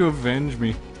 You have to avenge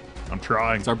me. I'm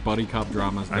trying. It's our buddy cop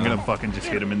dramas. I'm now. gonna fucking just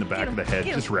hit him in the back of the head,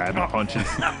 Get him. just rabbit punches.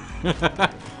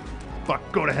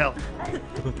 Fuck, go to hell.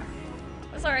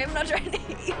 Sorry, I'm not trying to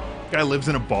hit you. Guy lives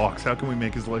in a box. How can we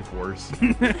make his life worse?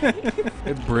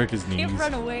 It'd break his knees. Can't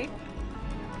run away.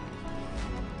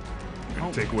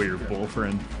 Take away your bull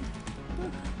friend.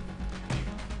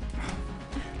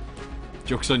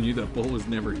 Joke's on you, that bull was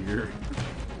never here.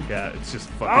 Yeah, it's just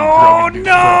fucking Oh, drugging dudes.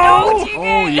 no!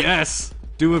 Oh yes!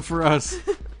 Do it for us.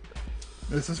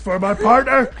 This is for my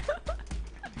partner.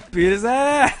 Beat his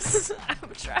ass! I'm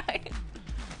trying.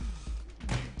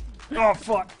 Oh,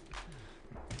 fuck.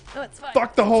 No, it's fine.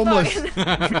 Fuck the homeless.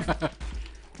 Fine.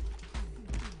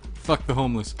 Fuck the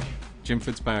homeless. Jim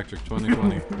Fitzpatrick,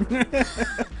 2020.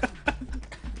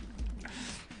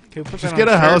 Can we put Just that get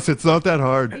on a shirt? house. It's not that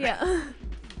hard. Yeah.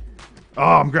 Oh,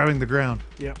 I'm grabbing the ground.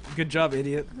 Yep. Good job,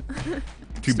 idiot.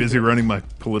 Too busy running my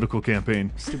political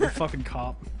campaign. Stupid fucking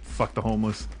cop. Fuck the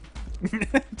homeless.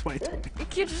 2020. You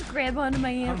can't just grab onto my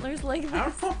antlers like I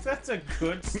this. don't know if that's a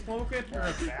good slogan or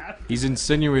a bad. He's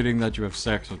insinuating that you have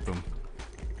sex with them.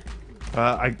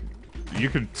 You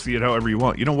could see it however you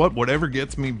want. You know what? Whatever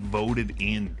gets me voted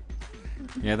in.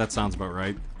 Yeah, that sounds about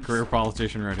right. Career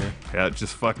politician right here. Yeah,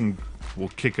 just fucking. We'll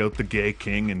kick out the gay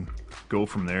king and go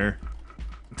from there.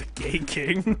 The gay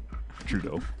king?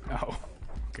 Trudeau. Oh.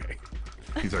 Okay.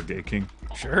 He's our gay king.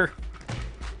 Sure.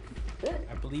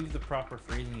 I believe the proper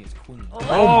phrasing is queen.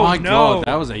 Oh, my no. god,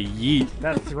 that was a yeet.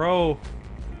 That throw.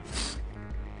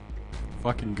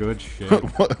 Fucking good shit.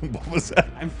 what was that?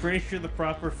 I'm pretty sure the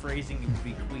proper phrasing would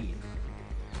be queen.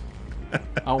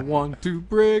 I want to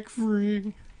break free.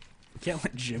 You can't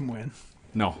let Jim win.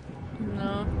 No.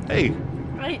 No. Hey,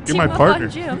 Right, You're team my up partner.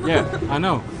 on Jim. Yeah, I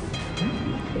know.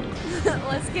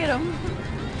 Let's get him.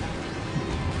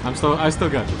 I still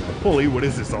got you back. holy, what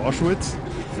is this, Auschwitz?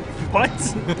 What?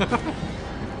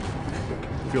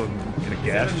 feeling in a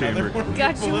gas chamber.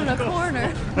 Got you in a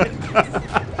corner.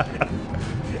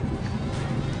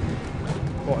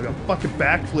 Oh, I got fucking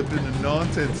backflipped into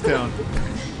nonsense town.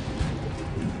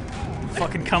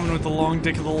 Fucking coming with the long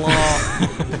dick of the law.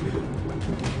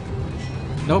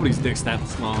 Nobody's dick's that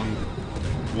long.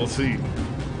 We'll see.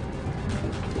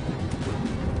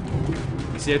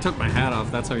 See, I took my hat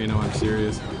off. That's how you know I'm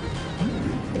serious.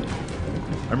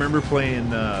 I remember playing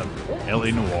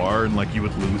LA Noire, and like you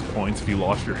would lose points if you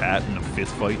lost your hat in a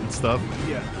fist fight and stuff.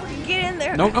 Yeah. Get in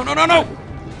there. No, no, no, no, no!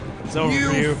 It's over for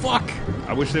You you. fuck!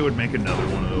 I wish they would make another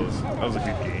one of those. That was a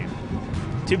good game.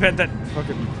 Too bad that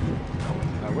fucking...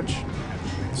 which?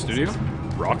 Studio?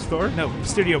 Rockstar? No,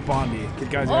 Studio Bondi. The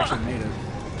guys who actually made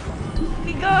it.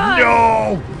 Be gone.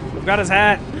 No! I've got his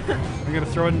hat. I'm gonna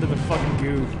throw it into the fucking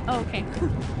goo. Oh, okay.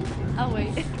 I'll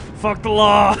wait. Fuck the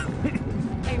law.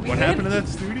 Hey, we What good? happened to that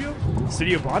studio?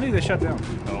 Studio Bondi? They shut down.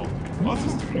 Oh, lots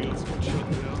of studios got shut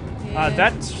down. Yeah.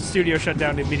 That studio shut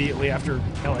down immediately after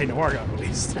LA Noire got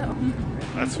released. Oh.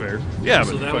 That's fair. Yeah,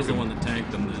 So but that was the fucking- one that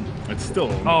tanked them then. It's still.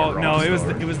 Oh no, it was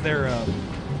Rockstar.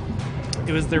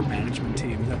 their management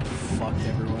team that fucked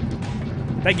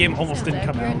everyone. That game almost Sounds didn't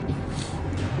come out. accurate.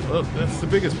 Well, that's the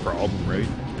biggest problem, right?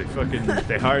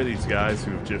 They hire these guys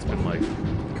who have just been like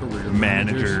Career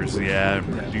managers, yeah, and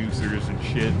producers and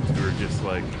shit, who are just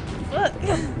like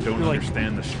don't Like-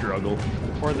 understand the struggle.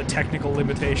 Or the technical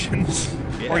limitations.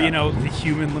 Or Yeah. the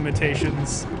human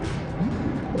limitations.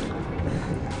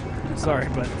 Sorry,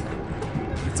 but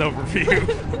it's over for you.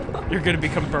 You're gonna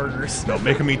become burgers. No,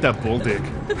 make them eat that bull dick.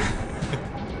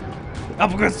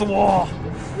 Up against the wall.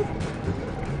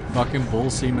 Fucking bull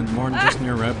semen more than just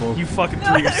near Red Bull. You fucking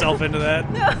threw yourself into that.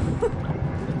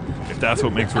 If that's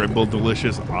what makes Red Bull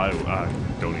delicious, I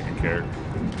don't even care.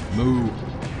 Moo.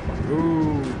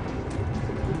 Ooh.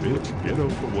 Bitch, get out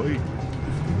the way.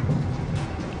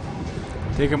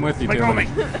 Take him with you, Let too. go of me.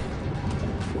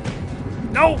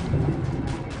 No.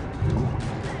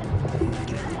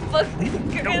 Fuck.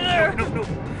 Get in there. No.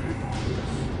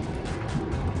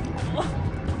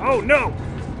 Oh no.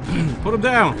 Put him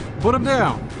down. Put him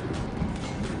down.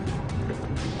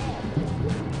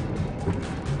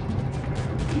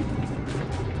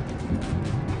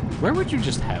 Where would you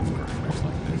just have groundhogs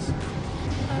like this?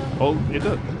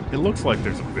 Oh, it looks like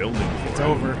there's a building for It's it.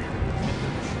 over.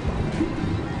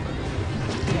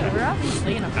 Yeah, we're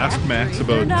obviously in a Ask factory. Max They're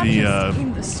about not the, just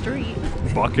in the street.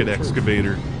 Bucket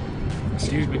excavator.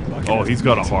 Excuse me. Bucket. Oh, he's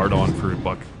got a hard on for a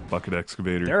bucket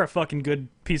excavator. They're a fucking good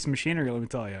piece of machinery, let me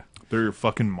tell you. They're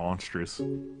fucking monstrous.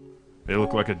 They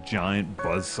look like a giant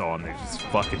buzzsaw, and they just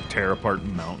fucking tear apart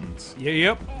mountains. Yeah,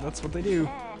 yep, that's what they do.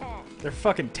 They're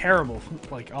fucking terrible,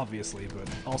 like, obviously, but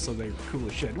also they're cool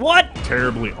as shit. What?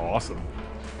 Terribly awesome.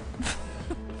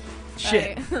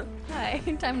 Shit. Hi.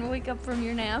 Hi. Time to wake up from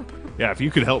your nap. Yeah, if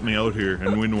you could help me out here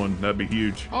and win one, that'd be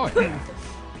huge. Oh, yeah.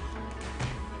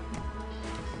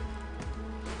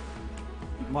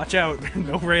 Watch out.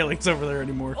 No railings over there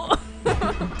anymore.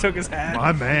 Took his hat.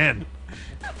 My man.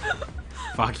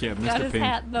 Fuck yeah, Got Mr. his Pink.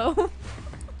 hat though.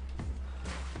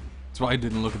 That's why I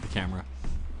didn't look at the camera.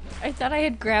 I thought I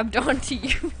had grabbed onto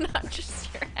you, not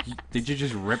just your hat. Did you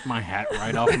just rip my hat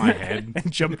right off my head?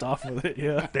 And jumped off with it,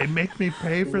 yeah. They make me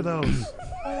pay for those.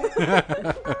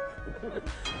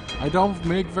 I don't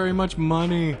make very much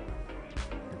money.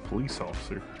 Police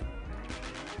officer.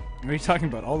 What are you talking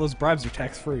about? All those bribes are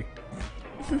tax-free.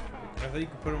 I thought you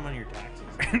could put them on your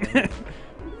taxes.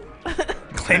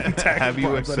 Claiming tax Have you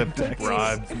bribes on accepted taxes.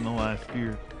 bribes in the last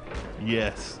year?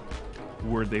 Yes.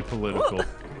 Were they political?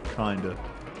 Kinda.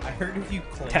 I heard if you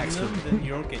claim Tax them, free. then you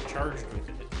don't get charged with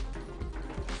it.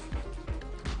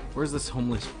 Where's this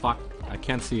homeless fuck? I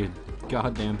can't see a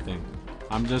goddamn thing.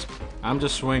 I'm just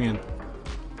swinging.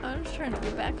 I'm just trying to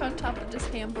get back on top of this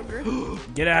hamburger.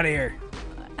 Get out of here.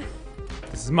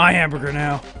 This is my hamburger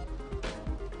now.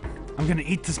 I'm gonna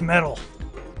eat this metal.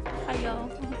 Hi y'all.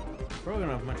 Probably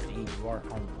don't have much to eat. You are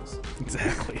homeless.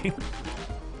 Exactly.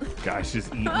 Guys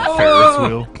just eating a Ferris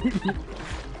wheel.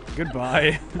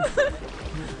 Goodbye.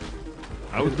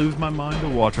 I would lose my mind to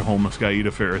watch a homeless guy eat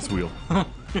a Ferris wheel.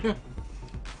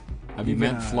 Have you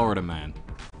met Florida Man?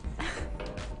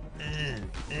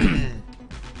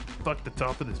 Fuck the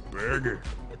top of this burger.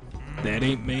 That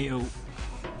ain't mayo.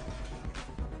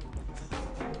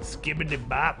 Skibbity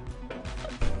bop.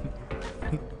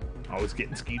 Always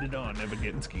getting skeeted on, never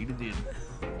getting skeeted in.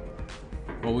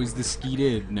 Always the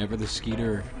skeeted, never the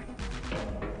skeeter.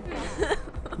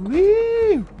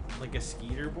 Woo! Like a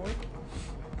skeeter boy?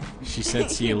 She said,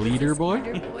 "See a leader, boy."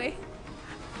 Skeeter boy.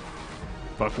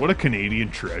 Fuck, what a Canadian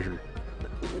treasure.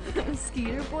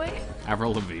 Skeeter boy?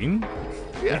 Avril Lavigne.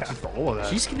 Yeah, just all of that.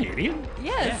 She's Canadian.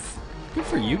 Yes. Good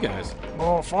for you guys.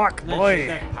 Oh fuck, And then boy.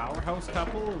 that powerhouse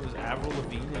couple, it was Avril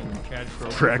Lavigne and Chad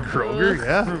Kroeger. Brad Kroger,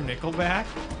 yeah. From Nickelback.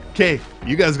 Okay,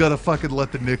 you guys gotta fucking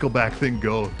let the Nickelback thing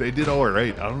go. They did all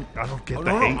right. I don't get Oh,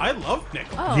 the no, hate. I love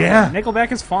Nickelback. Oh, Yeah.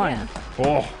 Nickelback is fine. Yeah.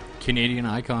 Oh, Canadian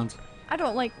icons. I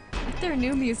don't like their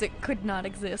new music could not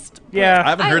exist. but Yeah. I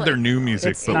haven't heard their like- new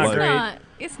music, It's but not like great.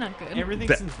 It's not good. Everything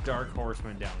That- since Dark Horse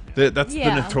went down. that's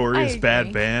Yeah, the notorious I bad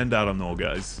agree. band. I don't know,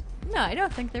 guys. No, I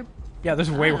don't think they're. Yeah,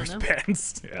 there's way don't worse know.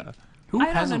 bands. Yeah. Who I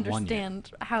don't hasn't won yet?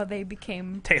 understand how they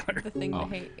became Taylor. the thing Oh. to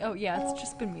hate. Oh yeah, it's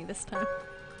just been me this time.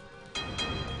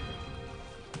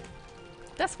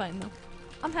 That's fine though.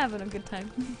 I'm having a good time.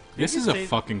 This You is could a say-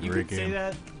 fucking you great could say game.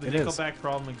 that the It is. Nickelback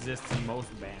problem exists in most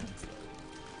bands.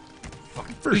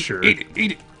 For sure. Eat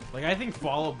it. Like I think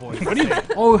Fall Out Boy.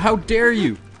 Oh, how dare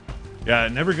you! Yeah,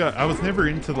 I was never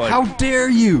into like How dare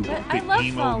you! But I the love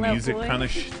emo Fall Out music Boy. kind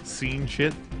of scene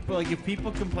shit. But like if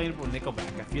people complain about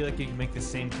Nickelback, I feel like you can make the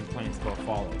same complaints about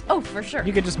Fall Out Boy. Oh, for sure.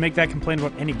 You could just make that complaint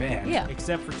about any band. Yeah.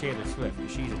 Except for Taylor Swift,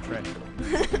 'cause she's a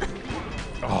treasure.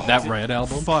 That Red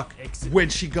album? Fuck. Ex- When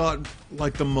she got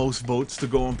like the most votes to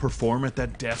go and perform at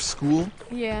that deaf school,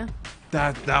 Yeah.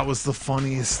 that was the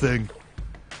funniest thing.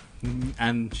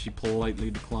 And she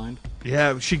politely declined.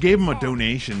 Yeah, she gave him a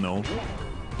donation though.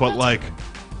 But like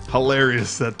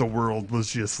hilarious that the world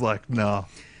was just like, nah.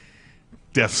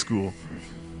 Deaf school.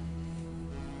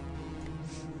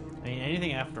 I mean,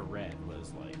 anything after Red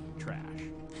was like trash.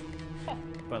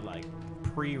 But like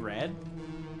pre-Red,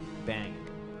 bang.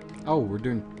 Oh, we're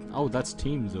doing. Oh, that's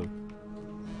teams though.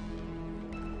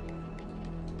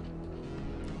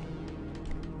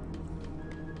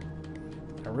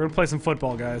 We're gonna play some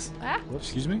football, guys. Ah,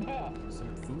 Excuse me?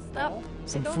 Some food. stop.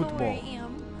 Some I don't know football. where I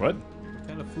am. What?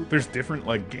 Kind of food. There's different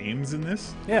like games in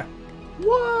this? Yeah.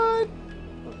 What?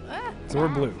 Ah. So we're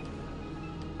blue.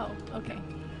 Oh, okay.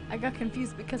 I got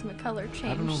confused because my color don't know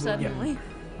changed who- suddenly.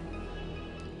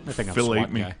 I think I'm Phil ate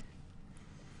SWAT me. guy.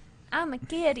 I'm a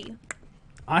kitty.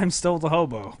 I'm still the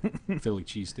hobo. Philly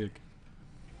cheese stick.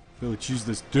 Philly cheese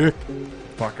this dick.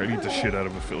 Fuck, I need the shit out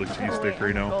of a Philly Oh, cheesesteak wait, right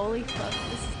I'm now. goalie. Fuck,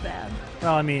 this is bad.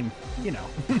 Well, I mean, you know.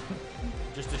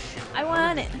 Just a shit. I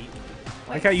want it.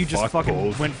 Like how you just Fuck fucking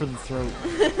both. went for the throat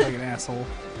like an asshole.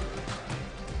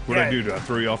 What'd I Yeah. do? Do I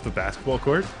throw you off the basketball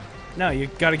court? No, you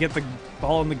gotta get the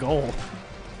ball in the goal.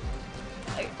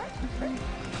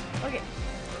 Okay.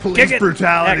 Police Kick it!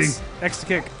 brutality. X to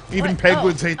kick. Even What?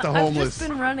 penguins Oh, hate the I've homeless. just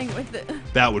been running with it.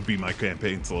 That would be my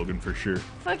campaign slogan for sure.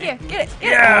 Fuck yeah, get it.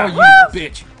 Get Yeah. it. Oh, Woo! you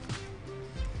bitch.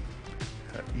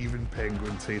 Even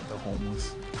penguins hate the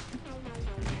homeless.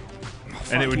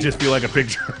 And it would just be like a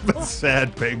picture of a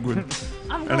sad penguin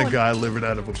I'm and a going. guy living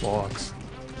out of a box.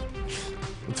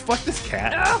 Let's fuck this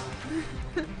cat.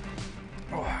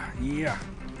 Oh, Yeah.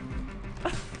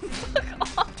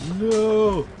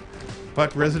 No.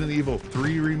 Fuck, Resident Evil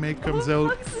 3 remake comes the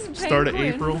out fuck is this start of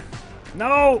penguin? April.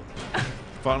 No!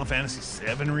 Final Fantasy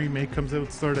 7 remake comes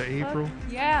out start of April.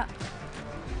 yeah.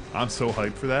 I'm so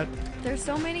hyped for that. There's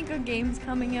so many good games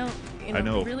coming out in I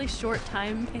know. a really short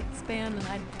time span, and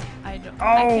I don't. Oh,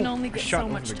 I can only get shut so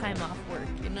over much the time goal. off work,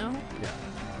 you know.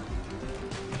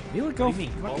 You would What go. do you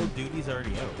mean? Call of Duty's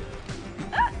already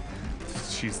out.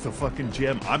 She's the fucking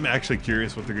gem. I'm actually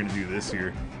curious what they're gonna do this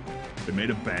year. They made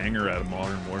a banger out of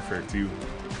Modern Warfare 2.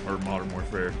 Or Modern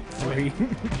Warfare. 3.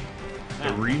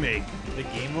 The remake. The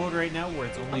game mode right now where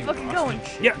it's only I'm fucking Rust going. and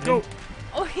shit. Yeah, go.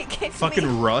 Oh, it gets me.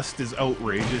 Fucking Rust is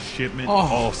outrageous. Shipment Oh.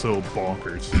 also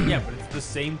bonkers. Yeah, but it's the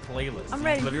same playlist. I'm You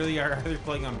ready. literally are either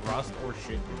playing on Rust or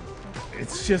shit.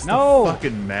 It's just No. a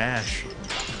fucking mash.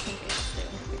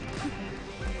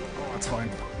 Oh, that's fine.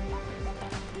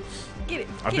 Get it.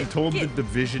 I've get been it, told get the it.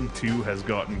 Division 2 has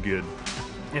gotten good.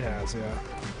 It has, yeah.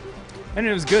 And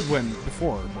it was good when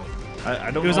before, but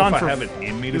I don't It was know on if for- I have it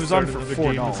in me it to was start on for another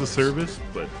 $4. game as a service,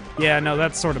 but yeah, no,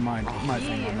 that's sort of my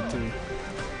thing on it too.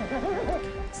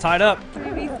 It's tied up.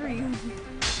 3v3.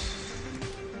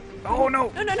 Oh no!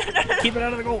 No. Keep it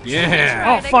out of the goal. Yeah. Oh,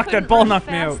 Right, I fuck, that couldn't ball run knocked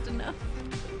me out. fast enough.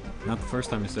 Not the first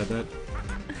time you said that.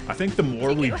 I think the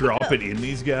more we drop it in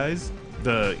these guys,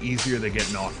 the easier they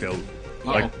get knocked out.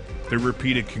 Like, their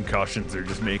repeated concussions are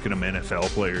just making them NFL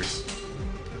players.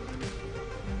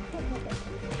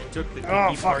 It took the Oh,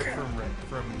 kicky part fuck.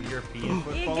 from European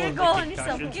football. get and a goal the on yourself,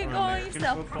 concussions get a from goal on American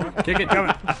yourself. football. Kick it,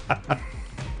 coming.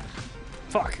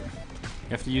 Fuck. You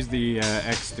have to use the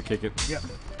X to kick it. Yep.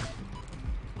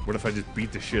 What if I just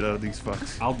beat the shit out of these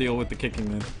fucks? I'll deal with the kicking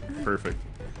then. Perfect.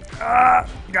 Got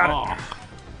it. Oh,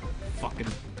 fucking.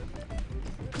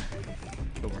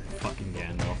 Over fucking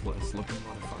Gandalf, let's looking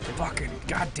motherfucker. Fucking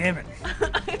god damn it.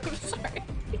 I'm sorry.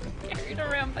 Carried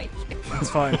around by you. That's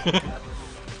fine.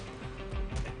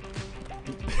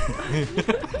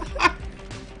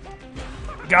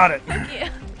 Got it. Yeah.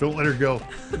 Don't let her go.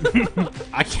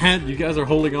 I can't. You guys are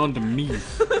holding on to me.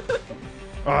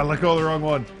 Oh, I let go of the wrong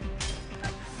one.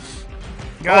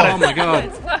 Got Oh my god.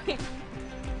 It's fine.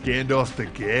 Gandalf the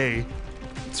gay.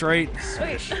 That's right.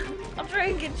 Wait, I'll try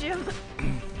and get Jim.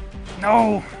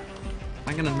 No.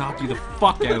 I'm gonna knock you the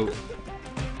fuck out.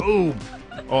 Boom.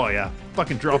 Oh yeah.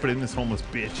 Fucking drop it in this homeless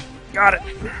bitch. Got it.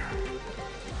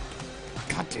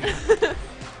 God damn.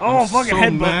 Oh, fucking so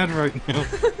headbutt. mad right now.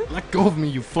 Let go of me,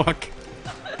 you fuck.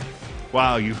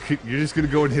 Wow, you're just gonna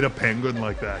go and hit a penguin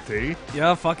like that, eh?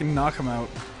 Yeah, fucking knock him out.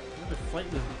 They're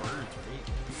fighting with birds,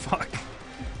 right?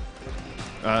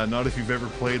 Fuck. Not if you've ever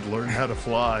played Learn How to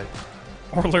Fly.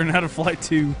 Or learn how to fly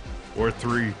too. Or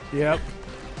 3. Yep.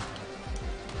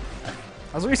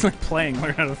 I was recently playing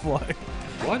Learn How to Fly.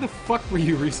 Why the fuck were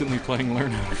you recently playing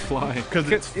Learn How to Fly? Because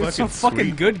it's It's fucking a fucking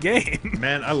sweet. good game.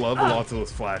 Man, I love lots of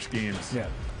those Flash games. Yeah.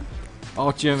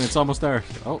 Oh, Jim, it's almost there.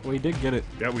 Oh, we did get it.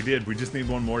 Yeah, we did. We just need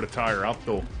one more to tie her up,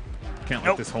 though. Can't let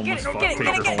Nope. this homeless Get it, fuck get it, take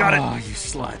get it, her get it. home. Got it. Oh, you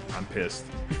slut. I'm pissed.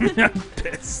 I'm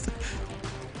pissed.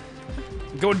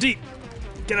 Going deep.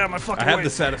 Get out of my fucking I have way. the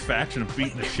satisfaction of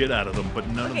beating the shit out of them, but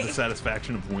none of Okay. the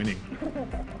satisfaction of winning.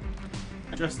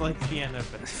 Just like the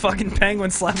NFL. Fucking penguin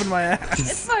slapping my ass.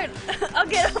 It's fine. I'll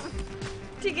get him.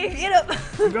 TK, get up.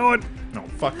 I'm going. No,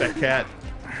 fuck that cat.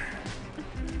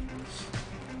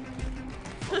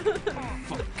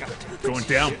 Going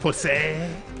down, pussy.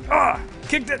 Ah,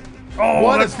 kicked it. Oh,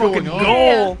 What that's is going fucking on?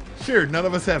 goal. Sure, none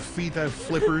of us have feet that have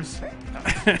flippers.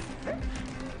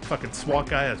 Fucking SWAT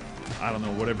guy has, I don't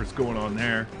know, whatever's going on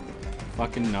there.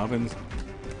 Fucking nubbins.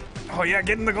 Oh yeah,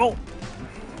 get in the goal.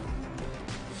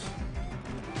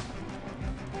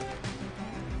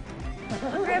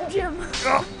 I'll grab Jim.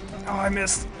 Oh, I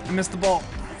missed. I missed the ball.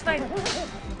 It's fine.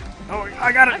 Oh,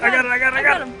 I got it. I got it. I got it. I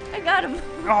got it. him. I got him.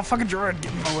 Oh, fucking Gerard,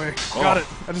 get in my way. Got it.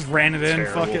 I just ran it in.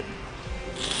 Terrible. Fuck it.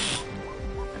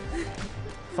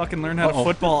 Fucking learn how to Uh-oh.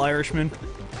 football, Irishman.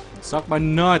 Suck my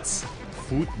nuts.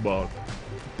 Football.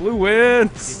 Blue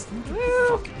wins.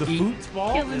 Woo! The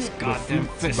football? Killing it. Goddamn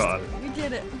fist. Football. We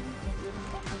did it.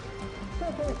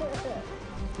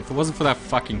 If it wasn't for that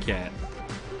fucking cat.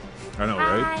 I know,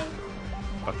 right? Hi.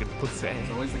 Fucking pussy.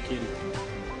 It's always the kitty.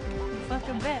 Fuck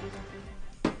a bet.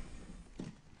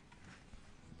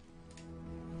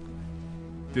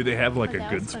 Do they have like Oh, a that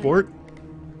good was funny. sport?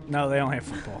 No, they only have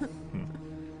football.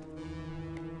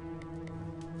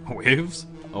 Waves?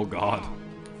 Oh god.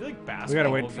 I feel like basketball We gotta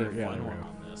wait would for- be a yeah, fun there we one go.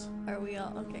 on this. Are we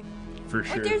all okay? For Oh,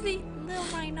 sure. there's a little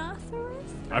rhinoceros.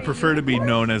 I Or prefer to be unicorn?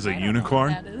 known as a I don't know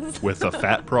unicorn what that is. with a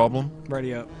fat problem.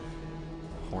 Ready up.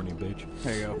 Horny bitch.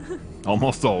 There you go.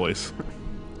 Almost always.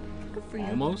 Good for you.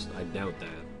 Almost? I doubt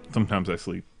that. Sometimes I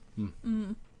sleep.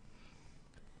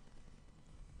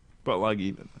 But like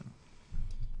even.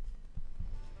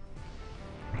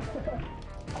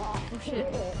 Oh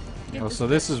shit. Get Oh, this- so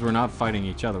this is we're not fighting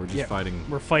each other, we're just Yeah, fighting.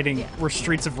 We're fighting. Yeah. We're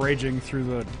Streets of Raging through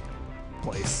the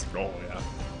place. Oh yeah.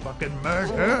 Fucking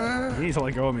murder. You need to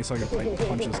let go of me so I can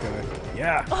punch this guy.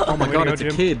 Yeah. Oh my Way god, to go, it's a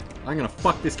Jim. kid. I'm gonna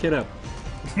fuck this kid up.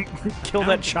 Kill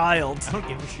that child. I don't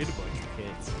give a shit about your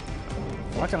kids.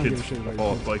 Why can't I give a Kids shit about fall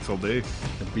you? off bikes all day.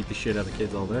 I beat the shit out of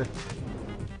kids all day.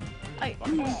 Alright,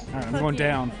 I'm going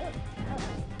down.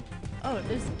 Oh,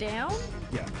 there's down?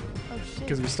 Yeah. Oh shit.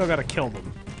 Because we still gotta kill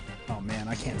them. Oh man,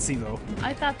 I can't see though.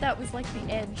 I thought that was like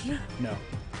the edge. No.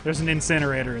 There's an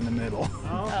incinerator in the middle.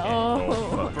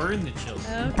 Oh. Burn the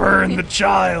children. Okay. Burn the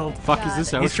child! Fuck is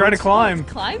this out? He's trying to climb.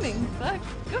 Climbing. Fuck.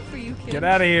 Good for you, kid. Get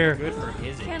out of here. Good for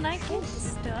his age. Can I get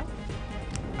stuff?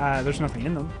 There's nothing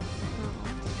in them.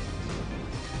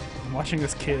 I'm watching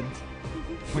this kid.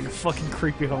 Like a fucking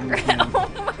creepy homeless man. Oh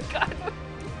my god.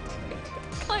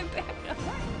 Climb back up.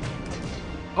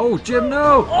 Oh, Jim,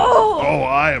 no! Oh! Oh,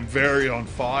 I am very on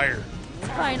fire. It's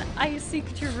fine. I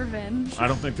seek your revenge. I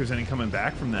don't think there's any coming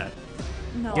back from that.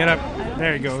 No. Get up. I don't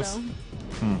There he think goes. so.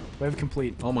 Wave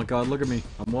complete. Oh my god, look at me.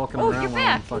 I'm walking Oh, around you're while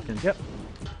I'm back. fucking. Yep.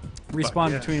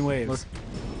 Respawn yeah. between waves. Look.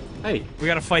 Hey, We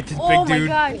gotta fight this Oh big my dude.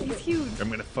 god, he's huge. I'm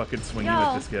gonna fucking swing you Yo.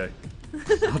 at this guy.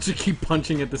 I'll just keep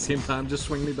punching at the same time. Just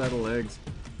swing me by the legs.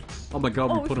 Oh my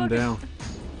god, Oh, we we put him fucking- down.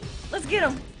 Let's get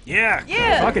him. Yeah.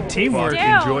 Yeah. Fucking teamwork. Fuck,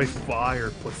 Down. enjoy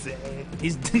fire, pussy.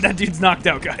 He's that dude's knocked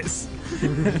out, guys.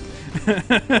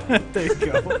 There you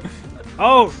go.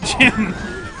 Oh, Jim.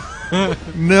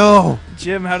 No,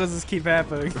 Jim, how does this keep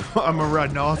happening? I'm a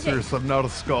rhinoceros. I'm not a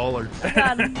scholar. I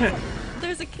got him.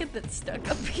 There's a kid that's stuck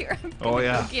up here. I'm Oh, gonna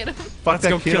yeah. Go get him. Fuck Let's that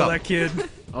go kid kill up. that kid.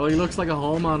 Oh, he looks like a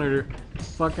hall monitor.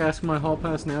 Fuck, ask my hall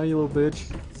pass now, you little bitch.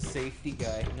 Safety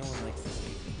guy. No one likes the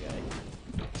safety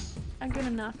guy. I'm gonna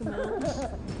knock him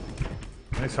out.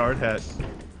 Nice hard hat.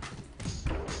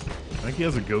 think he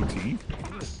has a goatee.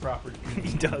 Proper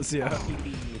He does, yeah. PPE and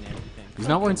everything. He's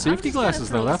not wearing safety just gonna glasses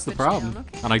throw though. this That's the bitch problem. down,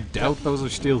 okay? And I doubt those are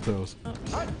steel toes.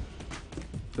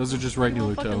 Those are just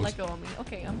regular Don't fucking toes. let go of me.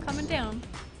 Okay, I'm coming down.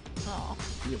 Oh.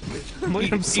 Look at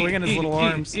him swinging his little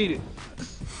arms. Eat it.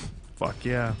 Fuck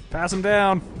yeah. Pass him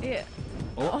down. Yeah.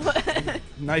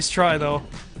 Nice try, though.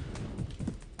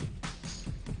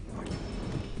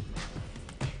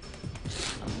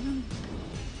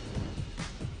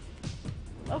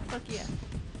 Oh, fuck yeah.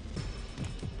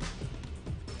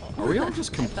 Are we all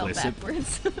just I fell complicit?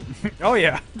 backwards. Oh,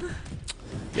 yeah.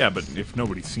 Yeah, but if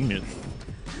nobody's seen it,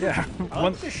 Yeah. I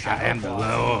like the shadow am the box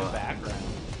in Lord. the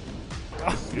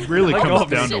background. it really Let go comes of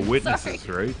me. down to Shit, witnesses,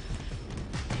 right?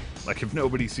 Like, if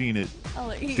nobody's seen it, I'll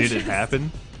let you did it just-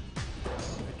 happen?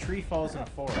 A tree falls in a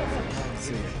forest.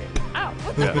 Ow,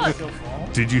 what the Yeah. fuck? Still fall?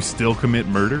 Did you still commit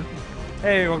murder?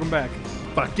 Hey, welcome back.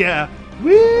 Fuck yeah.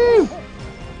 Woo!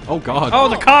 Oh god. Oh,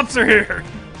 the cops are here.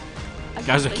 I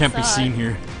Guys that guess can't they be saw seen it.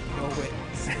 here. No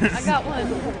witness. I got one.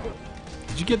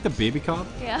 Did you get the baby cop?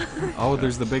 Yeah. Oh,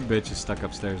 there's the big bitch is stuck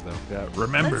upstairs though. Yeah,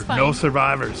 remember, That's fine. no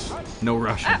survivors. No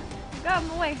rushing. Ah, got him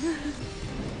away.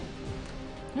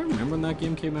 You remember when that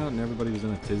game came out and everybody was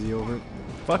in a tizzy over it?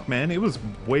 Fuck, man, it was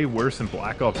way worse in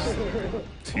Black Ops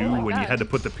 2 Oh my when you God. had to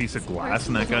put the piece of glass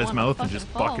in that person guy's doesn't mouth wanna and just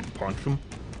fucking fucking punch him.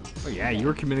 Oh yeah, you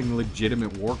were committing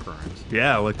legitimate war crimes.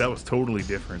 Yeah, like that was totally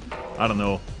different. I don't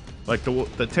know. Like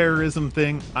the terrorism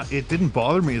thing, it didn't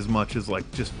bother me as much as like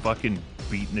just fucking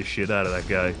beating the shit out of that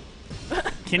guy.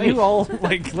 Can you all,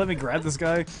 like, let me grab this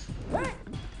guy?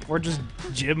 Or just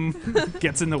Jim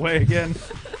gets in the way again.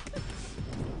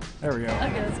 There we go.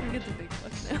 Okay, let's go get the big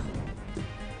fuck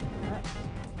now.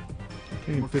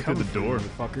 Can't even fit through the door.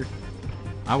 Fucker.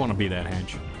 I want to be that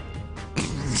hench.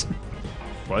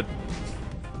 What?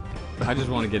 I just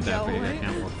want to get that No big. I way.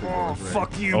 can't walk through Oh, doors, right?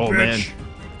 fuck you, Oh bitch. man,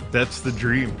 that's the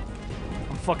dream.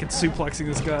 I'm fucking suplexing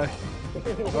this guy.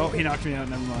 Oh, he knocked me out.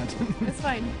 Never mind. It's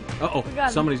fine. Uh-oh, We got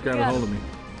him. somebody's We grabbing got hold of him. me.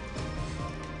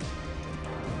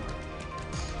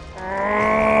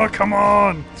 Oh, come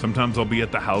on. Sometimes I'll be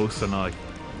at the house and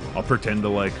I'll pretend to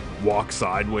like walk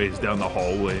sideways down the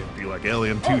hallway and be like, Ellie,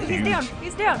 I'm too Oh, huge. he's down.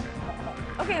 He's down.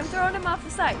 Okay, I'm throwing him off the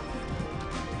side.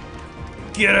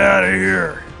 Get out of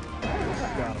here.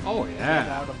 Oh Get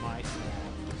yeah. out of my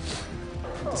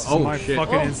swamp. This is Oh, my shit.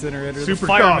 fucking Oh. incinerator. Super the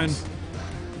firemen. cops.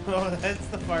 Oh, that's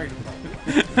the fire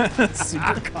department.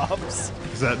 Super cops.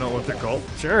 Is that not what they're called?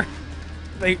 Sure.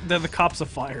 They're the cops of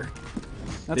fire.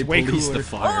 That's They way police cooler. the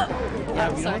fire. Yeah,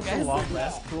 I'm you know sorry, what's a guys. lot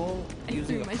less cool? I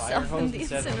Using threw a fire myself hose in the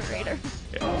instead of a incinerator.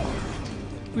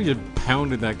 We just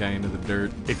pounded that guy into the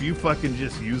dirt. If you fucking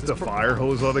just used a fire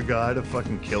hose on a guy to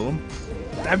fucking kill him,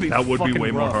 That'd be that would be fucking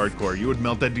way rough. more hardcore. You would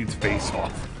melt that dude's face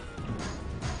off.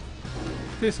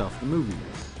 Face off the movie.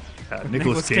 Nicolas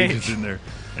Nicolas Cage Cage. is in there,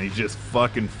 and he's just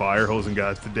fucking fire hosing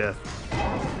guys to death.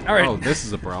 All right, Oh, this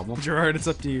is a problem. Gerard, it's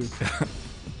up to you.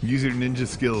 Use your ninja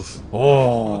skills.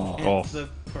 Oh. Oh, The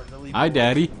Cornelius- Hi,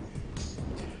 Daddy.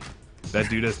 that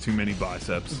dude has too many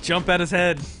biceps. Jump at his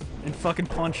head and fucking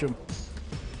punch him.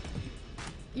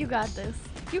 You got this.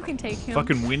 You can take him.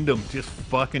 Fucking Wyndham, just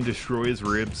fucking destroy his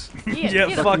ribs. Yeah, Yeah, get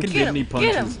him, fucking get him, kidney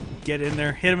get him. punches. Get in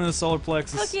there, hit him in the solar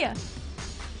plexus. Fuck yeah.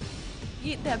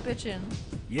 Eat that bitch in.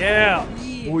 Yeah.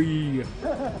 Yeah. We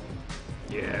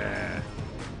Yeah.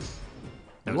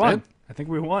 That was won. it? I think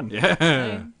we won. Yeah.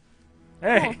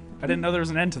 Okay. Hey, I didn't know there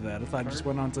was an end to that. I thought it just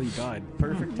went on until you died.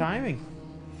 Perfect timing.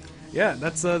 Yeah,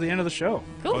 that's the end of the show.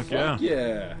 Cool. Fuck yeah.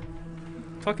 Yeah.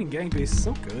 Fucking Gang Beasts is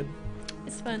so good.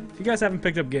 It's fun. If you guys haven't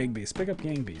picked up Gang Beasts, pick up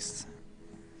Gang Beasts.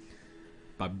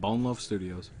 By Bone Love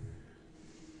Studios.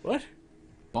 What?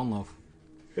 Bone Love.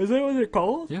 Is that what they're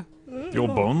called? Yeah. The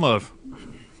old Bone Love.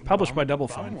 Published by Double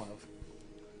Fine.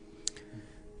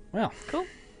 Well, Cool.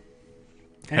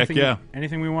 anything, yeah.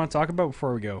 Anything we want to talk about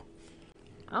before we go?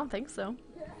 I don't think so.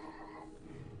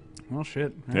 Well,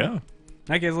 shit. Yeah.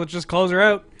 I guess let's just close her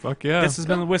out. Fuck yeah. This has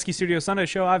been the Whiskey Studio Sunday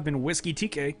Show. I've been Whiskey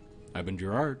TK. I've been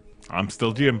Gerard. I'm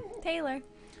still Jim. Taylor.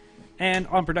 And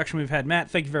on production, we've had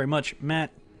Matt. Thank you very much,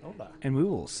 Matt. Hola. And we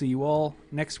will see you all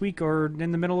next week or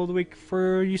in the middle of the week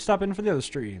for you stop in for the other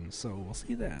streams. So we'll see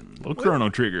you then. Little Chrono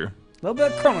Trigger. A little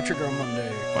bit of Chrono Trigger on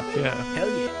Monday. Fuck yeah. Hell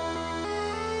yeah.